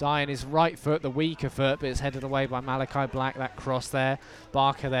 Dye on his right foot, the weaker foot, but it's headed away by Malachi Black. That cross there.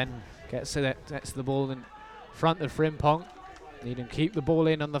 Barker then gets to the ball in front of Frimpong. Need him keep the ball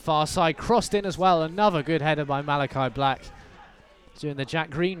in on the far side. Crossed in as well. Another good header by Malachi Black. Doing the Jack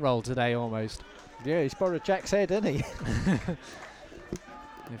Green roll today almost. Yeah, he's borrowed Jack's head, isn't he?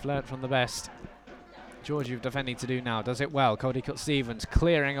 They've learnt from the best. Georgiou defending to do now. Does it well. Caldecott Stevens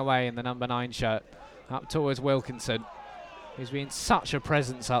clearing away in the number 9 shirt. Up towards Wilkinson. He's been such a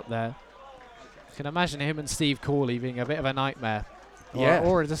presence up there. You can imagine him and Steve Corley being a bit of a nightmare.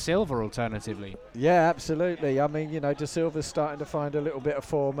 Or a De Silva alternatively. Yeah, absolutely. I mean, you know, De Silva's starting to find a little bit of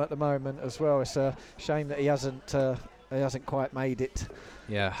form at the moment as well. It's a shame that he hasn't quite made it.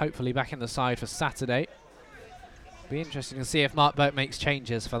 Yeah, hopefully back in the side for Saturday. Be interesting to see if Mark Boat makes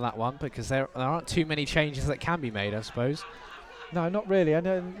changes for that one, because there aren't too many changes that can be made, I suppose. No, not really.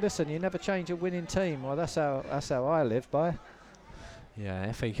 And listen, you never change a winning team. Well, that's how I live by. Yeah,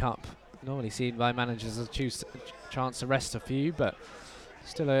 FA Cup normally seen by managers as a chance to rest a few, but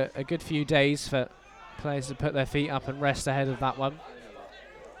still a good few days for players to put their feet up and rest ahead of that one.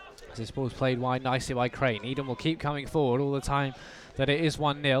 This ball's played wide nicely by Crane. Eden will keep coming forward all the time that it is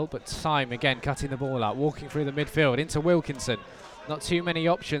 1-0, but Syme again cutting the ball out, walking through the midfield into Wilkinson. Not too many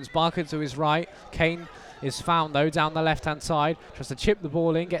options. Barker to his right. Kane is found though down the left-hand side. Tries to chip the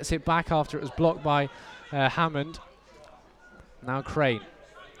ball in, gets it back after it was blocked by Hammond. Now Crane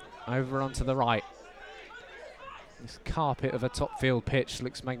over onto the right. This carpet of a top field pitch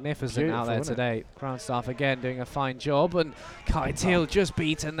looks magnificent out there Beautiful, today. Ground staff again doing a fine job, and Kai Teal just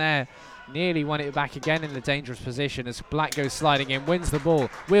beaten there. Nearly won it back again in a dangerous position as Black goes sliding in, wins the ball.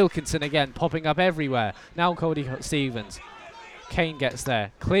 Wilkinson again popping up everywhere. Now Cody Stevens. Kane gets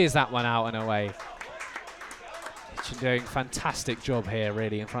there, clears that one out and away. Hitchin doing a fantastic job here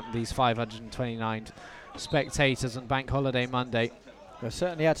really in front of these 529 spectators on Bank Holiday Monday. They've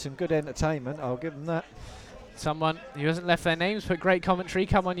certainly had some good entertainment, I'll give them that. Someone who hasn't left their names but great commentary.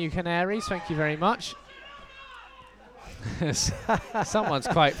 Come on, you Canaries. Thank you very much. Someone's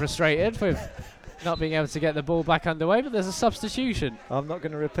quite frustrated with not being able to get the ball back underway, but there's a substitution. I'm not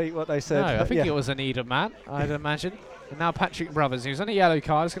going to repeat what they said. No, I think it was a Needham man, I'd imagine. And now Patrick Brothers, who's on a yellow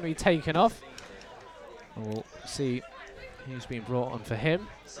card, is going to be taken off. We'll see who's been brought on for him.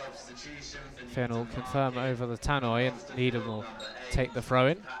 Finn will confirm over the tannoy, and Needham will take the throw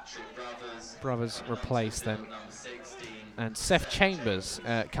in. Brothers replaced then. And Seth Chambers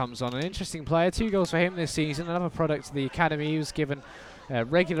comes on, an interesting player. 2 goals for him this season, another product of the academy. He was given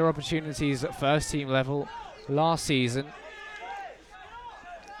regular opportunities at first team level last season.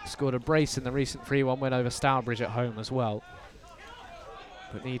 Scored a brace in the recent 3-1 win over Stourbridge at home as well.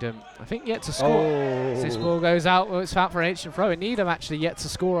 But Needham, I think, yet to score. As this ball goes out, well, it's out for Hitchin throw. And Needham actually yet to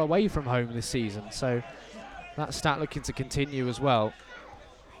score away from home this season. So that stat looking to continue as well.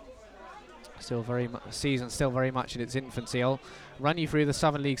 Still season still very much in its infancy. I'll run you through the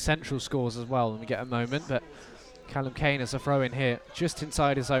Southern League Central scores as well when we get a moment. But Callum Kane has a throw in here, just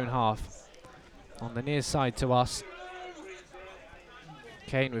inside his own half. On the near side to us.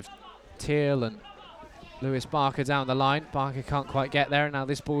 Kane with Teal and Lewis Barker down the line. Barker can't quite get there, and now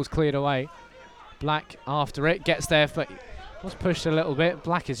this ball's cleared away. Black after it, gets there, but was pushed a little bit.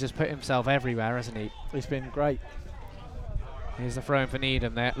 Black has just put himself everywhere, hasn't he? He's been great. Here's the throw in for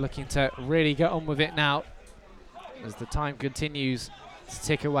Needham there, looking to really get on with it now as the time continues to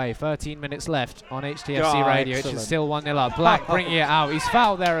tick away. 13 minutes left on HTFC Radio. Excellent. It's still 1-0 up. Black bringing it out. He's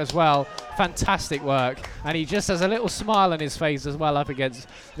fouled there as well. Fantastic work. And he just has a little smile on his face as well up against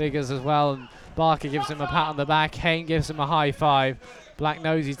Viggers as well. And Barker gives him a pat on the back. Hayne gives him a high five. Black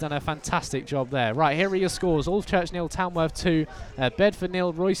knows he's done a fantastic job there. Right, here are your scores. Alvechurch 0, Tamworth 2, Bedford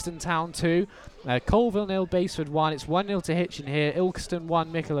 0, Royston Town 2, Colville 0, Baseford 1. It's 1-0 to Hitchin here. Ilkeston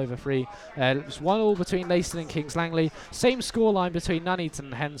 1, Mickle 3. It's 1-1 between Leiston and Kings Langley. Same scoreline between Nuneaton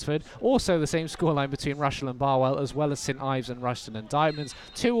and Hensford. Also the same scoreline between Rushall and Barwell, as well as St Ives and Rushton and Diamonds.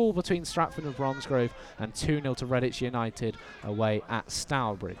 2-2 between Stratford and Bromsgrove, and 2-0 to Redditch United away at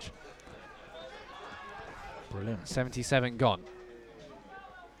Stourbridge. Brilliant. 77 gone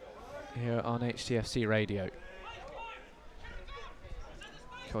here on HTFC Radio.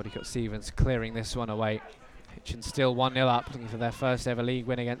 Caldicott Stevens clearing this one away. Hitchin still 1-0 up, looking for their first ever league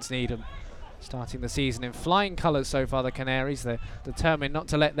win against Needham. Starting the season in flying colours so far, the Canaries. They're determined not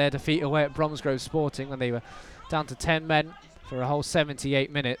to let their defeat away at Bromsgrove Sporting when they were down to 10 men for a whole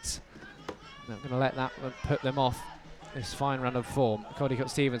 78 minutes. Not going to let that put them off this fine run of form. Caldicott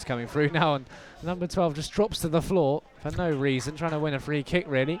Stevens coming through now, and number 12 just drops to the floor for no reason, trying to win a free kick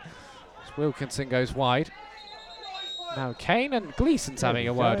really. As Wilkinson goes wide. Now Kane and Gleeson's having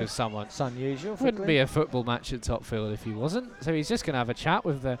a word with someone. It's unusual. Wouldn't be a football match at Topfield if he wasn't. So he's just going to have a chat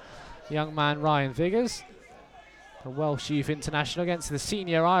with the young man Ryan Viggers, the Welsh youth international against the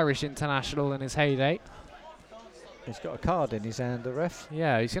senior Irish international in his heyday. He's got a card in his hand, the ref.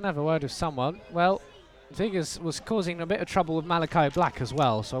 Yeah, he's going to have a word with someone. Well, Viggers was causing a bit of trouble with Malachi Black as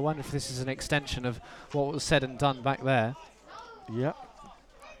well, so I wonder if this is an extension of what was said and done back there. Yep.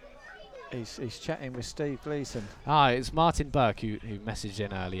 He's chatting with Steve Gleeson. It's Martin Burke who messaged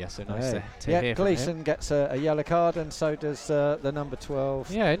in earlier, so nice to hear from Gleeson him. gets a yellow card, and so does the number 12.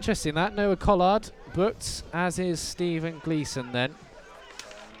 Yeah, interesting that. Noah Collard booked, as is Stephen Gleeson then.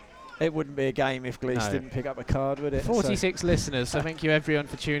 It wouldn't be a game if Gleeson didn't pick up a card, would it? 46 listeners, so thank you everyone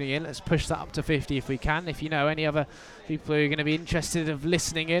for tuning in. Let's push that up to 50 if we can. If you know any other people who are going to be interested of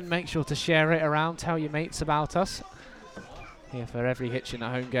listening in, make sure to share it around, tell your mates about us. Here for every Hitchin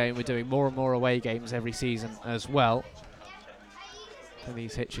at home game. We're doing more and more away games every season as well for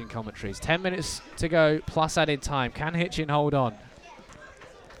these Hitchin commentaries. 10 minutes to go plus added time. Can Hitchin hold on?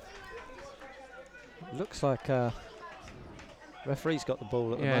 Looks like referee's got the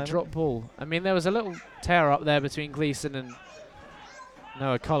ball at the moment. Yeah, drop ball. I mean, there was a little tear up there between Gleeson and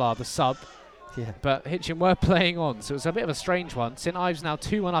Noah Collard, the sub. Yeah. But Hitchin were playing on, so it's a bit of a strange one. St Ives now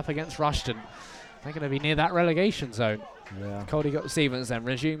 2-1 up against Rushton. They're going to be near that relegation zone. Yeah. Caldicott Stevens then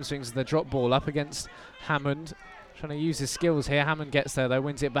resumes swings the drop ball up against Hammond. Trying to use his skills here. Hammond gets there though,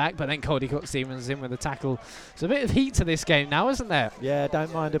 wins it back, but then Caldicott-Stevens is in with a tackle. There's a bit of heat to this game now, isn't there? Yeah,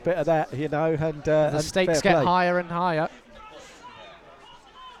 don't mind a bit of that, you know. And the stakes get higher and higher.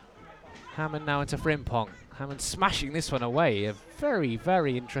 Hammond now into Frimpong. Hammond smashing this one away. A very,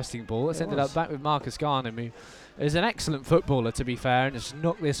 very interesting ball. It's ended up back with Marcus Garnham, who is an excellent footballer, to be fair, and just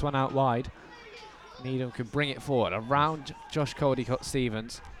knocked this one out wide. Needham could bring it forward around Josh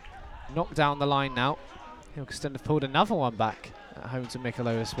Caldicott-Stevens. Knocked down the line now. Hilkeston have pulled another one back at home to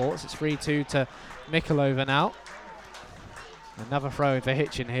Mikolova Sports. It's 3-2 to Mikolova now. Another throw in for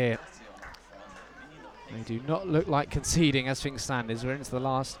Hitchin here. They do not look like conceding as things stand, as we're into the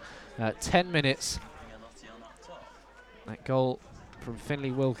last 10 minutes. That goal from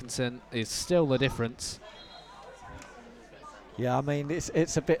Finley Wilkinson is still the difference. Yeah, I mean,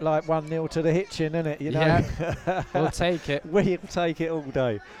 it's a bit like 1-0 to the Hitchin, isn't it? You know? Yeah, we'll take it. We'll take it all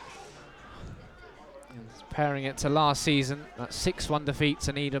day. Comparing it to last season, that 6-1 defeat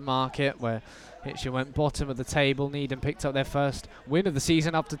to Needham Market, where Hitchin went bottom of the table. Needham picked up their first win of the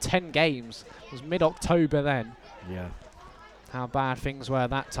season after 10 games. It was mid-October then. Yeah. How bad things were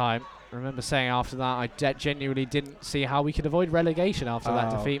that time. I remember saying after that, I genuinely didn't see how we could avoid relegation after that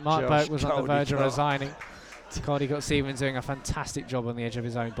defeat. Mark Burke was on the verge of resigning. Caldicott-Stevens doing a fantastic job on the edge of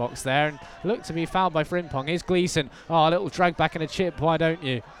his own box there, and looked to be fouled by Frimpong. Here's Gleeson. Oh, a little drag back and a chip, why don't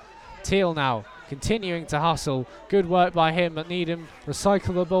you? Teal now continuing to hustle. Good work by him, but Needham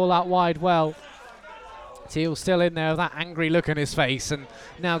recycle the ball out wide well. Teal still in there with that angry look on his face, and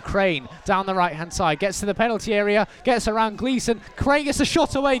now Crane down the right hand side gets to the penalty area, gets around Gleeson. Crane gets a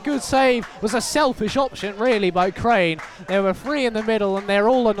shot away, good save. Was a selfish option really by Crane. There were three in the middle and they're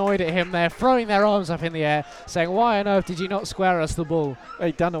all annoyed at him. They're throwing their arms up in the air saying, why on earth did you not square us the ball?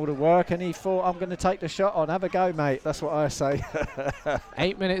 He'd done all the work and he thought, I'm going to take the shot on, have a go mate, that's what I say.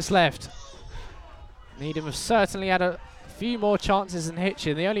 8 minutes left. Needham have certainly had a few more chances than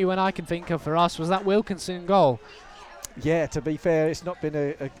Hitchin. The only one I can think of for us was that Wilkinson goal. Yeah, to be fair, it's not been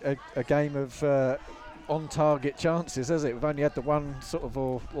a game of on-target chances, has it? We've only had the one sort of,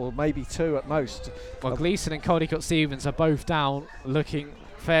 or maybe two at most. Well, Gleeson and Caldicott-Stevens are both down, looking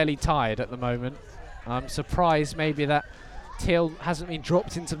fairly tired at the moment. I'm surprised maybe that Teal hasn't been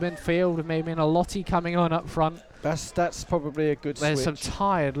dropped into midfield, with maybe a Lottie coming on up front. That's probably a good There's switch. some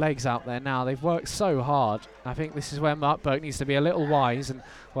tired legs out there now. They've worked so hard. I think this is where Mark Burke needs to be a little wise. And,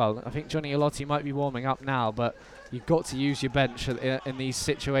 well, I think Johnny Alotti might be warming up now, but you've got to use your bench in these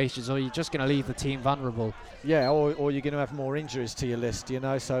situations, or you're just going to leave the team vulnerable. Yeah, or you're going to have more injuries to your list, you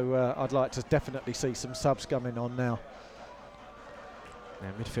know. So I'd like to definitely see some subs coming on now. Yeah,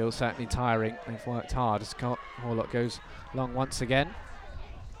 midfield certainly tiring. They've worked hard. As Horlock goes long once again.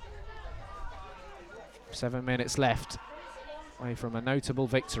 7 minutes left, away from a notable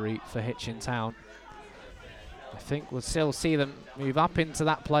victory for Hitchin Town. I think we'll still see them move up into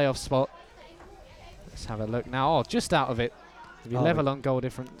that playoff spot. Let's have a look now. Oh, just out of it. They'll be level on goal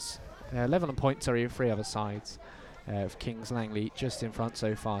difference. Level on points, sorry, with three other sides. Of Kings Langley just in front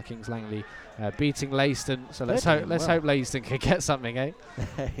so far. Kings Langley beating Leiston. So let's hope Leiston can get something, eh?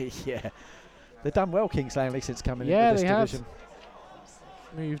 Yeah, they've done well, Kings Langley, since coming into this division.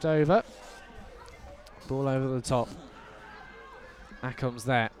 Moved over. Ball over the top. Acom's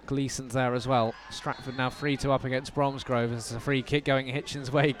there. Gleeson's there as well. Stratford now 3-2 up against Bromsgrove. There's a free kick going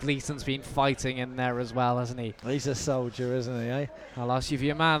Hitchin's way. Gleeson's been fighting in there as well, hasn't he? He's a soldier, isn't he, eh? I'll ask you for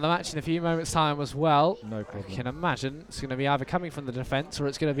your man of the match in a few moments' time as well. No problem. I can imagine it's going to be either coming from the defence or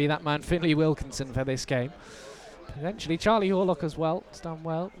it's going to be that man Finley Wilkinson for this game. Potentially Charlie Horlock as well. It's done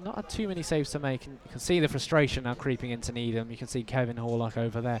well. Not had too many saves to make. And you can see the frustration now creeping into Needham. You can see Kevin Horlock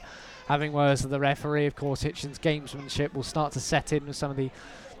over there having words with the referee. Of course, Hitchin's gamesmanship will start to set in with some of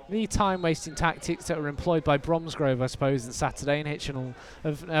the time-wasting tactics that were employed by Bromsgrove, I suppose, on Saturday. And Hitchin will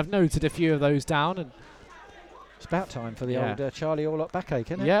have noted a few of those down. And it's about time for the old Charlie Horlock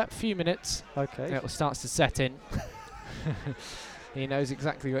backache, isn't it? Yeah, a few minutes. Okay. It starts to set in. He knows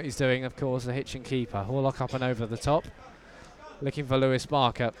exactly what he's doing, of course, the Hitchin keeper. Horlock up and over the top. Looking for Lewis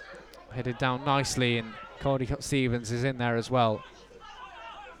Barker. Headed down nicely, and Caldicott-Stevens is in there as well.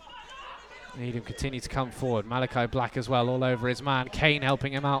 Needham continue to come forward. Malachi Black as well, all over his man. Kane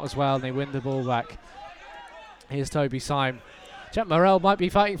helping him out as well, and they win the ball back. Here's Toby Syme. Jack Morrell might be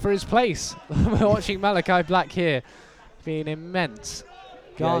fighting for his place. We're watching Malachi Black here. Being immense.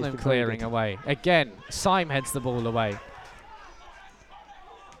 Garnham clearing away. Again, Syme heads the ball away.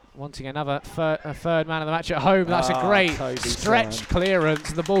 Wanting another third man of the match at home. That's a great stretched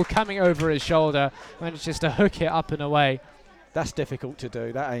clearance. The ball coming over his shoulder. Manages to hook it up and away. That's difficult to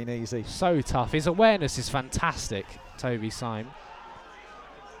do. That ain't easy. So tough. His awareness is fantastic, Toby Syme.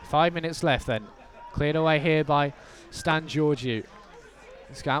 5 minutes left then. Cleared away here by Stan Georgiou.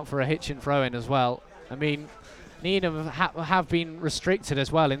 Let's go out for a Hitchin throw-in as well. I mean, Needham have been restricted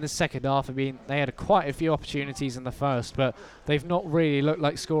as well in the second half. I mean, they had quite a few opportunities in the first, but they've not really looked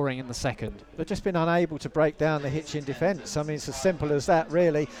like scoring in the second. They've just been unable to break down the Hitchin defence. I mean, it's as simple as that,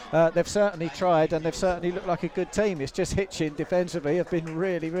 really. They've certainly tried, and they've certainly looked like a good team. It's just Hitchin defensively have been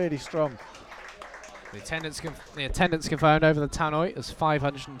really, really strong. The attendance confirmed over the tannoy is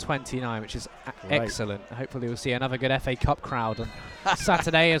 529, which is excellent. Hopefully we'll see another good FA Cup crowd on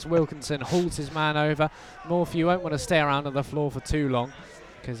Saturday as Wilkinson hauls his man over. Morphew won't want to stay around on the floor for too long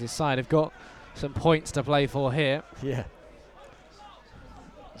because his side have got some points to play for here. Yeah.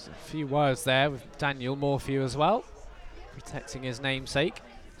 There's a few words there with Daniel Morphew as well, protecting his namesake.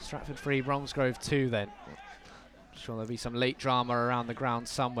 Stratford 3, Bromsgrove 2 then. I'm sure there'll be some late drama around the ground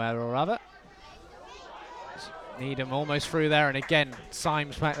somewhere or other. Needham almost through there, and again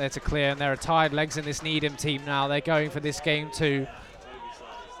Symes back there to clear, and there are tired legs in this Needham team now. They're going for this game too. You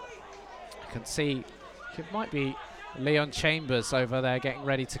can see it might be Leon Chambers over there getting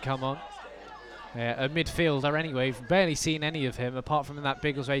ready to come on. A midfielder anyway. We've barely seen any of him apart from in that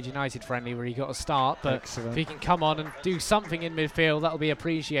Biggleswade United friendly where he got a start, but excellent. If he can come on and do something in midfield, that'll be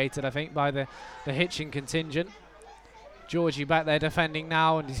appreciated, I think, by the Hitchin contingent. Georgie back there defending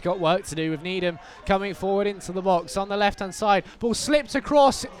now, and he's got work to do with Needham coming forward into the box on the left-hand side. Ball slipped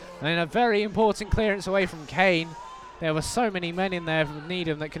across, and a very important clearance away from Kane. There were so many men in there from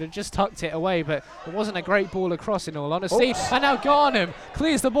Needham that could have just tucked it away, but it wasn't a great ball across in all honesty. Oops. And now Garnham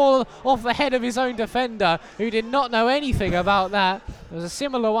clears the ball off the head of his own defender, who did not know anything about that. There was a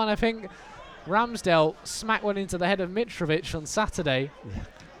similar one, I think. Ramsdale smacked one into the head of Mitrovic on Saturday. Yeah.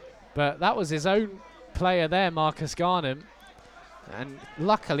 But that was his own player there, Marcus Garnham, and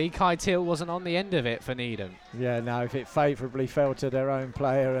luckily Kai Teal wasn't on the end of it for Needham. Yeah, no, if it favourably fell to their own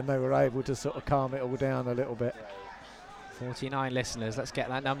player and they were able to sort of calm it all down a little bit. 49 listeners, let's get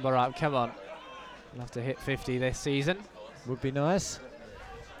that number up, come on. We'll have to hit 50 this season. Would be nice.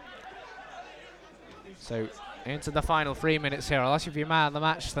 So into the final 3 minutes here. I'll ask you if you're man of the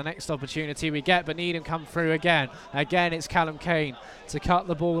match the next opportunity we get, but Needham come through again. Again, it's Callum Kane to cut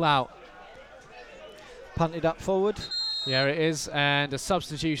the ball out. Punted up forward. Yeah, it is, and a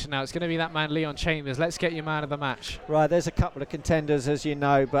substitution now. It's going to be that man, Leon Chambers. Let's get your man of the match. Right, there's a couple of contenders, as you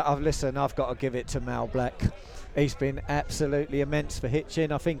know, but I've got to give it to Mal Black. He's been absolutely immense for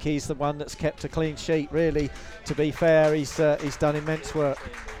Hitchin. I think he's the one that's kept a clean sheet, really. To be fair, he's done immense work.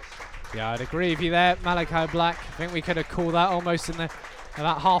 Yeah, I'd agree with you there, Malachi Black. I think we could have called that almost in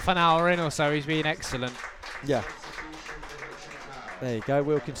about half an hour in or so. He's been excellent. Yeah. There you go,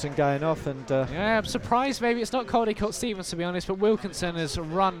 Wilkinson going off, and yeah, I'm surprised maybe it's not Caldecott Stevens, to be honest, but Wilkinson has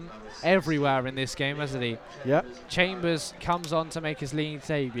run everywhere in this game, hasn't he? Yep. Chambers comes on to make his league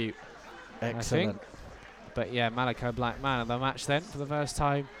debut. Excellent. But yeah, Malachi Black, man of the match then for the first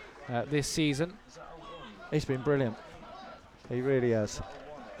time this season. He's been brilliant. He really has.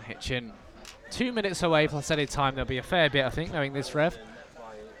 Hitchin 2 minutes away plus added time. There'll be a fair bit, I think, knowing this rev,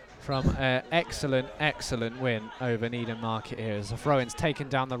 from an excellent win over Needham Market here as the throw-in's taken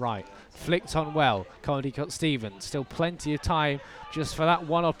down the right. Flicked on well. Caldecott Stevens. Still plenty of time just for that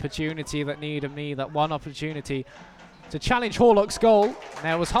one opportunity that Needham need, that one opportunity to challenge Horlock's goal.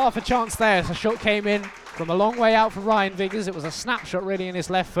 There was half a chance there. So shot came in from a long way out for Ryan Viggers. It was a snapshot really in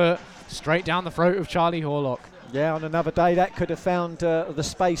his left foot, straight down the throat of Charlie Horlock. Yeah, on another day that could have found the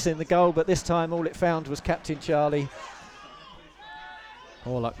space in the goal, but this time all it found was Captain Charlie.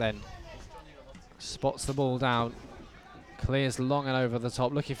 Horlock then spots the ball down, clears long and over the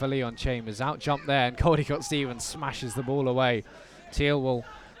top, looking for Leon Chambers. Out jump there, and Caldecott Stevens smashes the ball away. Teal will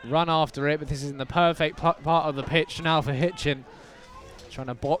run after it, but this is in the perfect part of the pitch now for Hitchin. Trying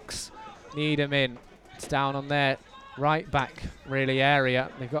to box Needham in. It's down on their right back, really, area.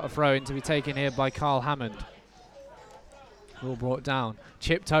 They've got a throw in to be taken here by Carl Hammond. All brought down,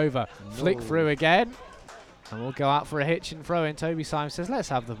 chipped over, flick through again. And we'll go out for a Hitchin throw in. Toby Symes says, let's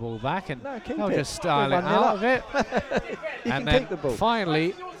have the ball back, and they'll just style it out of it. And then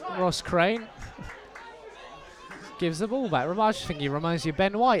finally, Ross Crane gives the ball back. I think he reminds you of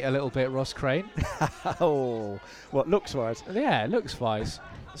Ben White a little bit, Ross Crane. Oh, what, looks-wise? Yeah, looks-wise.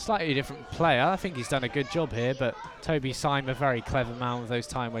 Slightly different player. I think he's done a good job here, but Toby Symes, a very clever man with those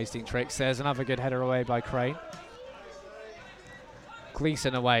time-wasting tricks. There's another good header away by Crane.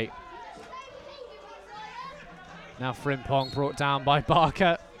 Gleeson away. Now Frimpong brought down by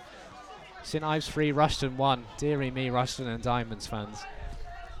Barker. St Ives 3, Rushton 1. Deary me, Rushton and Diamonds fans.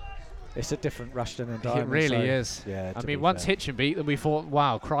 It's a different Rushton and Diamonds. It really is. Yeah, I mean, once Hitchin beat them, we thought,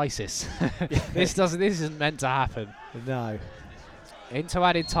 wow, crisis. This isn't meant to happen. No. Into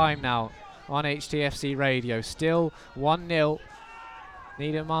added time now. on HTFC radio. Still 1-0.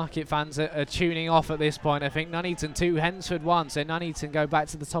 Needham Market fans are tuning off at this point. I think Nuneaton 2, Hensford 1. So Nuneaton go back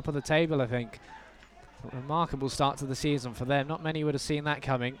to the top of the table, I think. Remarkable start to the season for them. Not many would have seen that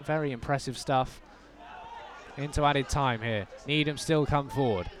coming. Very impressive stuff. Into added time here. Needham still come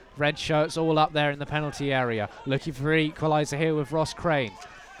forward. Red shirts all up there in the penalty area. Looking for an equaliser here with Ross Crane.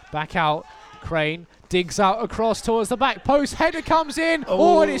 Back out. Crane digs out across towards the back post. Header comes in.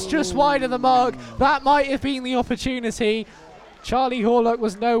 Oh, and it's just wide of the mark. That might have been the opportunity. Charlie Horlock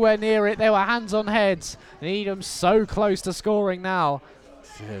was nowhere near it. They were hands on heads. Needham so close to scoring now.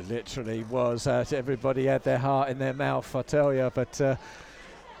 It literally was. Everybody had their heart in their mouth, I tell you. But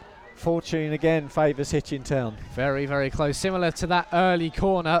fortune again favours Hitchin Town. Very, very close. Similar to that early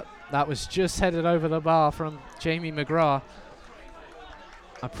corner that was just headed over the bar from Jamie McGrath.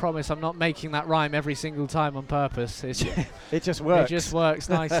 I promise I'm not making that rhyme every single time on purpose. It just works. It just works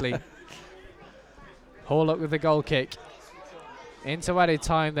nicely. Horlock with the goal kick. Into added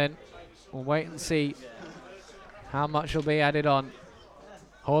time then. We'll wait and see how much will be added on.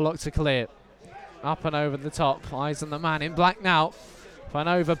 Horlock to clear. Up and over the top. Eyes on the man in black now. Fan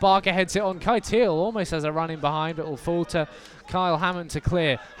over. Barker heads it on. Kai Teal almost has a run in behind, but will fall to Kyle Hammond to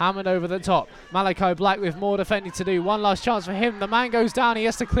clear. Hammond over the top. Malachi Black with more defending to do. One last chance for him. The man goes down. He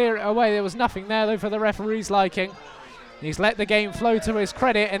has to clear it away. There was nothing there though for the referee's liking. He's let the game flow to his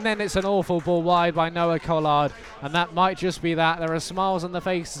credit, and then it's an awful ball wide by Noah Collard. And that might just be that. There are smiles on the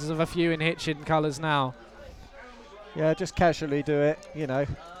faces of a few in Hitchin colours now. Yeah, just casually do it, you know.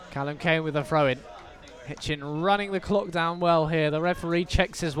 Callum Kane with a throw-in. Hitchin running the clock down well here. The referee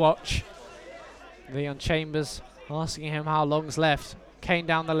checks his watch. Leon Chambers asking him how long's left. Kane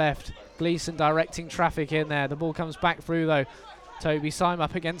down the left. Gleeson directing traffic in there. The ball comes back through though. Toby Syme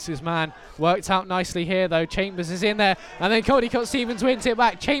up against his man. Worked out nicely here though. Chambers is in there. And then Cody Stevens wins it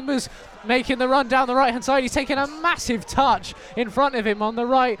back. Chambers making the run down the right hand side. He's taking a massive touch in front of him on the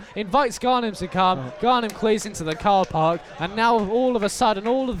right. Invites Garnham to come. Garnham clears into the car park. And now all of a sudden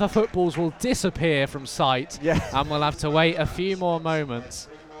all of the footballs will disappear from sight. Yeah. And we'll have to wait a few more moments.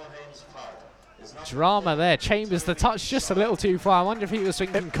 Drama there. Chambers the touch just a little too far. I wonder if he was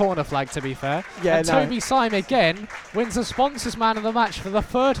thinking corner flag, to be fair. Yeah, and Toby Syme again wins the sponsors man of the match for the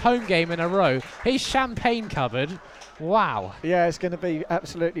third home game in a row. His champagne cupboard. Wow. Yeah, it's going to be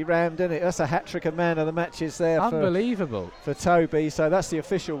absolutely rammed, isn't it? That's a hat-trick of man of the matches there. Unbelievable. For Toby. So that's the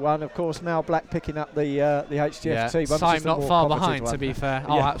official one. Of course, Mal Black picking up the HTFT. Yeah. Syme not far behind, to be fair.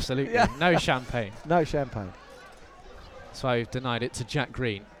 Oh, yeah. absolutely. Yeah. No champagne. No champagne. So I've denied it to Jack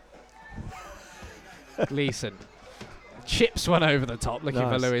Green. Gleeson chips one over the top, looking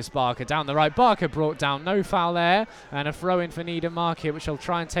for Lewis Barker down the right. Barker brought down, no foul there, and a throw in for Needham Market, which I'll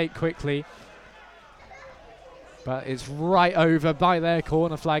try and take quickly. But it's right over by their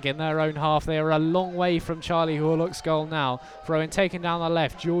corner flag in their own half. They are a long way from Charlie Horlock's goal now. Throw in taken down the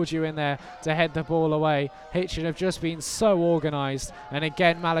left. Giorgio in there to head the ball away. Hitchin have just been so organised. And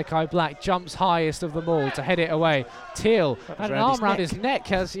again, Malachi Black jumps highest of them all to head it away. Teal had an arm around his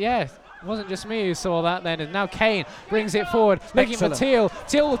neck. It wasn't just me who saw that then. And now Kane brings it forward, looking for Teal.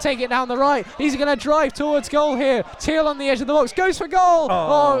 Teal will take it down the right. He's going to drive towards goal here. Teal on the edge of the box, goes for goal.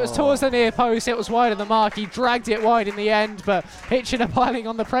 Oh, it was towards the near post. It was wide of the mark. He dragged it wide in the end, but Hitchin are piling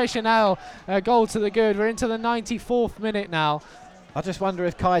on the pressure now. A goal to the good. We're into the 94th minute now. I just wonder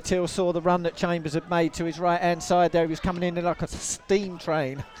if Kai Teal saw the run that Chambers had made to his right-hand side there. He was coming in like a steam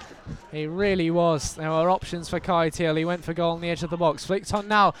train. He really was. There were options for Kai Teal. He went for goal on the edge of the box. Flicked on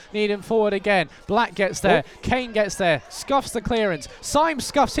now. Needham forward again. Black gets there. Kane gets there. Scuffs the clearance. Syme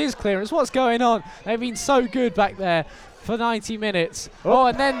scuffs his clearance. What's going on? They've been so good back there for 90 minutes.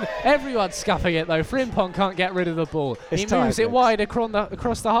 And then everyone's scuffing it though. Frimpong can't get rid of the ball. He moves it wide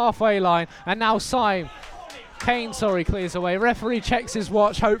across the halfway line. And now Kane clears away. Referee checks his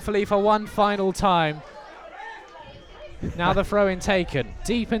watch, hopefully for one final time. Now the throw-in taken,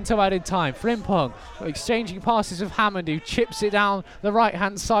 deep into added time. Frimpong exchanging passes with Hammond, who chips it down the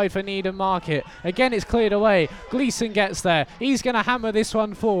right-hand side for Needham Market. Again, it's cleared away. Gleeson gets there. He's going to hammer this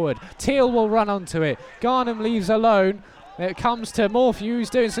one forward. Teal will run onto it. Garnham leaves alone. It comes to Morphew, who's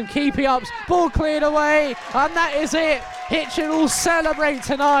doing some keepy ups. Ball cleared away, and that is it. Hitchin will celebrate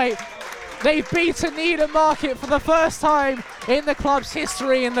tonight. They've beaten Needham Market for the first time in the club's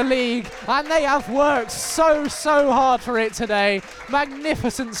history in the league, and they have worked so hard for it today.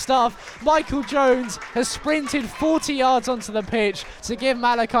 Magnificent stuff. Michael Jones has sprinted 40 yards onto the pitch to give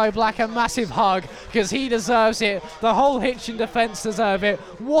Malachi Black a massive hug, because he deserves it. The whole Hitchin defence deserve it.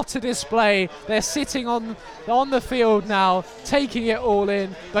 What a display. They're sitting on the field now, taking it all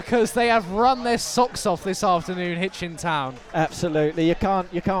in, because they have run their socks off this afternoon, Hitchin Town. Absolutely. You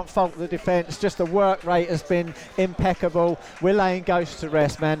can't fault the defence. Just the work rate has been impeccable. We're laying ghosts to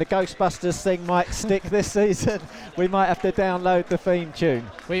rest, man. The Ghostbusters thing might stick this season. We might have to download the theme tune.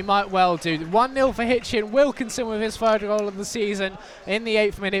 We might well do. 1-0 for Hitchin. Wilkinson with his third goal of the season in the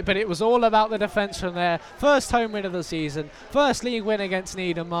 8th minute, but it was all about the defence from there. First home win of the season. First league win against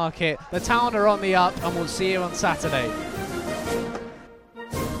Needham Market. The Town are on the up, and we'll see you on Saturday.